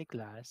 basically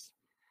class,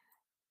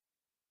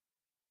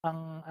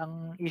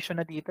 ang issue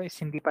na dito is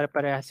hindi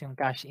pare-parehas yung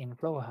cash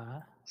inflow ha.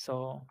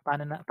 So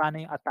paano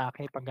yung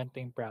atake pag ganito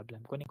yung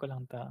problem? Kunin ko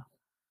lang 'to.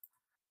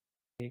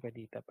 Ko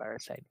dito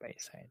para side by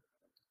side.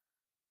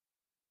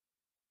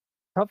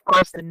 Of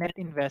course, the net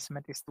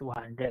investment is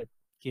 200.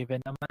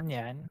 Given naman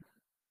 'yan.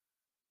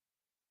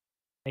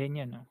 Ayun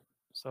yun, no?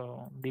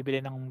 So bibili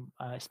ng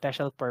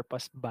special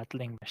purpose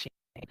bottling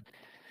machine.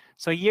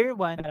 So year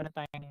 1, meron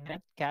tayong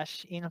net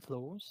cash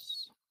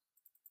inflows.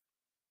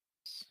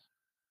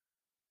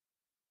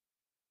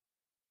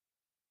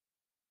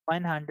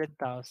 $100,000,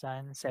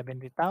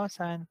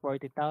 $70,000,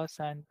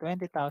 $40,000,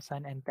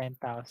 $20,000, and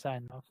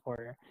 $10,000 no,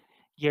 for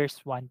years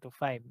 1 to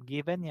 5.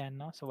 Given yan,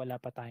 no? So wala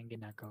pa tayong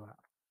ginagawa.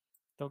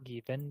 So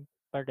given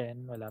pa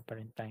rin, wala pa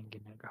rin tayong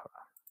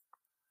ginagawa.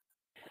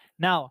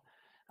 Now,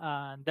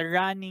 the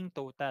running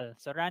total.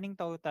 So running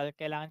total,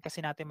 kailangan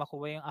kasi natin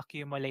makuha yung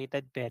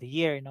accumulated per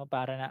year, no,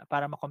 para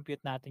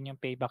ma-compute natin yung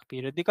payback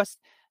period,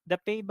 because the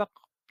payback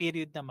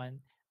period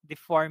naman, the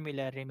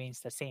formula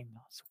remains the same,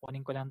 no. So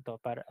kunin ko lang to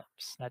para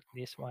not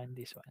this one,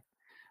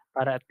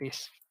 para at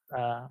least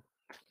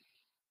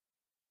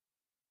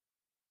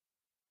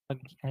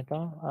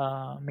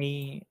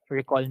may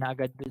recall na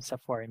agad dun sa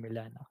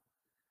formula, no.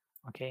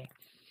 Okay.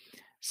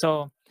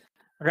 So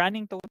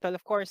Running total,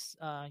 of course,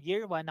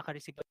 year 1,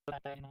 naka-receive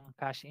tayo ng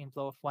cash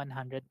inflow of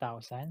 100,000.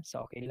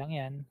 So, okay lang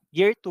yan.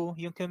 Year 2,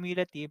 yung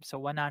cumulative, so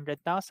 100,000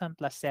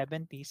 plus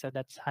 70, so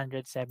that's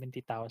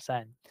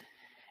 170,000.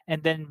 And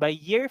then by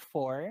year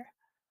 4,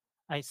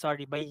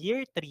 by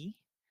year 3,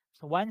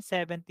 so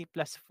 170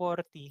 plus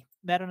 40,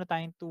 meron na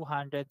tayong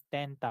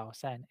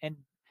 210,000.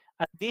 And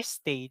at this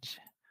stage,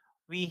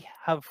 we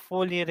have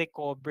fully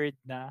recovered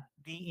na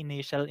the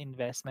initial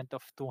investment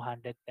of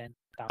 210,000.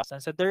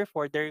 So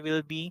therefore, there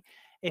will be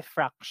a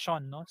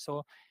fraction, no?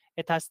 So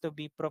it has to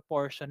be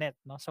proportionate,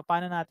 no? So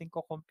paano natin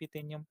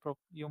ko-computein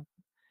yung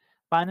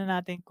paano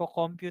natin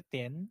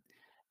ko-computein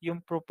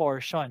yung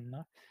proportion,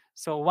 no?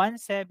 So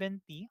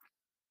 170,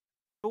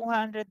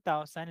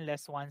 200,000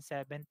 less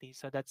 170,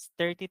 so that's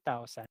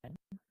 30,000.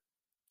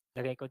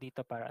 Lagay ko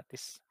dito para at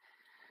least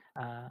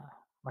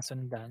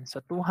masundan.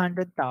 So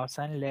 200,000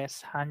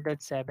 less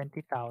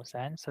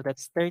 170,000. So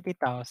that's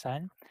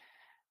 30,000.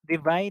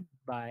 Divide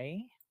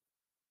by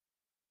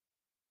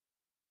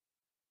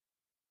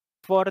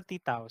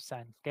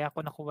 40,000. Kaya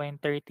ako nakuha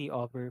yung 30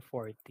 over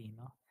 40.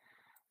 No?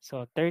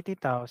 So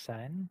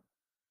 30,000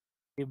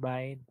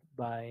 divide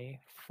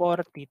by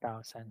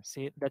 40,000.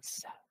 See,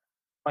 that's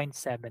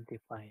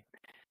 0.75.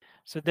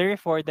 So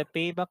therefore, the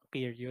payback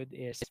period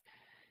is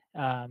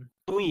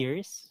 2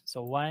 years.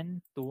 So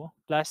 1, 2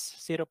 plus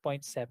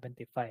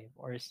 0.75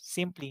 or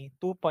simply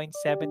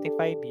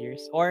 2.75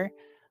 years or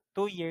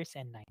 2 years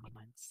and 9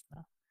 months.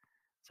 No?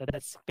 So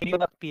that's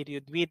payback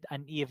period with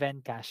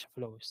uneven cash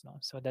flows.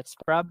 No? So that's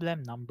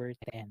problem number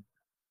 10.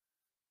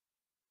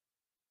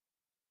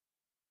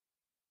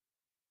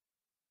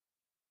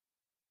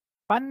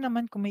 Paano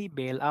naman kung may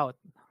bailout?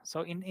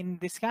 So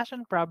in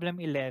discussion problem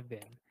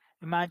 11,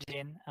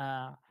 imagine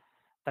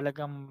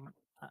talagang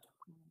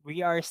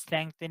we are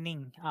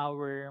strengthening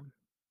our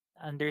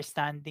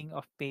understanding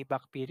of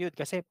payback period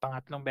kasi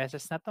pangatlong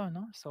beses na to,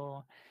 no?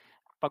 So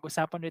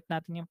pag-usapan ulit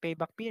natin yung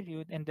payback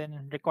period, and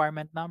then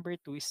requirement number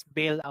 2 is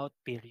bailout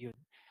period.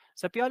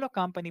 So Piolo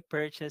Company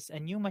purchased a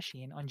new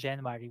machine on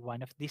January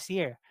 1 of this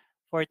year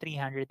for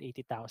 380,000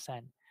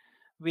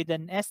 with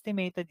an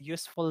estimated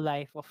useful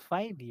life of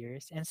 5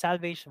 years and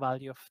salvage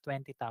value of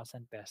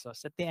 20,000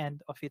 pesos at the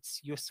end of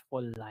its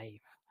useful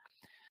life.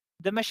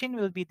 The machine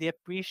will be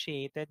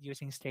depreciated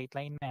using straight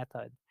line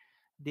method.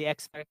 The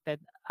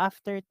expected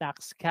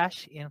after-tax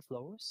cash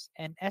inflows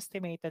and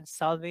estimated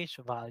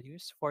salvage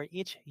values for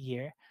each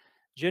year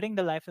during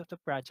the life of the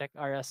project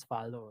are as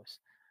follows.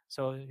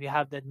 So we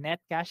have the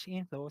net cash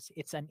inflows,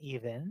 it's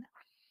uneven.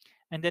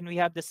 And then we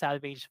have the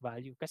salvage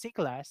value. Kasi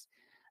class,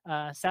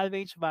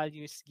 salvage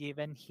value is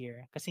given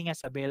here. Kasi nga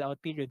sa bailout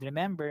period,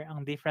 remember,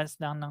 ang difference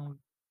lang ng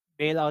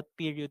bailout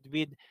period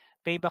with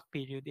payback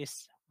period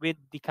is with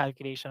the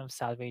calculation of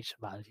salvage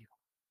value.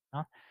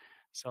 No?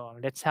 So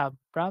let's have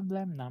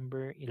problem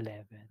number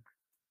 11.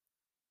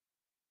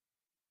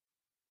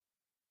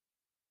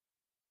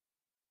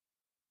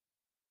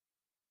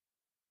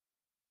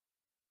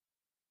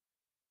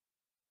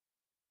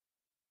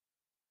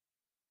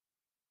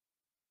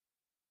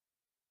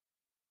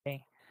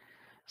 Okay.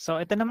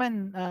 So ito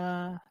naman,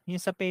 yung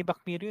sa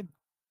payback period,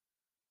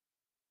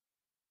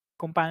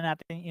 kung paano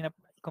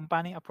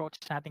yung approach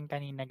natin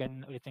kanina,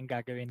 ganun ulit yung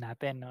gagawin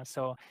natin. No?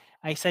 So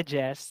I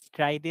suggest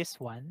try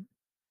this one,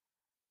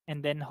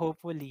 and then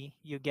hopefully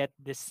you get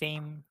the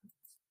same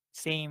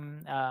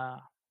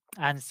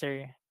answer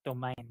to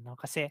mine. No?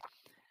 Kasi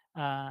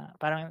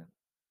parang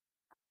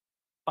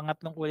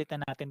pangatlong ulit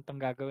na natin itong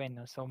gagawin.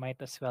 No? So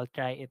might as well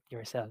try it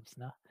yourselves.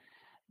 No?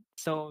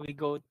 So we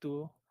go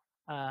to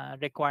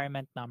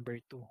requirement number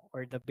 2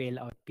 or the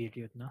bailout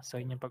period. No? So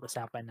yun yung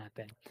pag-usapan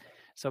natin.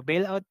 So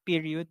bailout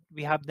period,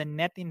 we have the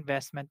net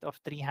investment of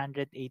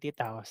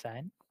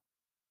 380,000.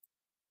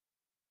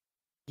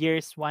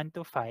 Years 1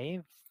 to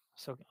 5.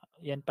 So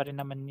yan pa rin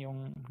naman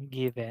yung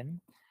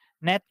given.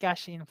 Net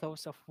cash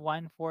inflows of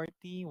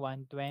 140,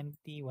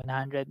 120,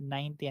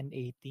 190, and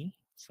 80.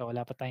 So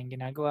wala pa tayong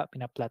ginagawa,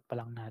 pinaplot pa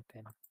lang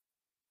natin.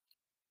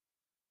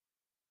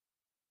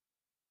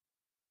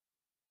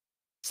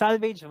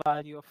 Salvage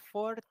value of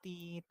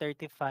 40,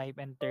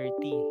 35, and 30.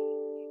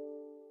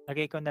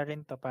 Lagay ko na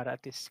rin to para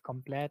at least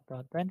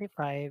kompleto.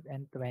 25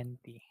 and 20.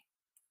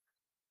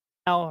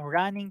 Now,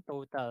 running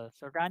total.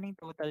 So running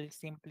total is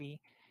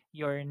simply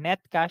your net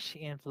cash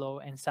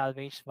inflow and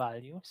salvage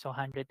value. So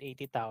 180,000.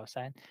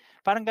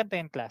 Parang ganito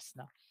yung class,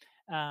 no?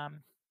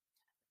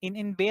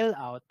 In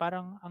bailout,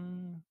 parang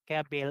ang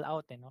kaya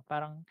bailout, no?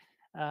 Parang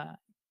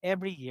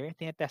every year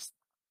tinetest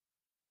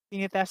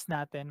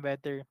natin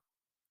whether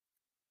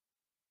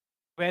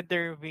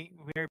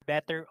we're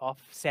better off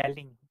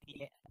selling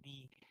the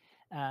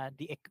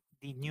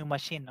new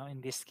machine, no,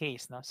 in this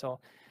case, no. So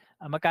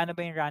magkano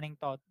ba yung running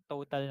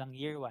total ng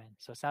year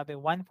 1? So sabi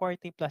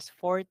 140 plus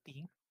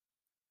 40,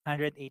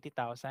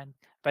 180,000.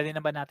 Pwede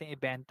na ba natin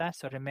ibenta?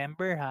 So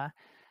remember ha,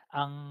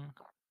 ang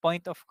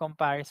point of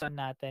comparison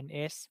natin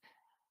is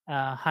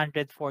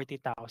 140,000,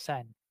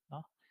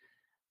 no.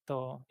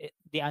 So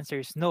the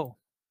answer is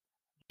no.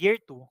 Year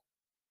 2,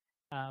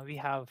 we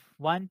have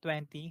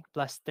 120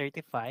 plus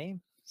 35.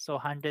 So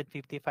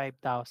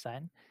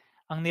 155,000.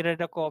 Ang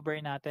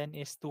nire-recover natin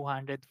is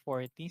 240.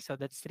 So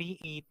that's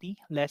 380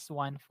 less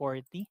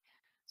 140.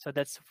 So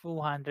that's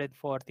 240,000.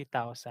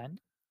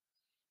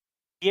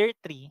 Year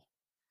 3,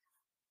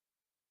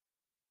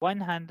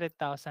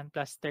 100,000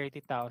 plus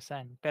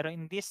 30,000. Pero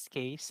in this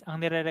case, ang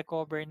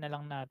nire-recover na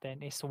lang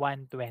natin is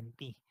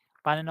 120.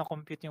 Paano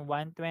na-compute yung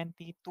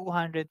 120?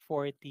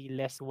 240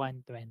 less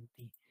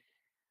 120.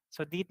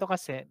 So dito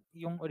kasi,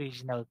 yung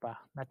original pa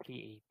na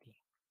 380.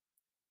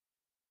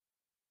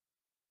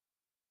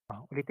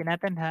 Ulitin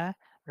natin ha.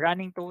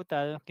 Running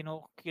total,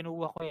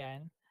 kinuha ko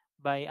yan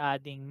by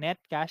adding net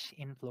cash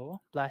inflow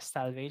plus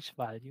salvage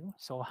value.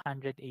 So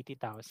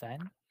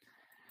 180,000.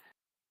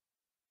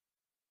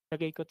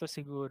 Lagay ko to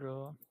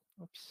siguro,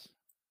 oops,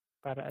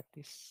 para at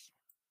least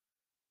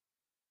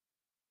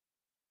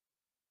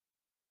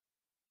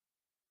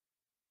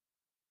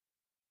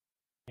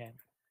yan.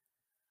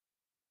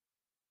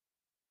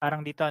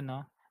 Parang dito,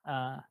 no?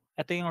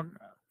 Ito yung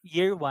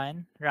year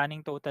 1,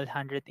 running total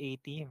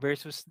 180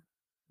 versus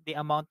the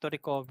amount to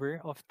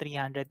recover of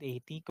 380.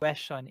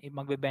 Question,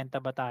 magbebenta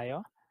ba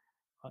tayo?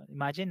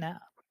 Imagine na,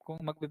 kung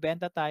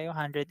magbebenta tayo,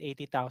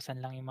 180,000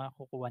 lang yung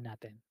makukuha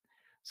natin.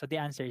 So the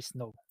answer is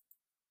no.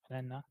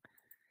 Ano?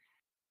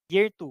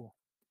 Year 2,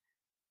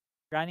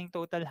 running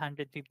total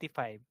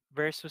 155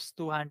 versus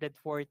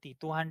 240.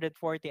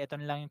 240, ito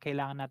na lang yung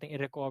kailangan natin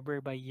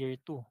i-recover by year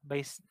 2.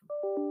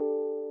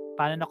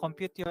 Paano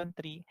na-compute yun?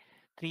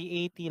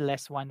 380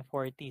 less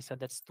 140. So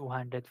that's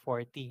 240.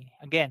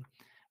 Again,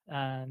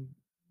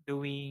 do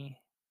we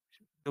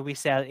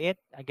sell it?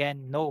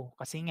 Again, no.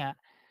 Kasi nga,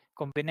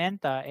 kung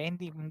binenta,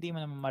 hindi mo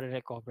naman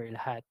ma-recover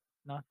lahat.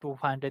 No?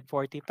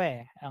 240 pa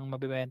eh. Ang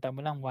mabibenta mo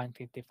lang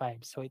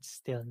 155. So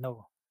it's still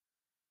no.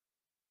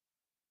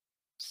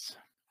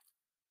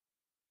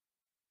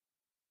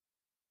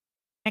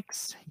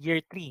 Next,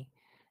 year 3.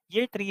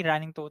 Year 3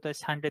 running total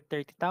is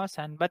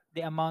 130,000 but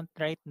the amount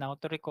right now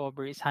to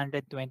recover is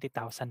 120,000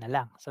 na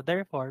lang. So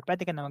therefore,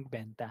 pwede ka na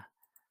magbenta.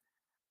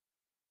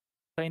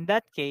 So in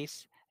that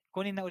case,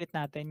 kunin na ulit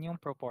natin yung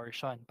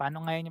proportion.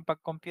 Paano ngayon yung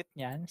pag-compute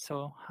niyan?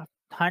 So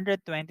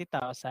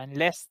 120,000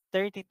 less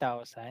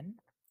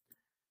 30,000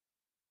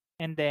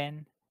 and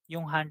then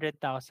yung 100,000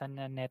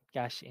 na net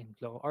cash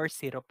inflow or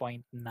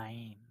 0.9.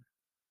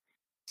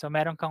 So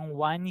meron kang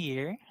 1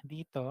 year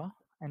dito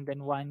and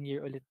then 1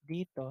 year ulit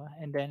dito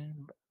and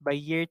then by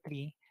year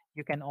 3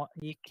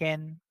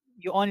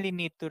 you only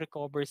need to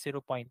recover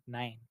 0.9.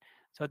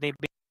 So the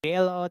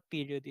bailout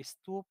period is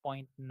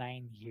 2.9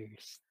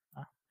 years.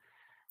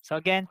 So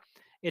again,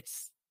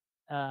 it's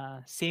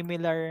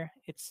similar.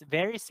 It's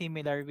very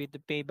similar with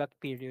the payback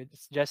period.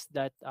 It's just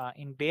that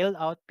in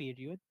bailout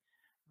period,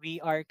 we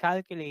are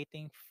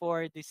calculating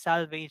for the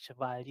salvage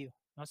value.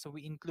 No? So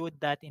we include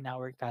that in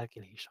our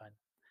calculation.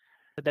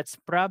 So that's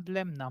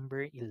problem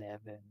number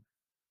 11.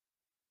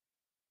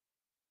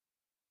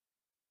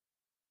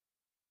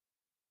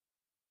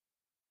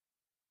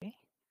 Okay.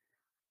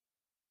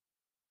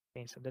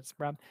 Okay, so that's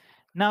problem.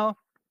 Now,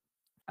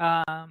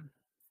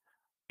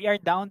 we are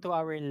down to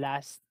our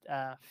last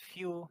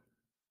few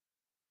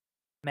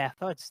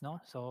methods,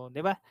 no? So, di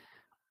ba?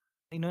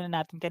 Inuna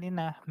natin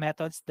kanina,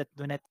 methods that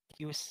do not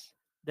use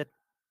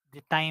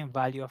the time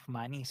value of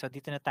money. So,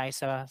 dito na tayo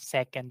sa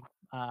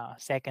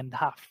second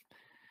half.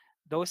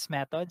 Those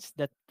methods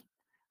that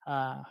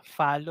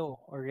follow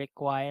or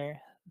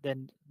require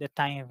the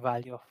time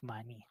value of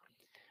money.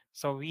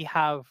 So we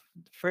have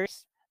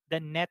first the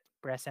net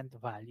present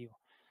value.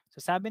 So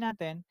sabi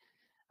natin,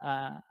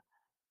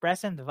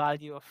 present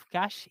value of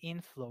cash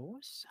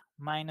inflows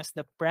minus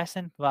the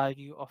present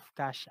value of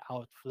cash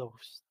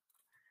outflows.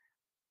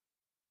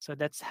 So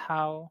that's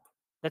how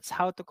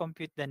to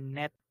compute the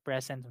net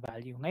present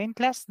value. Ngayon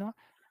class, no,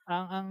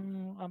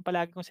 ang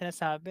palagi kong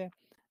sinasabi,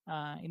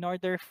 in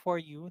order for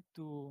you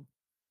to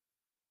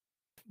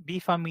be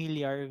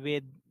familiar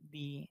with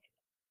the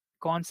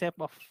concept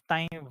of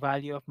time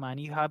value of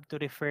money, you have to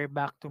refer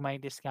back to my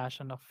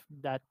discussion of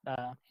that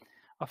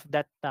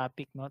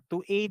topic, no,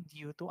 to aid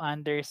you to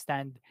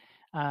understand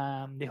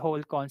the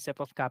whole concept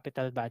of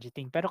capital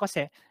budgeting. Pero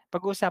kasi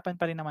pag-uusapan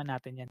pa rin naman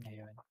natin yan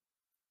ngayon.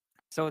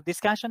 So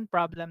discussion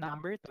problem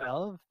number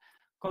 12,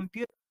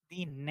 compute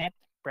the net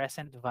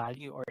present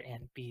value or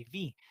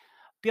NPV.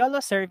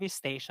 Piolo Service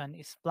Station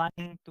is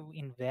planning to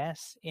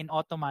invest in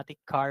automatic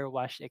car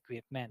wash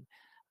equipment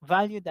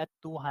valued at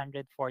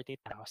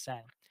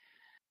 240,000.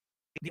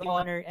 The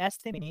owner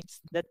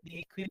estimates that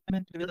the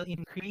equipment will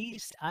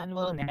increase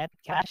annual net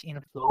cash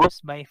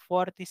inflows by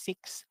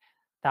 46,000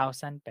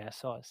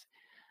 pesos.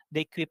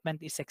 The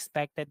equipment is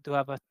expected to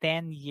have a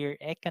 10-year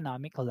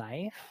economic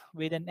life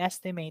with an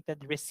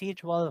estimated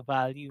residual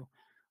value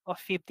of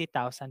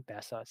 50,000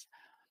 pesos.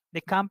 The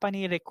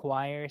company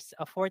requires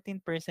a 14%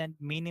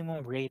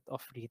 minimum rate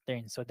of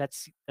return. So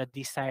that's the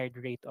desired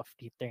rate of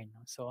return.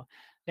 So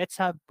let's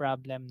have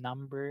problem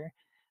number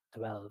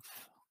 12.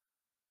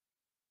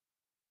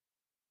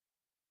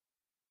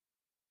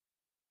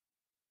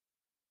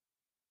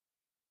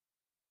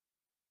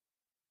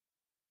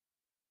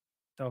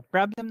 So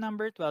problem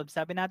number 12,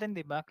 sabi natin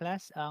 'di ba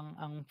class,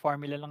 ang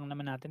formula lang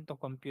naman natin to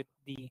compute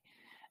the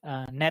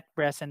net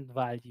present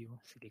value.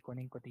 Sige,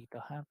 kunin ko dito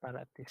ha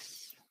para at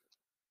least.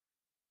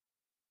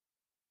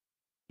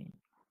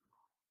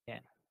 Yan.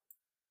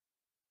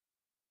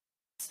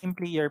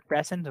 Simply your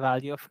present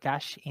value of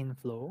cash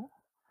inflow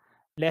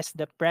less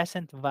the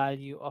present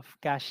value of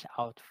cash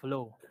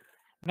outflow.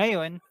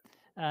 Ngayon,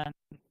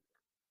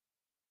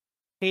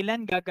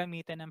 kailan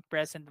gagamitin ang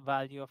present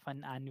value of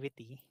an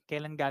annuity?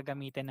 Kailan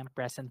gagamitin ang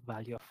present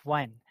value of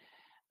 1?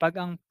 Pag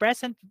ang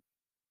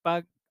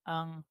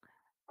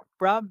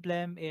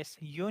problem is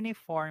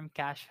uniform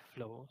cash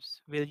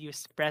flows, we'll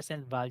use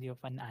present value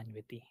of an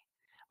annuity.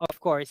 Of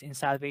course, in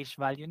salvage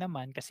value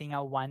naman, kasi nga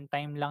one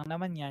time lang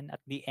naman yan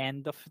at the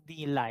end of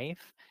the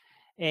life,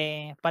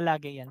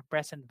 palagi yan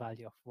present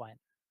value of 1.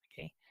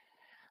 Okay?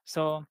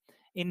 So,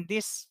 in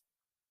this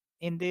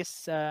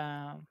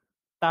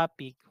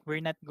topic,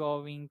 we're not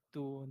going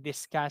to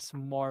discuss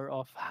more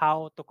of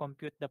how to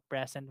compute the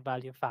present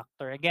value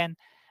factor. Again,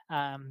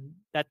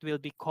 that will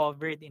be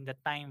covered in the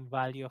time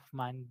value of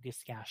money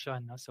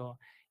discussion. No? So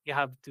you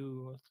have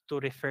to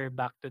refer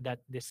back to that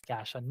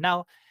discussion.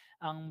 Now,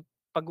 ang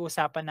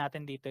pag-uusapan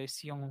natin dito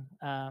is yung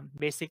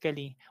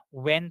basically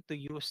when to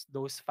use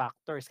those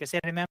factors. Kasi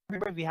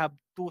remember, we have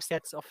two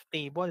sets of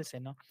tables.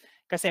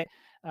 Kasi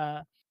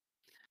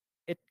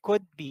it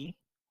could be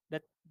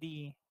that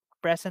the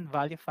present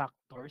value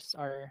factors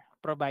are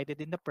provided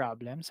in the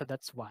problem. So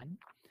that's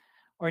one.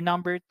 Or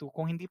number two,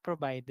 kung hindi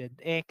provided,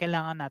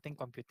 kailangan natin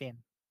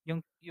computein.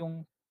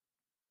 Yung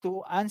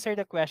to answer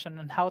the question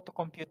on how to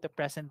compute the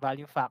present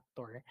value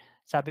factor,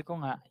 sabi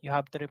ko nga, you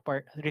have to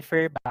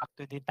refer back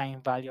to the time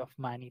value of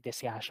money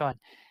discussion.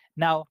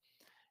 Now,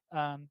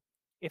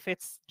 if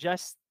it's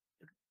just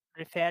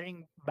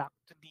referring back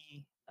to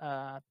the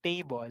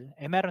table,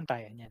 meron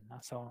tayo niyan.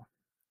 No? So,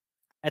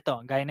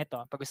 ito, gaya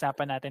nito,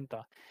 pag-usapan natin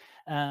to.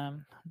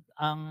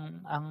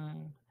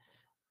 Ang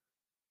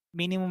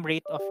minimum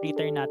rate of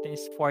return natin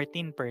is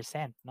 14%,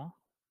 no?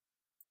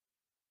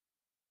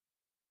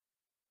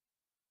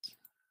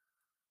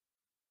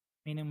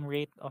 Minimum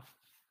rate of,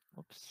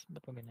 oops,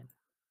 ba't mo ganyan?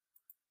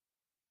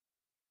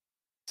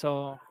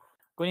 So,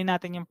 kunin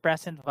natin yung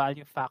present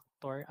value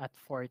factor at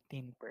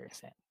 14%.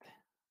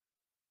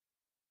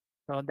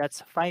 So, that's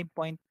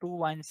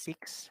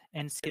 5.216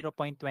 and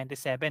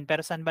 0.27.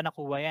 Pero saan ba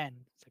nakuha yan?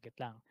 Saglit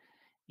lang.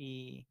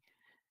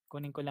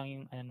 Kunin ko lang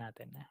yung ano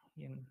natin,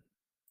 yung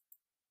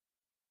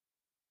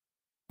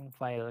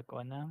file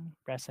ko ng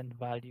present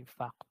value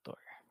factor.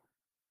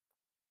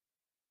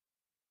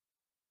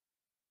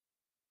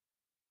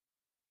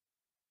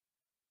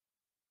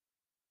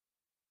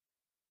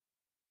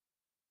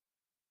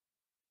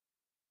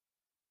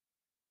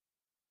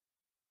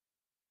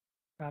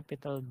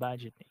 Capital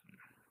budgeting.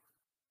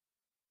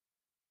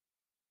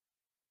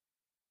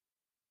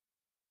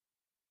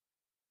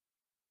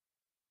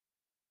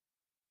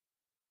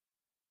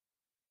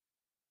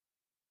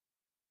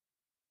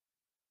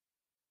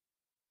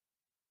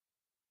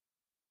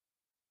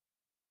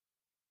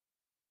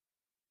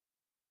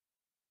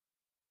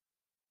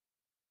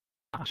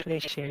 Actually,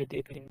 I shared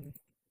it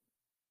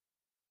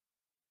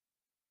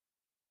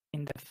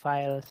in the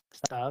files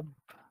tab.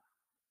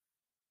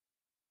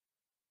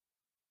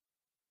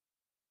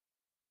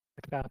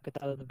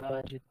 Capital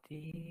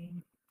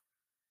budgeting.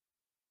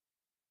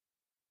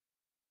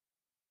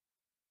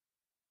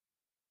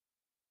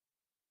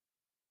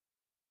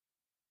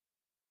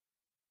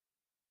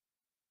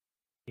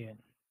 Yun.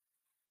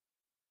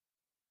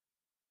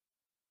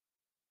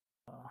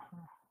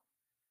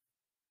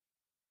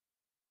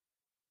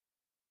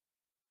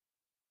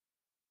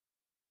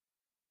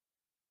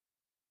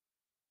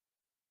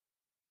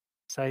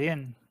 So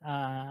yun,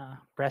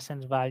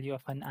 present value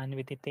of an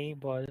annuity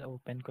table,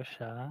 open ko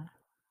siya.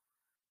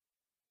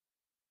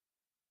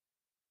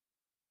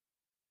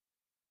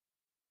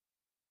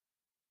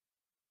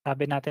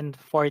 Sabi natin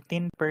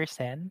 14%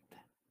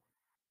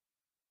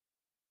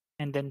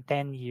 and then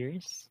 10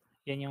 years.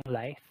 Yan yung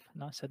life,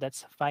 no? So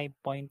that's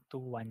 5.216.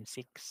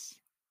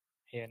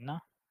 Ayun, no?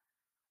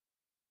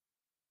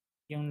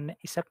 Yung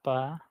isa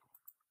pa,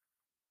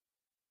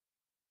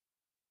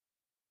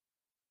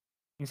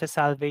 yung sa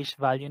salvage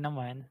value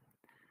naman,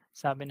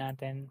 sabi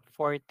natin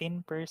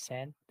 14%,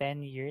 10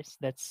 years,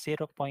 that's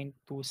 0.217.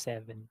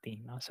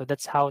 No? So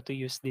that's how to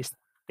use this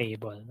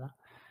table. No?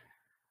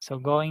 So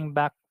going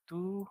back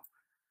to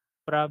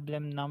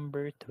problem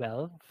number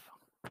 12.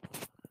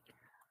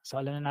 So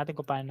alam na natin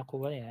kung paano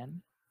nakuha yan.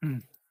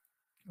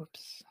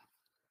 Oops.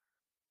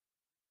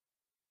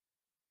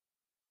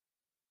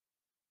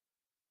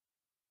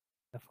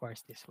 Of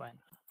course, this one.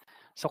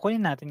 So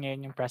kunin natin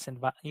ngayon yung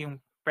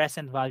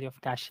present value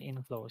of cash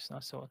inflows. No?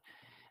 So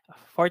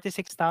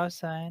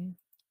 46,000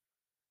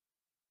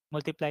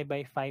 multiplied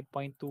by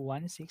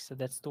 5.216. So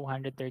that's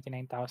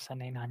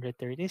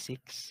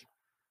 239,936.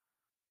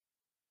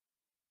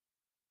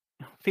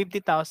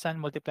 50,000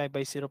 multiplied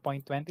by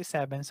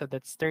 0.27. So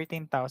that's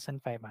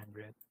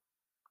 13,500.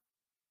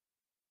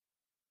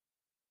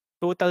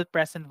 Total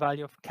present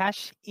value of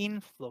cash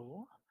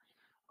inflow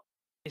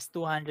is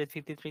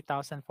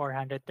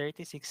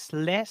 253,436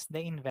 less the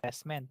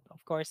investment.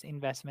 Of course,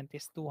 investment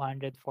is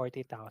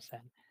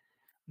 240,000.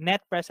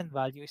 Net present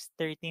value is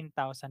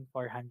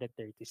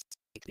 13,436.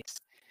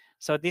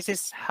 So this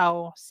is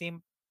how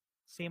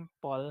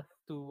simple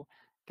to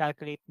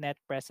calculate net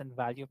present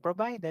value,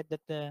 provided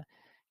that the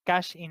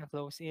cash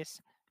inflows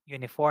is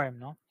uniform,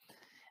 no?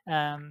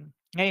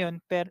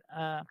 Ngayon,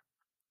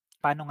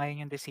 paano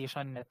ngayon yung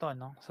decision nito,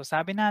 no? So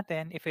sabi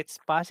natin, if it's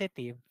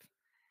positive,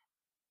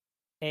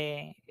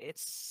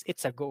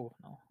 it's a go,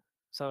 no?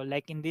 So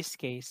like in this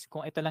case,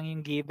 kung ito lang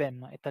yung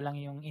given, no, ito lang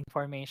yung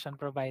information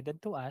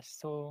provided to us,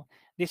 so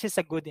this is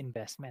a good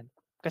investment.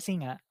 Kasi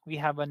nga, we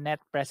have a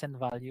net present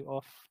value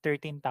of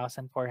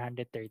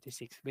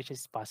 13,436, which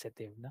is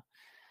positive, no?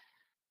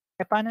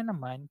 Paano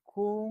naman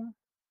kung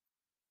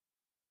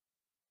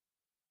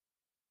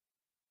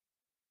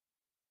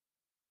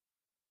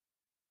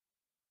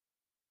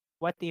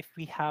what if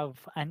we have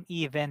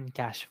uneven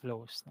cash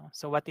flows, no?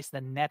 So what is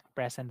the net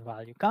present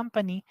value?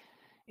 Company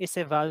is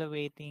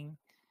evaluating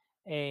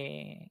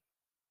a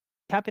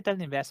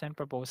capital investment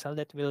proposal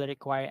that will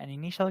require an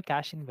initial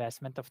cash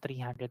investment of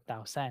 300,000.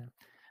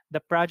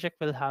 The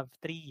project will have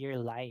 3-year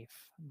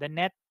life. The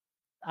net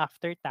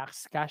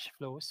after-tax cash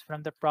flows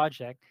from the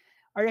project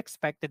are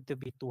expected to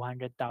be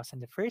 200,000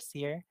 the first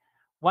year,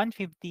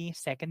 150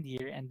 second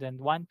year, and then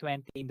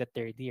 120 in the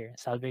third year.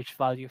 Salvage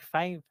value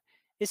 5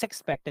 is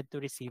expected to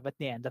receive at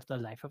the end of the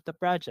life of the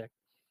project.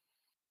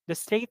 The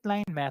straight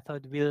line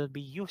method will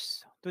be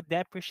used to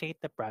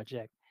depreciate the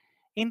project.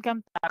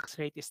 Income tax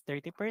rate is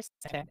 30%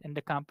 and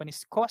the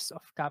company's cost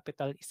of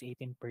capital is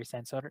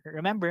 18%. So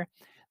remember,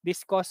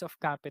 this cost of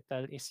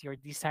capital is your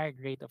desired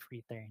rate of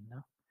return.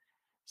 No?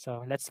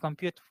 So let's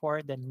compute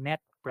for the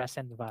net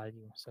present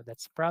value. So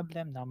that's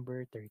problem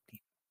number 13.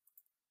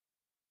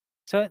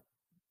 So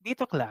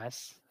dito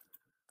class,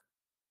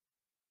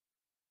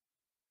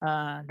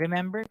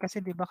 remember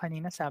kasi 'di ba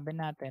kanina sabi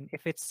natin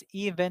if it's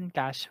even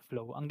cash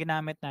flow, ang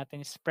ginamit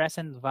natin is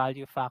present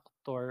value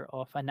factor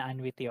of an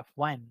annuity of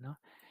 1, no?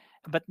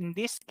 But in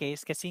this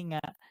case kasi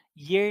nga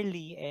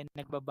yearly and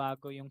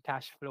nagbabago yung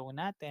cash flow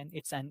natin,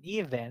 it's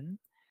uneven.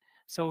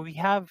 So we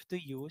have to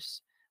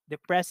use the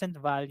present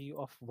value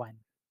of 1.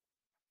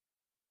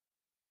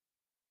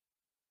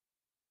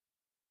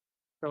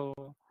 So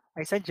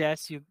I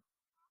suggest you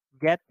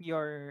get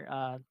your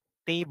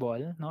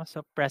table, no?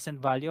 So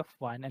present value of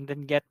 1 and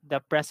then get the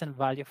present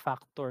value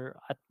factor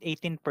at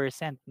 18%,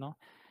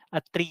 no?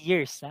 At 3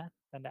 years, ha?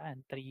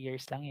 Tandaan, 3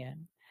 years lang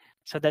 'yan.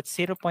 So that's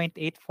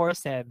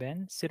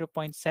 0.847,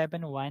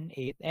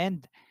 0.718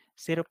 and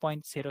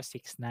 0.069.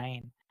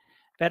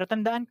 Pero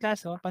tandaan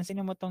class, oh,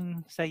 pansinin mo tong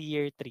sa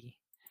year 3.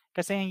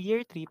 Kasi yung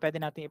year 3 pwede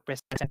natin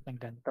i-present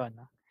ng ganito,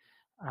 no?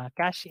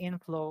 Cash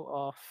inflow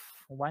of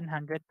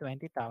 120,000.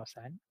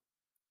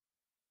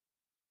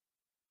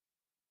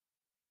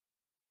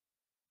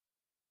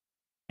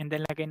 And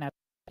then lagay natin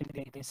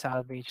dito yung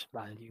salvage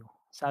value.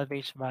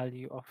 Salvage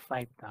value of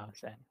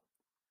 5,000.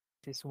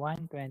 This is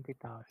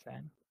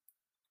 120,000.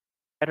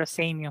 Pero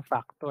same yung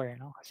factor,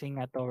 no? Kasi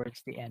nga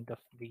towards the end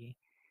of the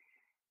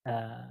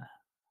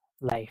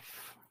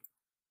life.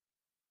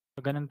 So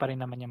ganun pa rin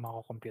naman yung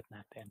mako-compute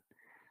natin.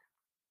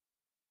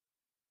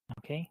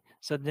 Okay?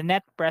 So the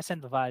net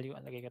present value,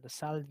 lagay ko the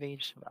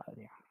salvage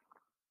value.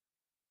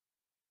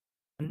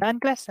 Tandaan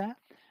class, ha?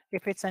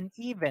 If it's an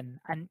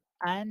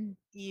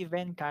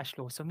uneven cash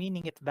flow, so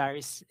meaning it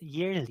varies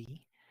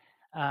yearly,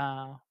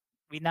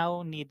 we now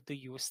need to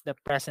use the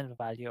present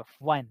value of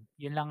 1.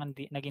 Yun lang ang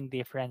naging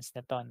difference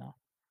nito, no?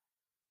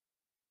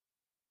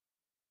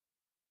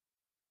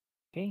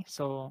 Okay,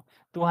 so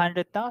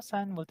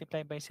 200,000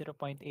 multiplied by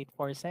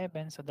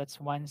 0.847, so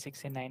that's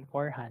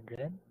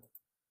 169,400.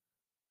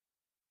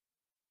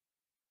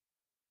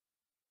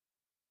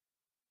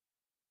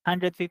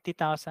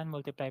 150,000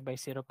 multiplied by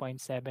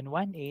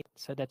 0.718,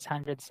 so that's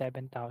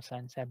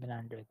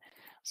 107,700.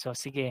 So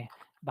sige,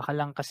 baka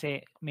lang kasi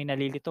may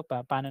nalilito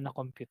pa, paano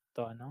na-compute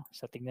to, no?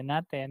 So tignan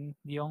natin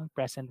yung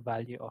present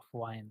value of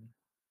 1.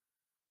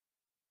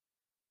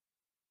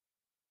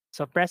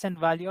 So present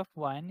value of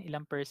 1,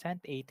 ilang percent?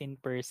 18%,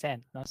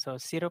 no? So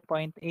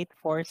 0.847,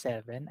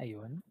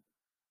 ayun,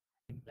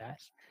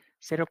 plus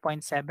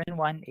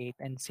 0.718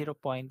 and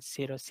 0.609.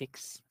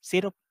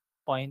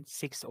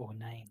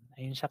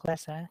 Ayun siya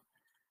class, ha?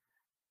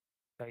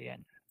 So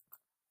yan.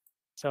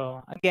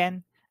 So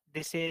again,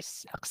 this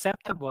is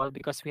acceptable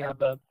because we have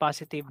a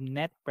positive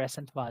net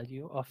present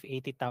value of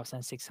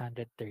 80,630.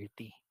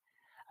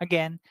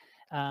 Again,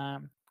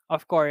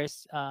 of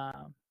course,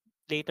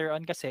 later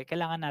on kasi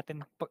kailangan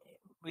natin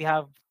we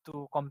have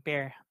to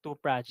compare two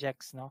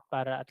projects, no,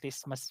 para at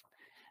least mas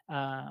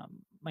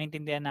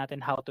maintindihan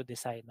natin how to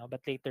decide, no, but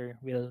later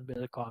we'll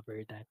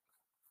cover that.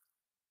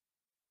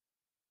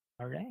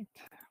 All right.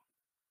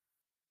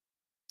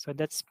 So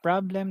that's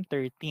problem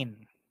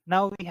 13.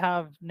 Now we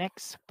have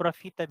next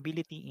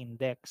profitability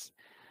index.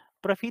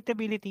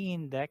 Profitability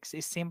index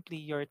is simply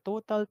your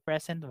total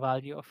present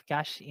value of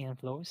cash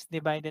inflows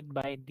divided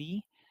by the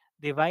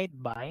divide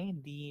by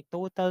the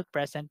total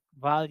present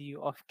value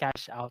of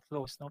cash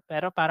outflows, no?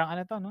 Pero parang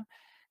ano 'to, no,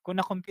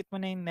 kung na-compute mo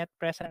na yung net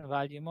present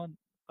value mo,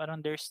 parang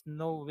there's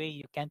no way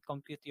you can't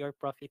compute your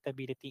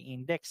profitability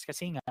index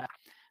kasi nga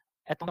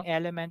etong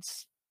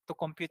elements to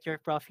compute your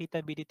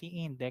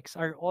profitability index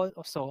are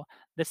also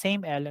the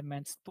same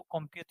elements to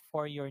compute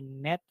for your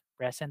net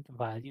present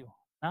value,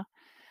 no?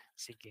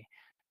 Sige.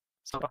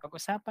 So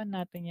pag-usapan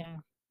natin yung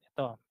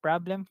ito,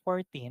 problem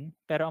 14,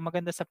 pero ang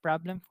maganda sa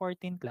problem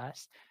 14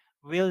 class,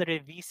 we'll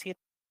revisit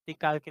the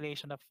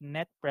calculation of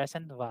net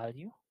present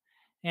value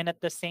and at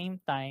the same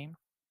time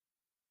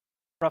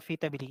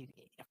profitability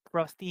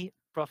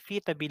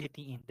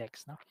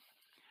index, no?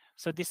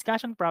 So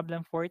discussion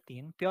problem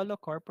 14, Piolo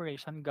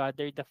Corporation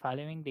gathered the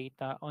following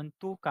data on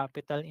two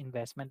capital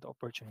investment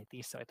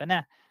opportunities. So ito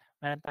na,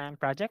 meron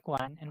tayong project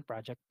 1 and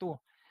project 2.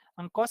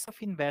 Ang cost of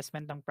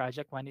investment ng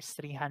project 1 is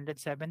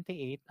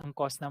 378, ang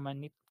cost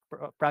naman ni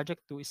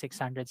project 2 is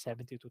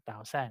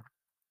 672,000.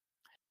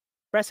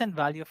 Present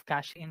value of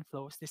cash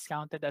inflows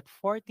discounted at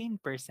 14%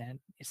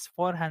 is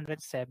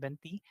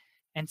 470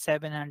 and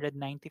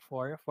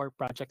 794 for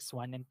projects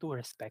 1 and 2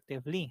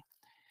 respectively.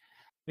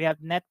 We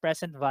have net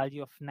present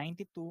value of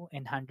 92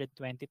 and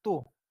 122.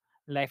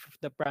 Life of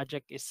the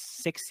project is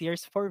 6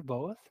 years for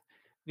both.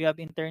 We have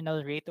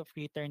internal rate of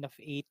return of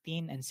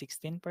 18 and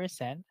 16%.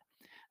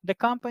 The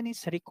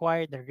company's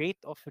required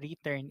rate of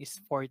return is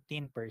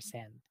 14%.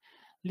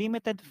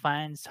 Limited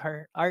funds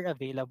are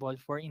available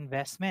for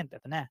investment.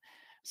 Ito na.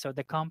 So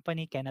the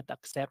company cannot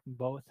accept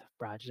both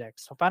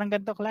projects. So parang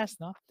ganito class,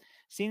 no?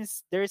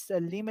 Since there's a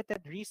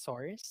limited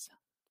resource,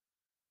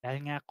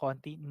 dahil nga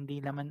konti,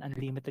 hindi naman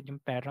unlimited yung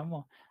pera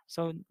mo.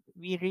 So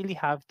we really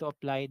have to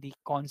apply the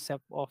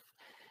concept of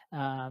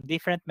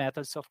different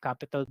methods of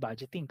capital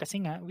budgeting.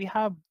 Kasi nga, we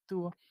have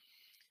to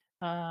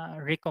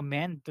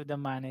recommend to the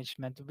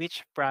management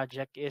which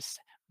project is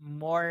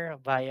more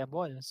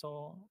viable.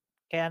 So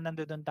kaya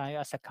nandoon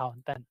tayo as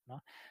accountant,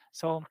 no?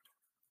 So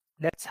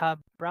let's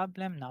have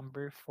problem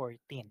number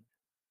 14.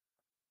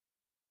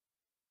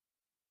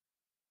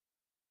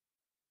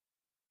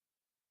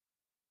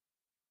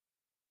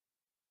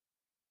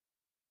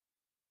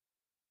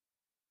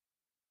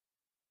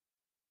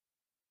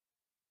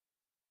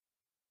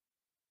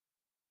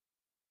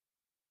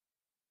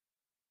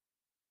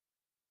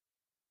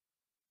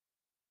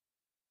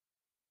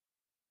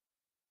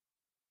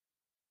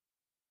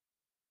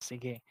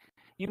 Sige.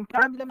 Yung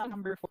problem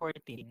number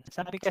 14,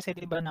 sabi kasi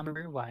 'di ba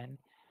number 1,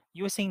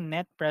 using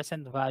net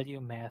present value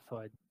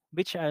method,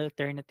 which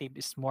alternative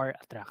is more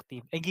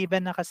attractive? Eh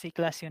given na kasi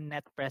class yung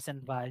net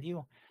present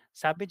value.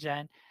 Sabi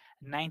diyan,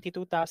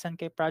 92,000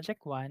 kay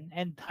project 1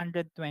 and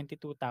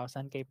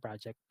 122,000 kay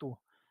project 2.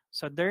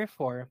 So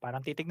therefore,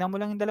 parang titignan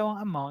mo lang yung dalawang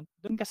amount,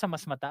 dun ka sa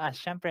mas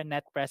mataas. Siyempre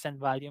net present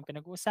value yung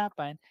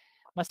pinag-uusapan,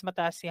 mas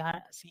mataas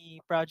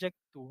si project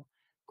 2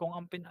 kung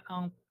ang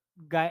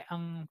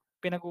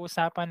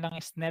pinag-uusapan lang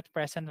is net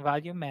present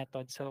value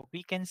method. So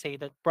we can say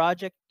that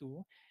project 2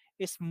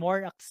 is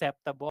more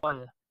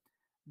acceptable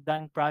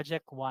than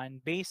project 1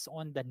 based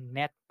on the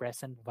net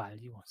present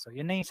value. So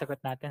yun na yung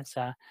sagot natin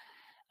sa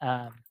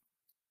um,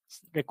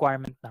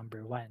 requirement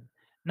number 1.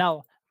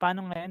 Now,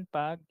 paano ngayon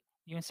pag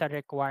yung sa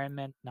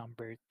requirement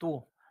number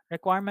 2?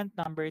 Requirement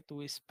number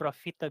 2 is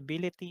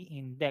profitability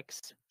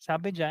index.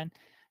 Sabi dyan,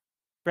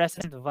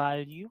 present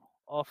value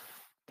of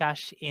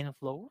cash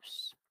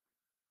inflows.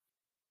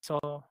 So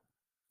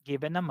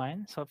given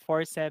naman, so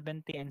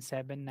 470 and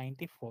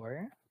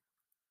 794.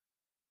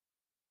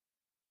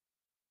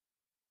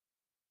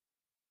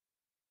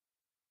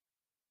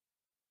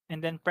 And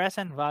then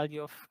present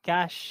value of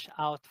cash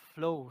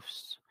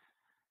outflows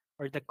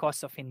or the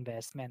cost of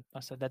investment.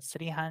 So that's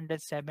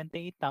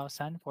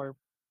 378,000 for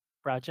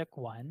project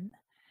 1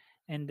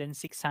 and then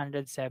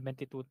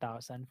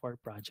 672,000 for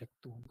project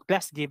 2.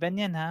 Class given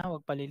yan ha,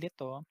 huwag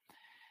palilito.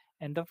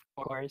 And of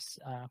course,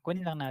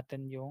 kunin lang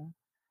natin yung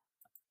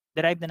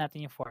derive na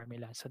natin yung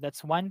formula. So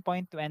that's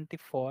 1.24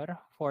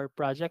 for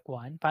project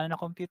 1. Paano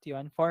na-compute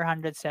yun?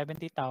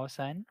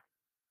 470,000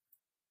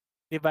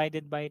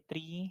 divided by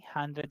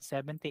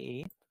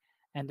 378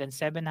 and then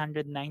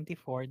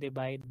 794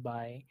 divided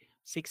by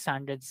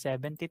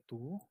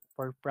 672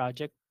 for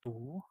project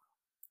 2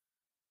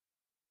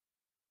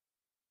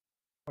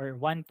 or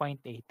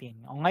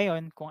 1.18. O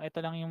ngayon, kung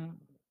ito lang yung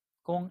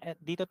kung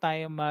dito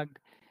tayo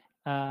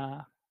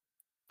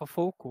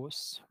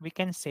focus, we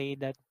can say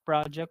that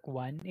project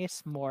 1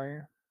 is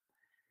more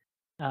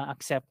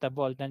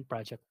acceptable than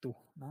project 2,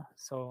 no?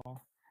 So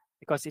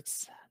because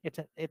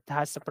it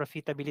has a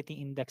profitability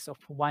index of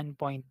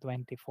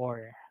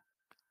 1.24.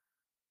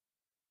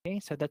 Okay,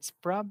 so that's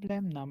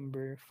problem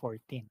number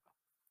 14.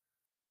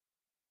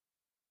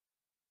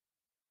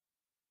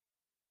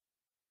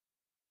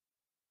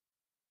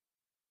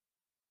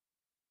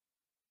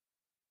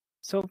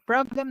 So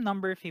problem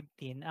number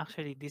 15,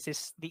 actually this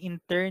is the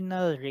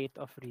internal rate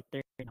of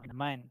return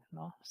naman,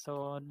 no?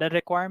 So the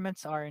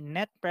requirements are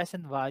net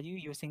present value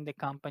using the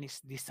company's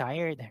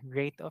desired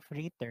rate of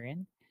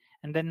return.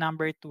 And then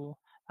number 2,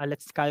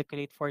 let's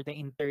calculate for the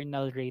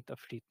internal rate of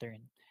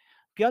return.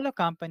 Piolo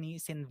Company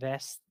is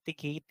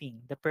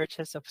investigating the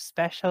purchase of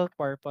special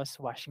purpose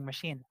washing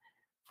machine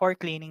for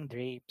cleaning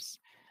drapes.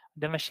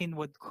 The machine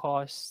would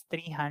cost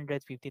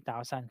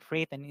 350,000.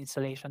 Freight and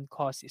installation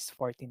cost is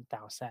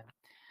 14,000.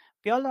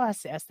 Piolo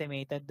has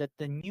estimated that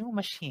the new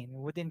machine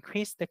would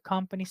increase the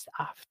company's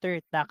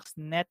after-tax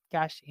net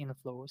cash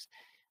inflows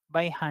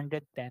by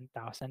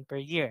 110,000 per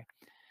year.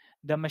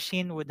 The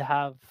machine would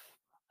have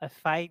a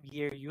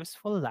 5-year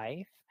useful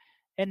life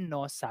and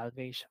no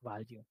salvage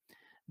value.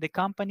 The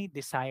company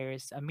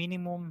desires a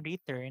minimum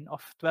return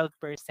of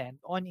 12%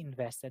 on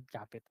invested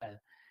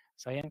capital.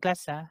 So ayan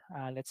class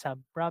let's have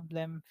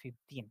problem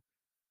 15.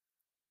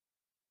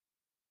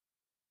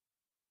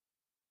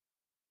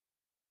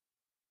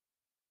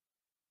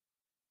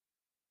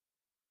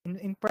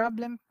 In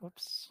problem,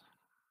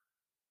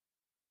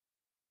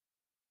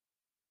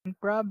 in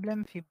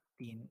problem 15,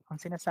 ang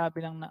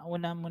sinasabi lang na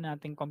una mo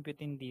nating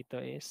computing dito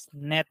is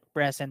net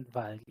present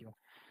value.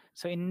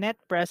 So in net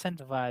present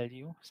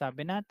value,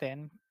 sabi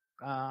natin,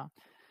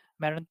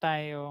 meron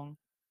tayong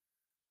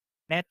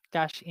net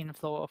cash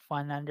inflow of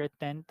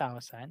 110,000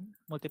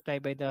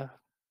 multiplied by the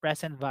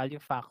present value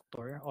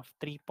factor of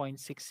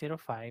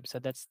 3.605. So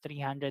that's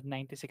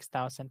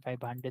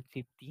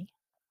 396,550.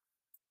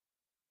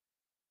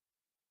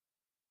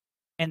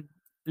 And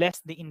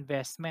less the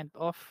investment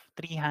of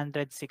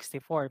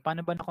 364.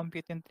 Paano ba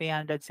na-compute yung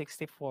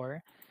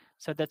 364?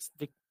 So that's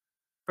the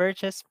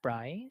purchase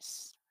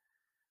price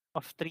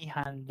of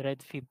 350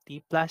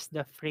 plus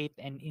the freight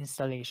and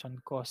installation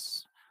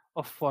costs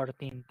of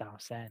 14,000.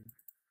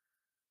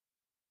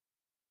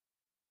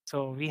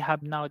 So we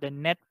have now the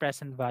net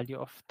present value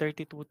of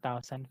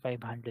 32,550.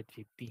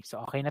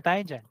 So okay na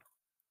tayo dyan.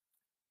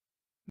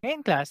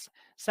 Ngayon class,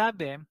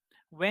 sabi,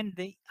 when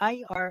the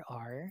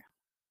IRR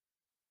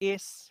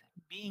is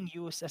being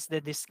used as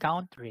the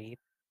discount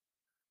rate,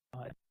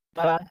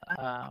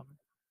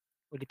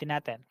 ulitin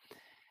natin,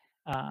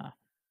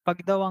 pag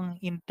daw ang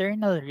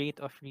internal rate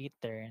of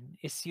return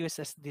is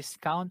used as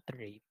discount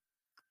rate,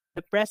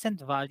 the present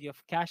value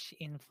of cash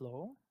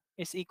inflow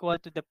is equal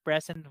to the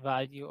present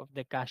value of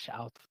the cash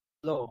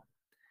outflow.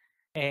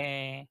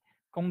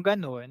 Kung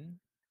ganun,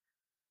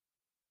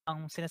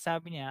 ang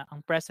sinasabi niya,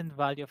 ang present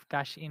value of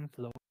cash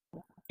inflow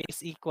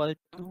is equal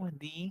to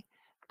the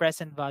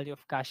present value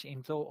of cash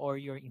inflow or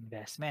your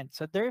investment.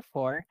 So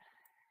therefore,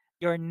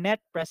 your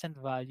net present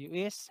value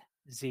is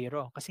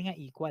 0 kasi nga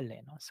equal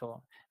no?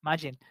 So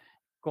imagine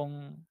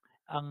kung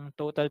ang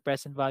total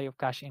present value of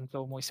cash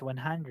inflow mo is 100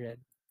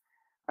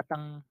 at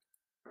ang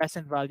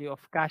present value of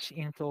cash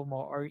inflow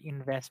mo or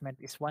investment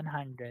is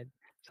 100.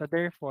 So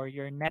therefore,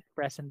 your net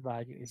present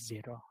value is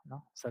 0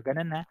 no? So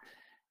ganun na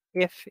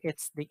if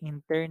it's the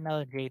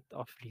internal rate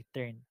of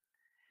return.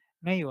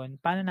 Ngayon,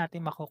 paano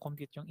natin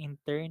mako-compute yung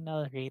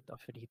internal rate of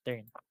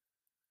return?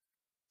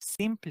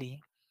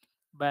 Simply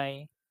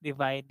by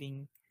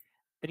dividing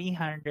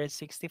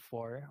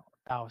 364,000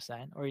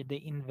 or the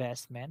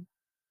investment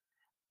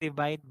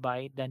divide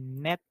by the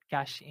net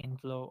cash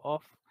inflow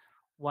of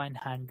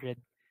 110,000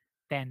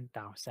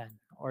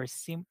 or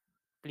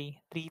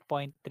simply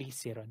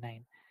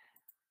 3.309.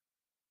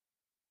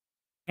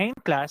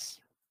 Ngayon class,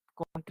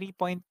 kung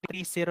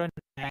 3.309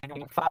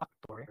 yung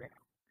factor,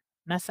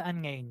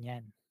 nasaan ngayon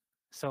yan?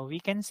 So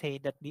we can say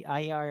that the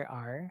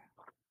IRR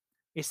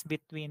is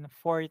between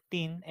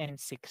 14 and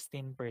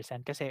 16%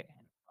 kasi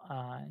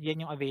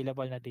yan yung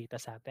available na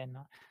data sa atin.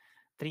 No?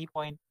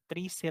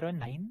 3.309,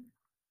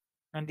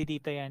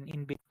 nandito yan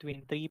in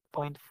between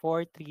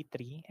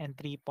 3.433 and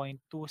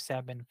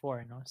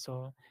 3.274. No?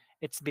 So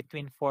it's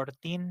between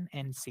 14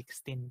 and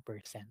 16%.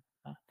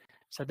 No?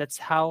 So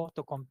that's how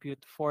to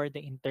compute for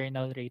the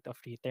internal rate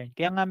of return.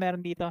 Kaya nga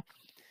meron dito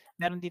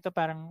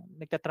parang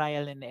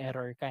nagta-trial and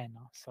error ka.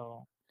 No?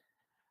 So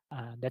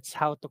that's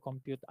how to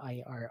compute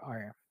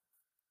IRR.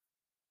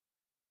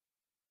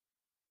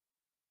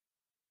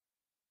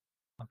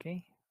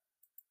 Okay.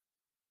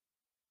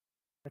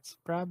 That's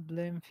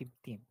problem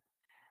 15.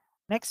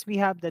 Next, we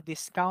have the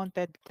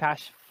discounted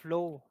cash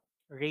flow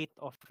rate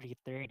of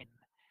return.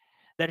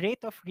 The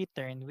rate of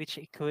return which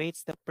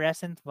equates the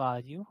present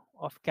value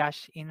of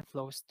cash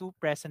inflows to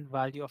present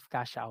value of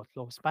cash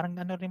outflows. Parang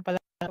ano rin pala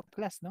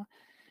class, no?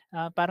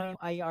 Parang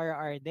yung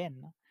IRR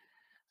din. No?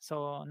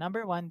 So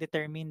number 1,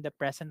 determine the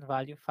present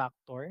value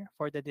factor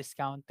for the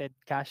discounted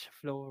cash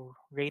flow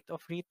rate of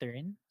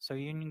return. So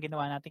yun yung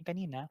ginawa natin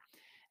kanina.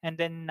 And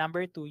then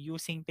number 2,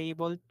 using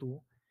table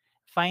 2,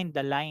 find the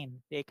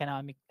line, the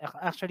economic.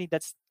 Actually,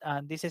 that's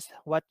this is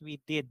what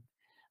we did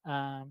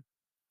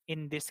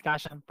in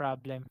discussion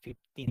problem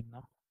 15.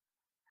 No?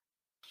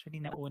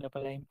 Actually, nauna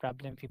pala yung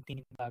problem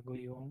 15 bago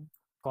yung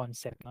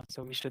concept. No?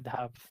 So we should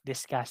have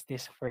discussed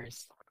this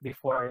first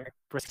before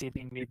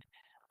proceeding with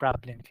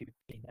problem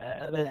 15.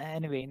 Well,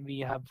 anyway,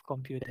 we have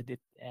computed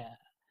it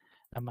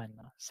naman.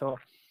 No?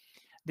 So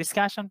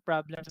discussion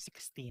problem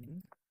 16.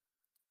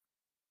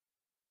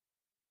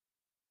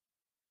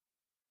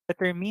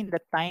 determine the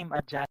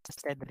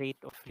time-adjusted rate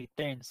of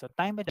return. So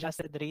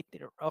time-adjusted rate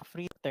of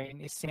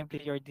return is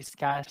simply your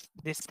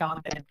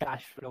discounted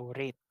cash flow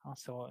rate.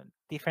 So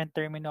different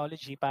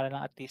terminology para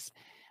lang at least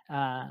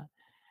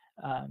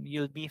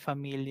you'll be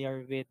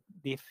familiar with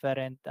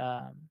different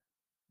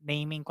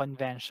naming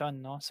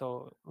convention. No?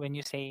 So when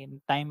you say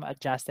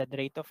time-adjusted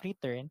rate of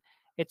return,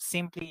 it's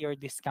simply your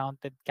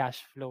discounted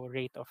cash flow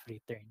rate of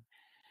return.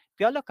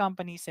 Piolo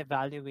Company is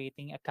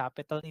evaluating a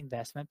capital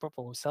investment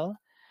proposal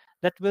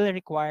that will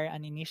require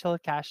an initial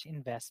cash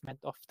investment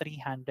of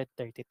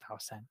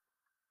 330,000.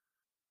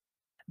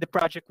 The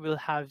project will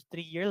have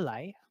 3-year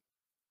life,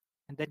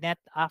 and the net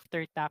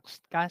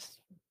after-tax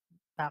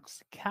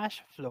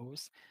cash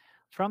flows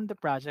from the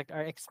project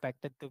are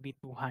expected to be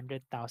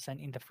 200,000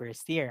 in the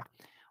first year,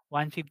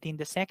 150 in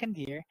the second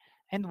year,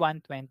 and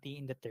 120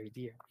 in the third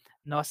year.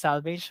 No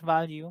salvage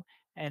value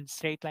and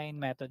straight line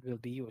method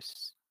will be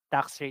used.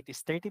 Tax rate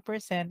is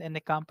 30% and the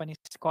company's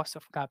cost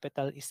of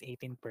capital is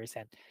 18%.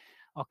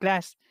 O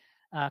class,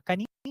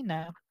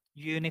 kanina,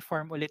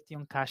 uniform ulit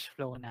yung cash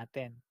flow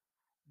natin.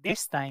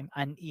 This time,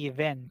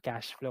 uneven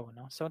cash flow.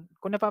 No? So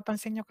kung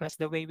napapansin nyo class,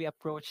 the way we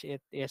approach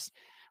it is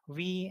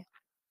we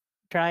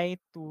try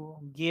to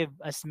give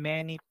as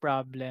many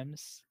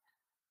problems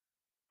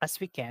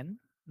as we can,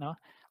 no?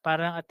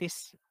 Para at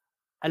least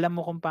alam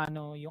mo kung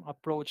paano yung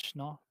approach,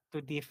 no,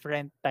 to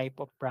different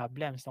type of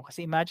problems, no?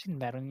 Kasi imagine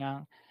meron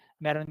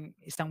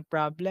isang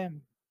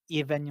problem,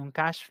 even yung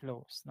cash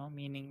flows, no?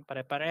 Meaning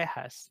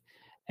pare-parehas.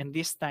 And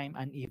this time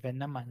uneven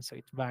naman, so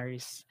it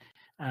varies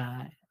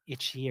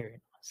each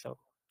year. So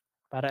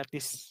para at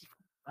least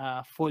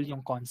full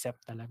yung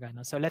concept talaga,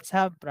 no? So let's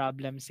have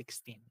problem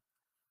 16.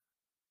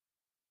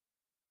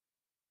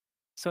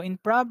 So in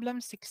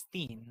problem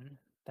 16,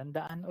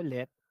 tandaan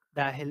ulit,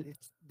 dahil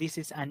this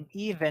is an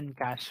even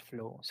cash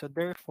flow. So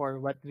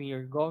therefore, what we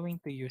are going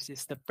to use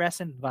is the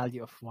present value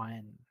of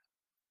 1.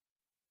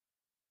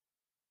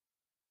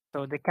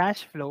 So the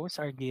cash flows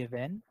are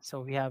given.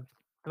 So we have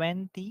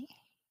 20.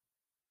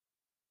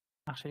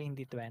 Actually,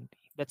 hindi 20.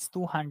 That's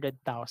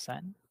 200,000.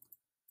 150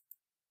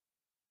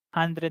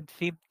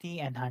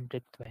 and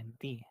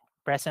 120.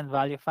 Present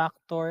value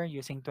factor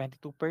using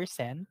 22%.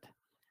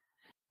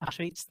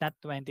 Actually, it's not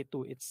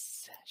 22. It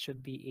should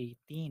be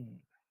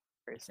 18%.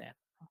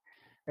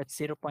 That's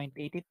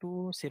 0.82,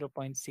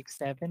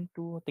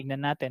 0.672.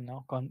 Tignan natin,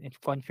 no?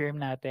 Confirm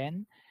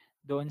natin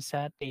doon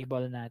sa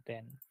table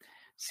natin.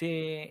 Si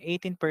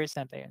 18%,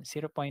 ayun,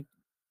 0.18%.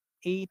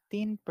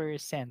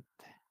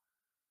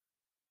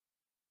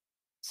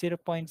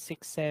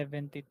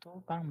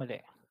 0.672, parang mali.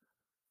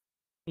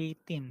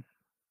 18.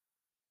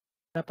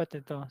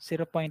 Dapat ito,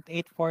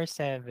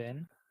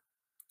 0.847.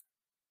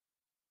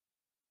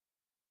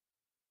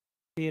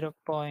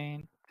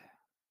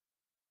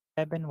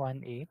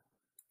 0.718.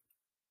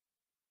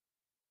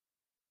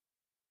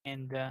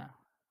 And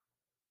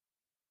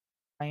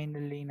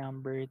finally,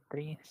 number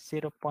 3,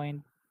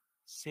 0.0609.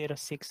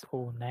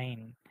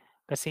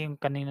 Kasi yung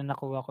kanina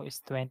nakuha ko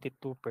is 22%.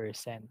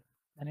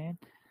 Ano yun?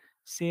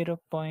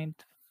 0.51.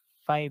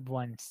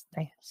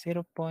 Ay,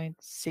 0.609.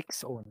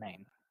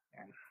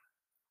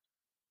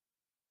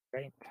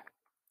 Right.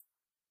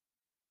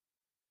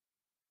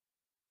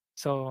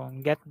 So,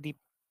 get the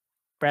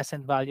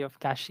present value of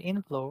cash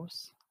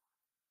inflows.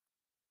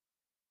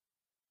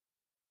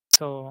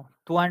 So,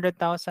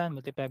 200,000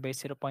 multiplied by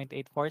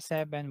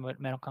 0.847,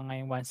 meron ka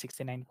ngayon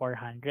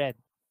 169,400.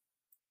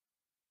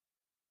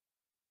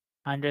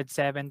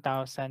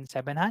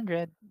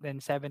 107,700, then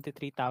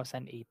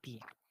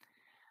 73,080.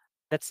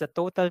 That's the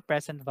total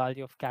present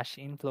value of cash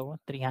inflow,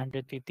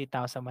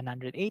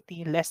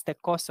 350,180, less the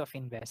cost of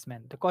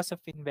investment. The cost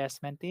of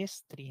investment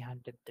is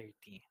 330.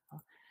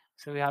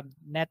 So we have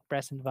net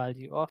present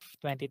value of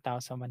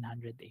 20,180.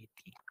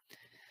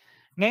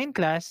 Ngayon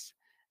class,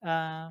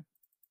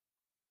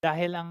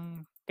 dahil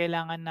ang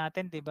kailangan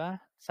natin, 'di ba?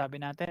 Sabi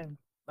natin,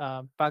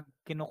 pag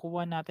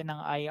kinukuha natin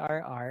ng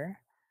IRR,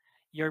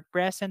 your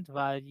present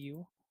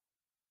value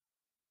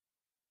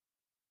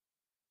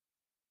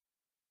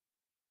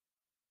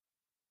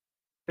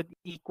should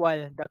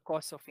equal the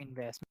cost of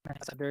investment.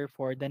 So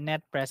therefore, the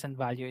net present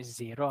value is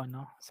 0,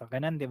 no? So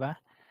ganun, 'di ba?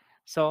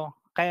 So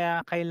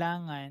kaya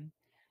kailangan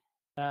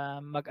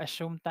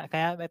mag-assume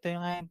kaya ito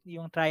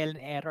yung trial and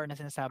error na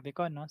sinasabi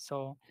ko, no?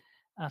 So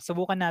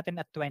subukan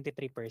natin at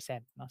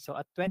 23%, no? So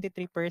at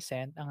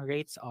 23%, the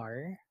rates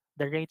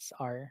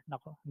are,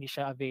 nako, hindi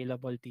siya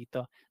available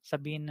dito.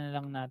 Sabihin na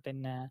lang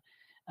natin na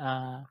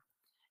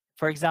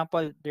for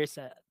example,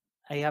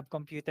 I have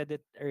computed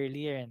it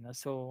earlier, no?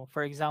 So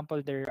for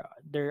example,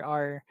 there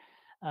are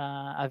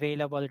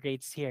available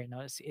rates here,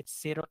 no?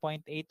 It's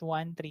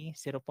 0.813,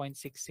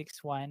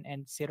 0.661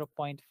 and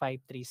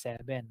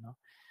 0.537, no?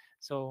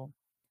 So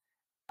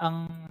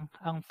ang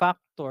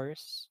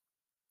factors,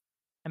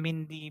 I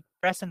mean the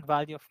present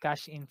value of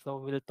cash inflow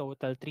will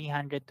total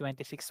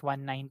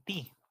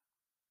 326,190.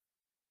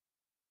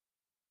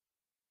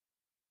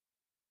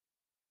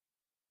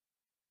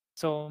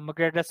 So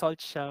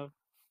magre-result siya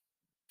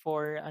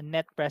for a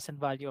net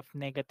present value of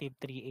negative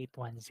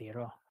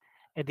 3810.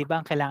 Eh, di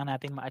ba ang kailangan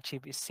natin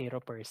ma-achieve is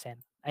 0%.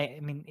 I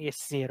mean is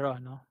 0,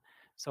 no?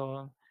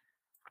 So,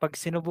 pag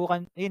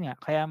sinubukan, yun nga,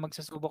 kaya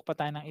magsusubok pa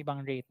tayo ng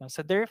ibang rate, no?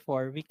 So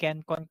therefore, we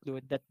can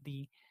conclude that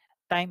the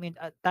time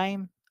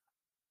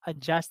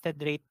adjusted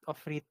rate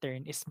of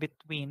return is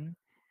between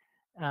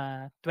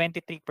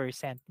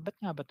 23%. Ba't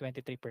nga ba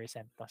 23%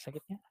 to?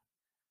 Sagot niya.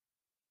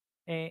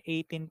 Eh,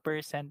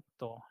 18%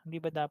 to. Hindi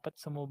ba dapat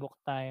sumubok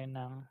tayo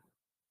ng,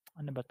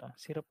 ano ba to?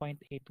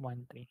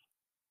 0.813.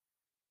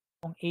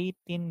 Kung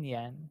 18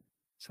 yan,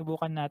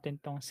 subukan natin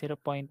tong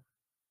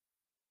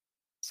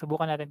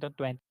subukan natin tong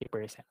 20%.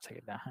 Sige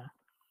na, ha?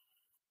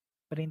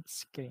 Print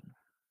screen.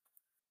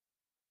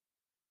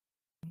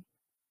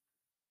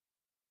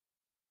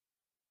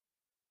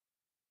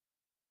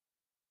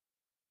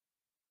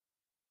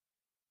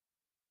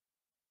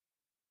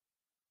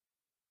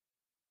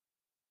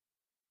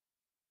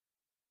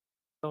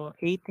 So,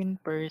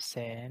 18%.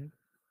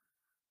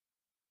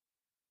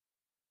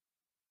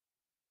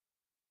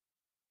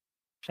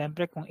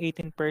 Siyempre kung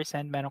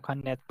 18% meron kang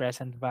net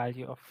present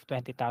value of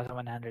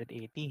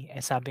 20,180.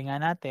 Eh, sabi nga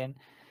natin,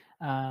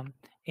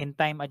 in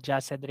time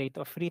adjusted rate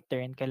of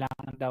return,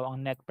 kailangan daw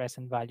ang net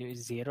present value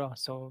is 0.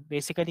 So,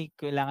 basically,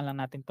 kailangan lang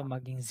natin 'tong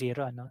maging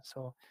 0, no?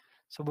 So,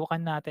 subukan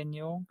natin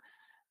yung,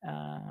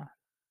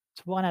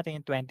 subukan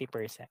natin yung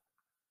 20%.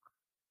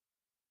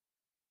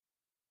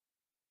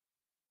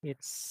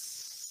 It's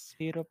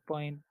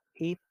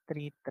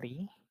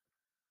 0.833,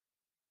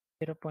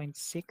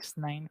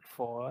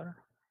 0.694,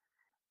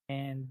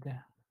 and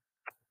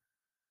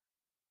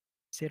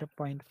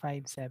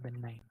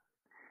 0.579.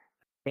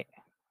 Eh,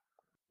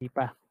 di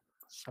pa.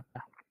 Isa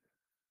pa.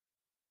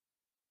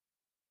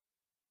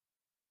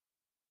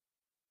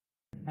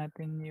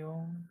 Natin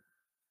yung,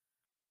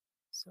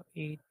 so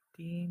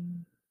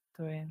 18,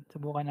 20,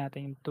 subukan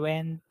natin yung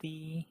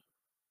 22.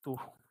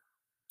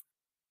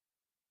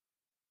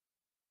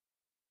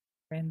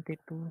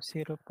 22,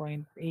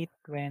 0.820,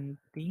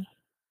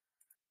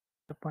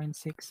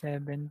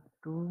 0.672,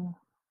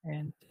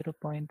 and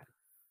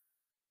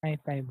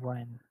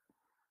 0.551.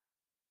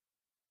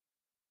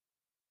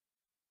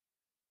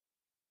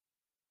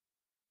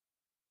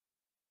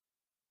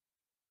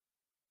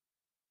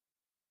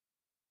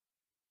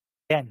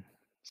 Yan.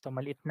 So,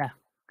 maliit na.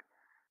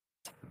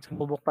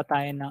 Sumubok pa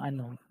tayo ng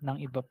ano, ng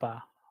iba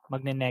pa.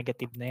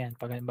 Magne-negative na yan.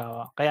 Pag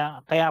halimbawa,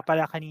 kaya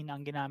pala kanina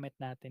ang ginamit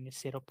natin is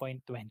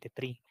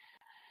 0.23.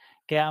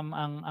 Kaya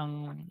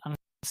ang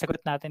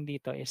sagot natin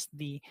dito is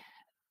the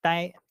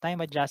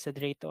time adjusted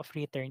rate of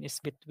return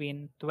is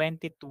between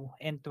 22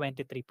 and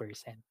 23%.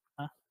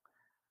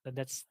 So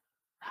that's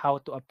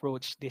how to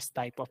approach this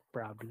type of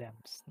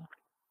problems.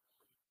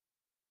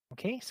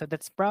 Okay, so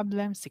that's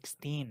problem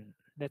 16.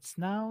 Let's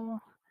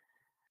now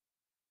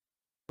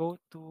go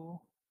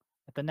to,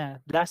 ito na,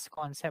 last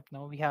concept.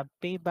 No? We have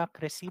payback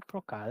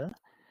reciprocal.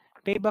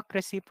 Payback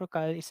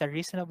reciprocal is a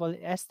reasonable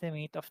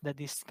estimate of the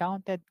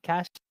discounted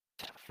cash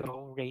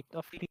flow rate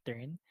of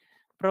return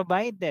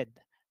provided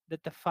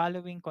that the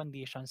following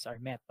conditions are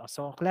met.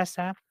 So class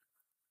ha,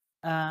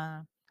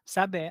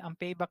 sabi, ang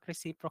payback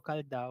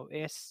reciprocal daw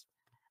is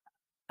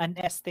an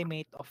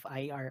estimate of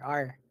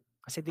IRR.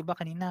 Kasi 'di ba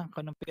kanina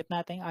kinumpute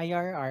natin yung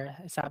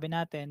IRR, sabi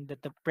natin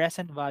that the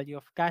present value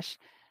of cash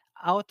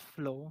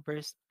outflow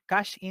versus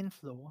cash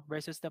inflow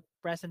versus the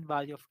present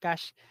value of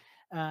cash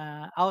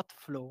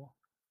outflow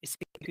is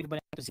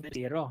equivalent to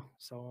 0.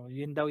 So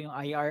yun daw yung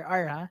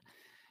IRR ha.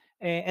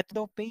 Eh, ito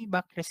daw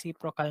payback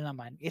reciprocal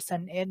naman is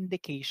an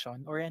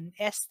indication or an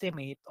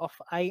estimate of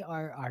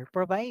IRR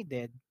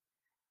provided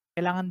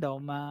kailangan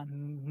daw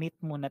ma-meet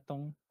muna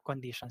 'tong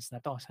conditions na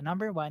 'to. So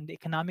number 1, the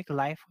economic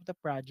life of the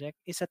project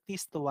is at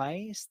least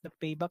twice the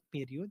payback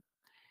period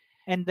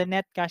and the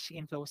net cash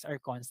inflows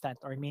are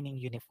constant or meaning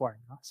uniform.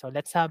 No? So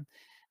let's have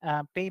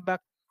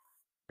payback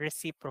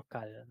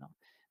reciprocal. No?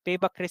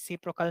 Payback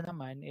reciprocal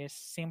naman is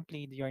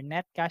simply your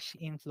net cash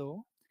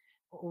inflow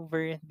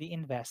over the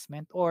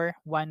investment or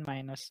 1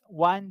 minus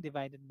 1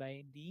 divided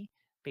by the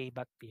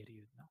payback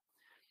period. No?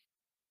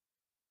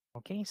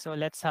 Okay, so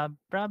let's have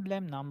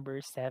problem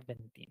number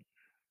 17.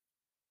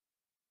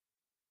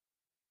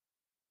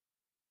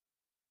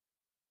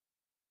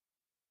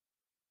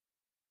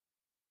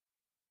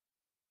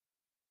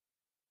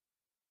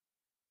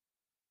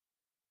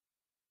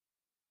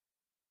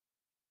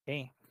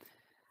 Okay.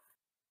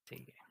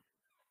 Sige.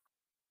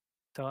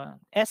 So,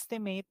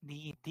 estimate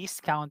the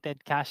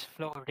discounted cash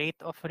flow rate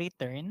of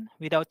return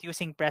without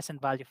using present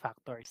value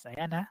factors.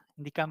 Ayan ha,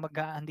 hindi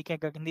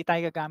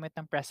tayo gagamit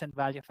ng present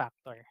value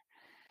factor.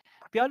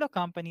 Piolo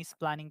Company is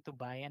planning to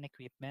buy an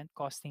equipment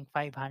costing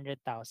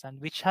 500,000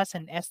 which has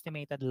an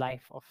estimated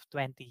life of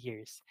 20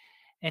 years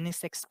and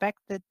is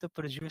expected to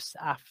produce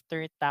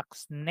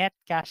after-tax net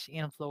cash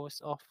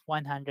inflows of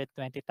 120,000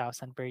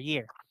 per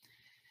year.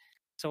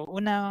 So,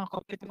 una,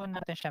 compute muna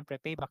natin syempre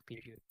payback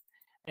period.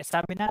 Eh,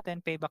 sabi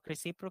natin, payback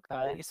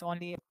reciprocal is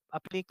only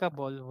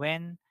applicable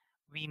when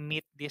we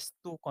meet these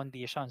two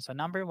conditions. So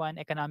number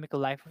 1, economical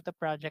life of the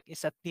project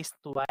is at least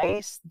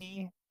twice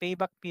the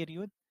payback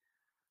period.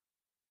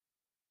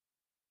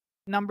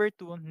 Number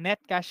 2, net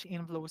cash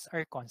inflows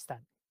are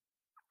constant.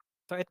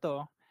 So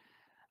ito,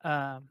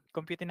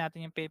 compute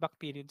natin yung payback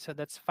period. So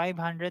that's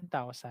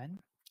 500,000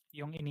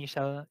 yung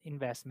initial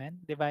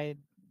investment divide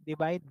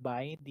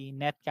by the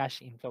net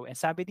cash inflow. And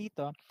sabi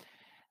dito,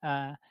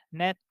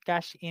 net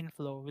cash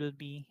inflow will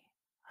be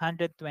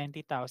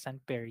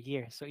 120,000 per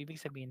year. So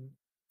ibig sabihin,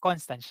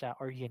 constant siya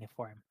or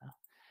uniform.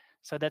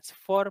 So that's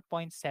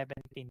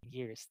 4.17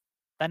 years.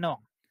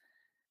 Tanong,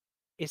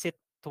 is it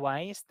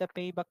twice the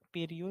payback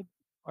period?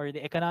 Or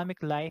the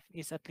economic life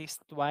is at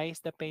least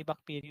twice the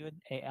payback period?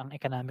 Eh, ang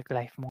economic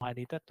life mo nga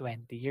dito,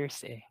 20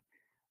 years eh.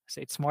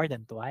 So it's more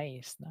than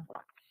twice. No?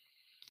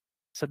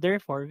 So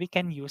therefore, we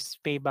can use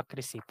payback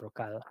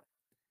reciprocal.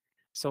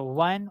 So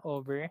 1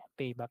 over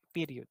payback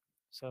period.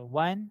 So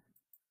 1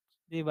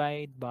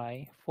 divided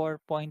by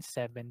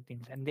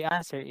 4.17. And the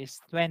answer is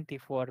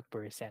 24%.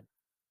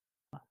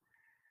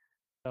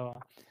 So,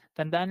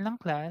 tandaan lang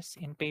class,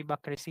 in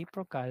payback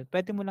reciprocal,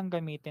 pwede mo lang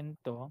gamitin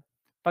to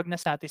pag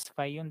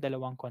na-satisfy yung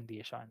dalawang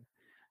condition.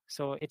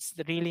 So, it's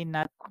really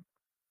not,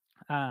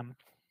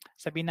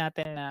 sabihin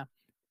natin na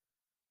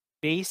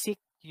basic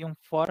yung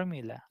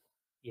formula.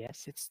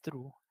 Yes, it's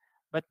true.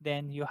 But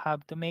then you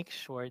have to make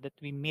sure that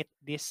we meet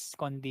this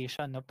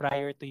condition no,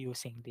 prior to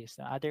using this.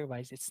 No?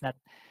 Otherwise, it's not.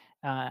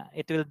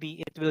 It will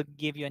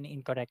give you an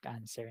incorrect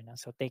answer. No?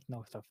 So take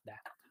note of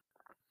that.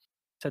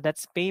 So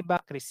that's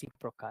payback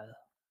reciprocal.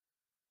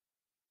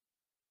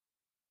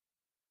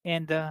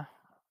 And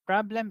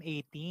problem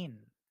 18.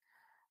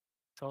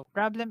 So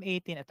problem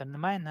 18, ito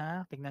naman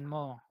ha, tignan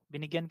mo.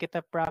 Binigyan kita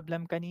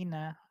problem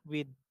kanina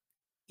with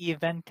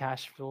even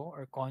cash flow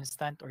or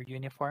constant or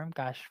uniform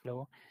cash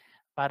flow.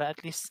 Para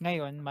at least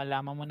ngayon,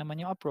 malaman mo naman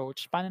yung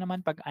approach. Paano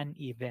naman pag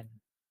uneven?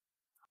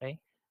 Okay?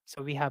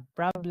 So we have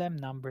problem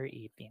number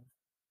 18.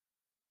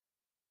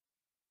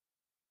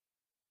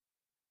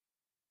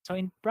 So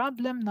in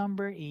problem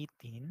number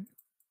 18,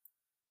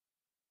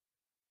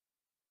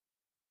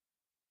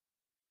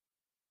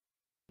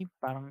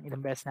 parang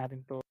ilang beses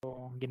natin to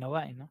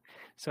ginawa. No?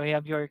 So you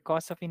have your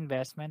cost of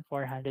investment,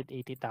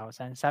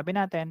 480,000. Sabi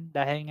natin,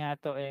 dahil nga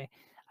to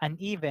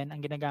uneven,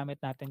 ang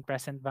ginagamit natin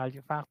present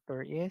value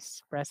factor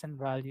is present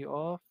value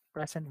of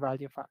 1.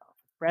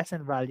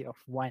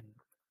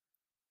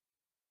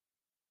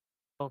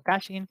 So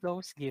cash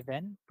inflows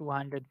given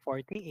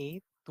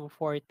 248,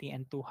 240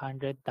 and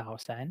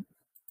 200,000.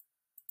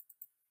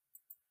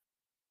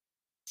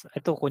 So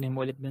ito kunin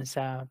mo ulit dun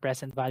sa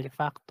present value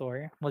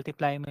factor,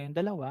 multiply mo yung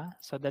dalawa,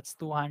 so that's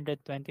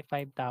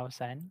 225,000,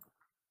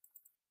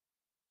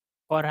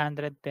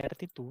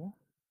 432,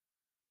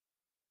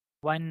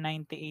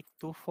 198,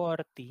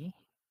 240,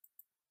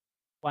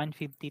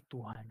 150,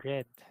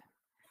 200.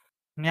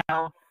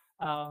 Now,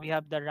 we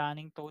have the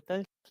running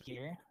total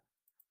here.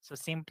 So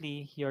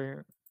simply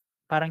your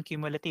parang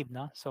cumulative,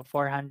 no? So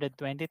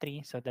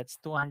 423, so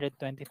that's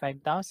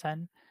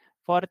 225,042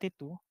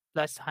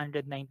 plus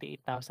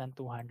 198,240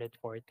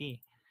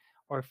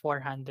 or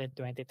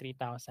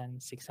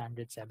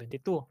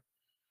 423,672.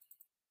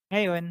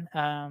 Ngayon,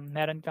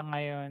 meron ka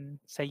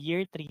ngayon sa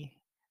year 3,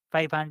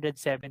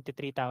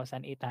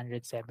 573,872.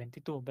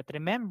 But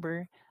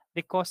remember,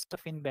 the cost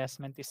of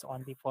investment is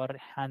only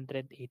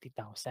 480,000.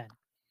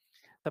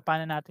 So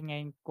paano natin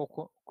ngayon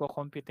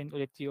kukumputin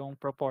ulit yung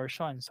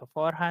proportion? So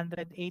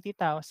 480,000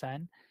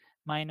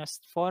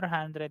 minus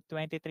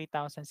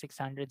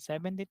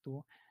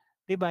 423,672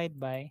 divide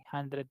by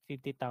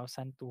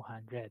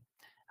 150,200.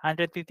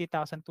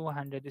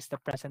 150,200 is the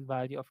present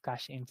value of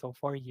cash inflow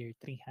for year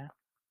 3. Huh?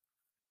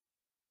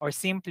 Or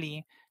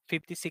simply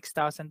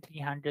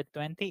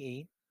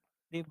 56,328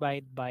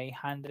 divided by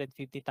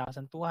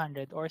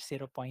 150,200 or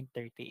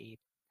 0.38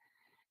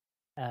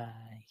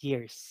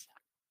 years.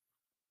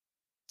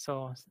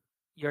 So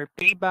your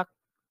payback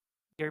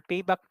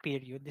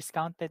period,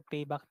 discounted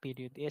payback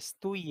period is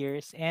 2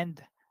 years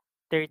and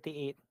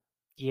 38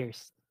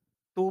 years.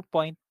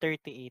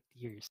 2.38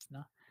 years,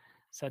 no?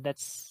 So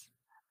that's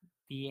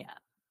the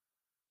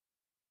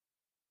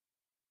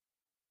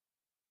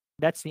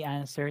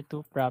answer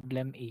to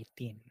problem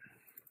 18.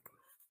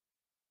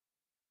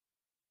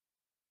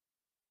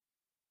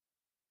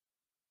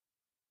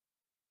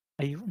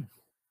 Ayun.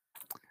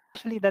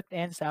 Actually, that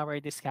ends our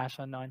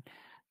discussion on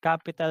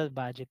capital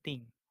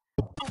budgeting.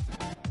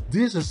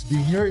 This has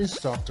been your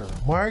instructor,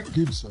 Mark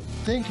Gibson.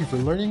 Thank you for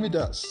learning with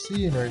us.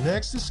 See you in our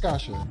next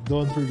discussion.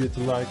 Don't forget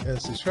to like and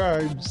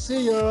subscribe.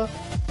 See ya!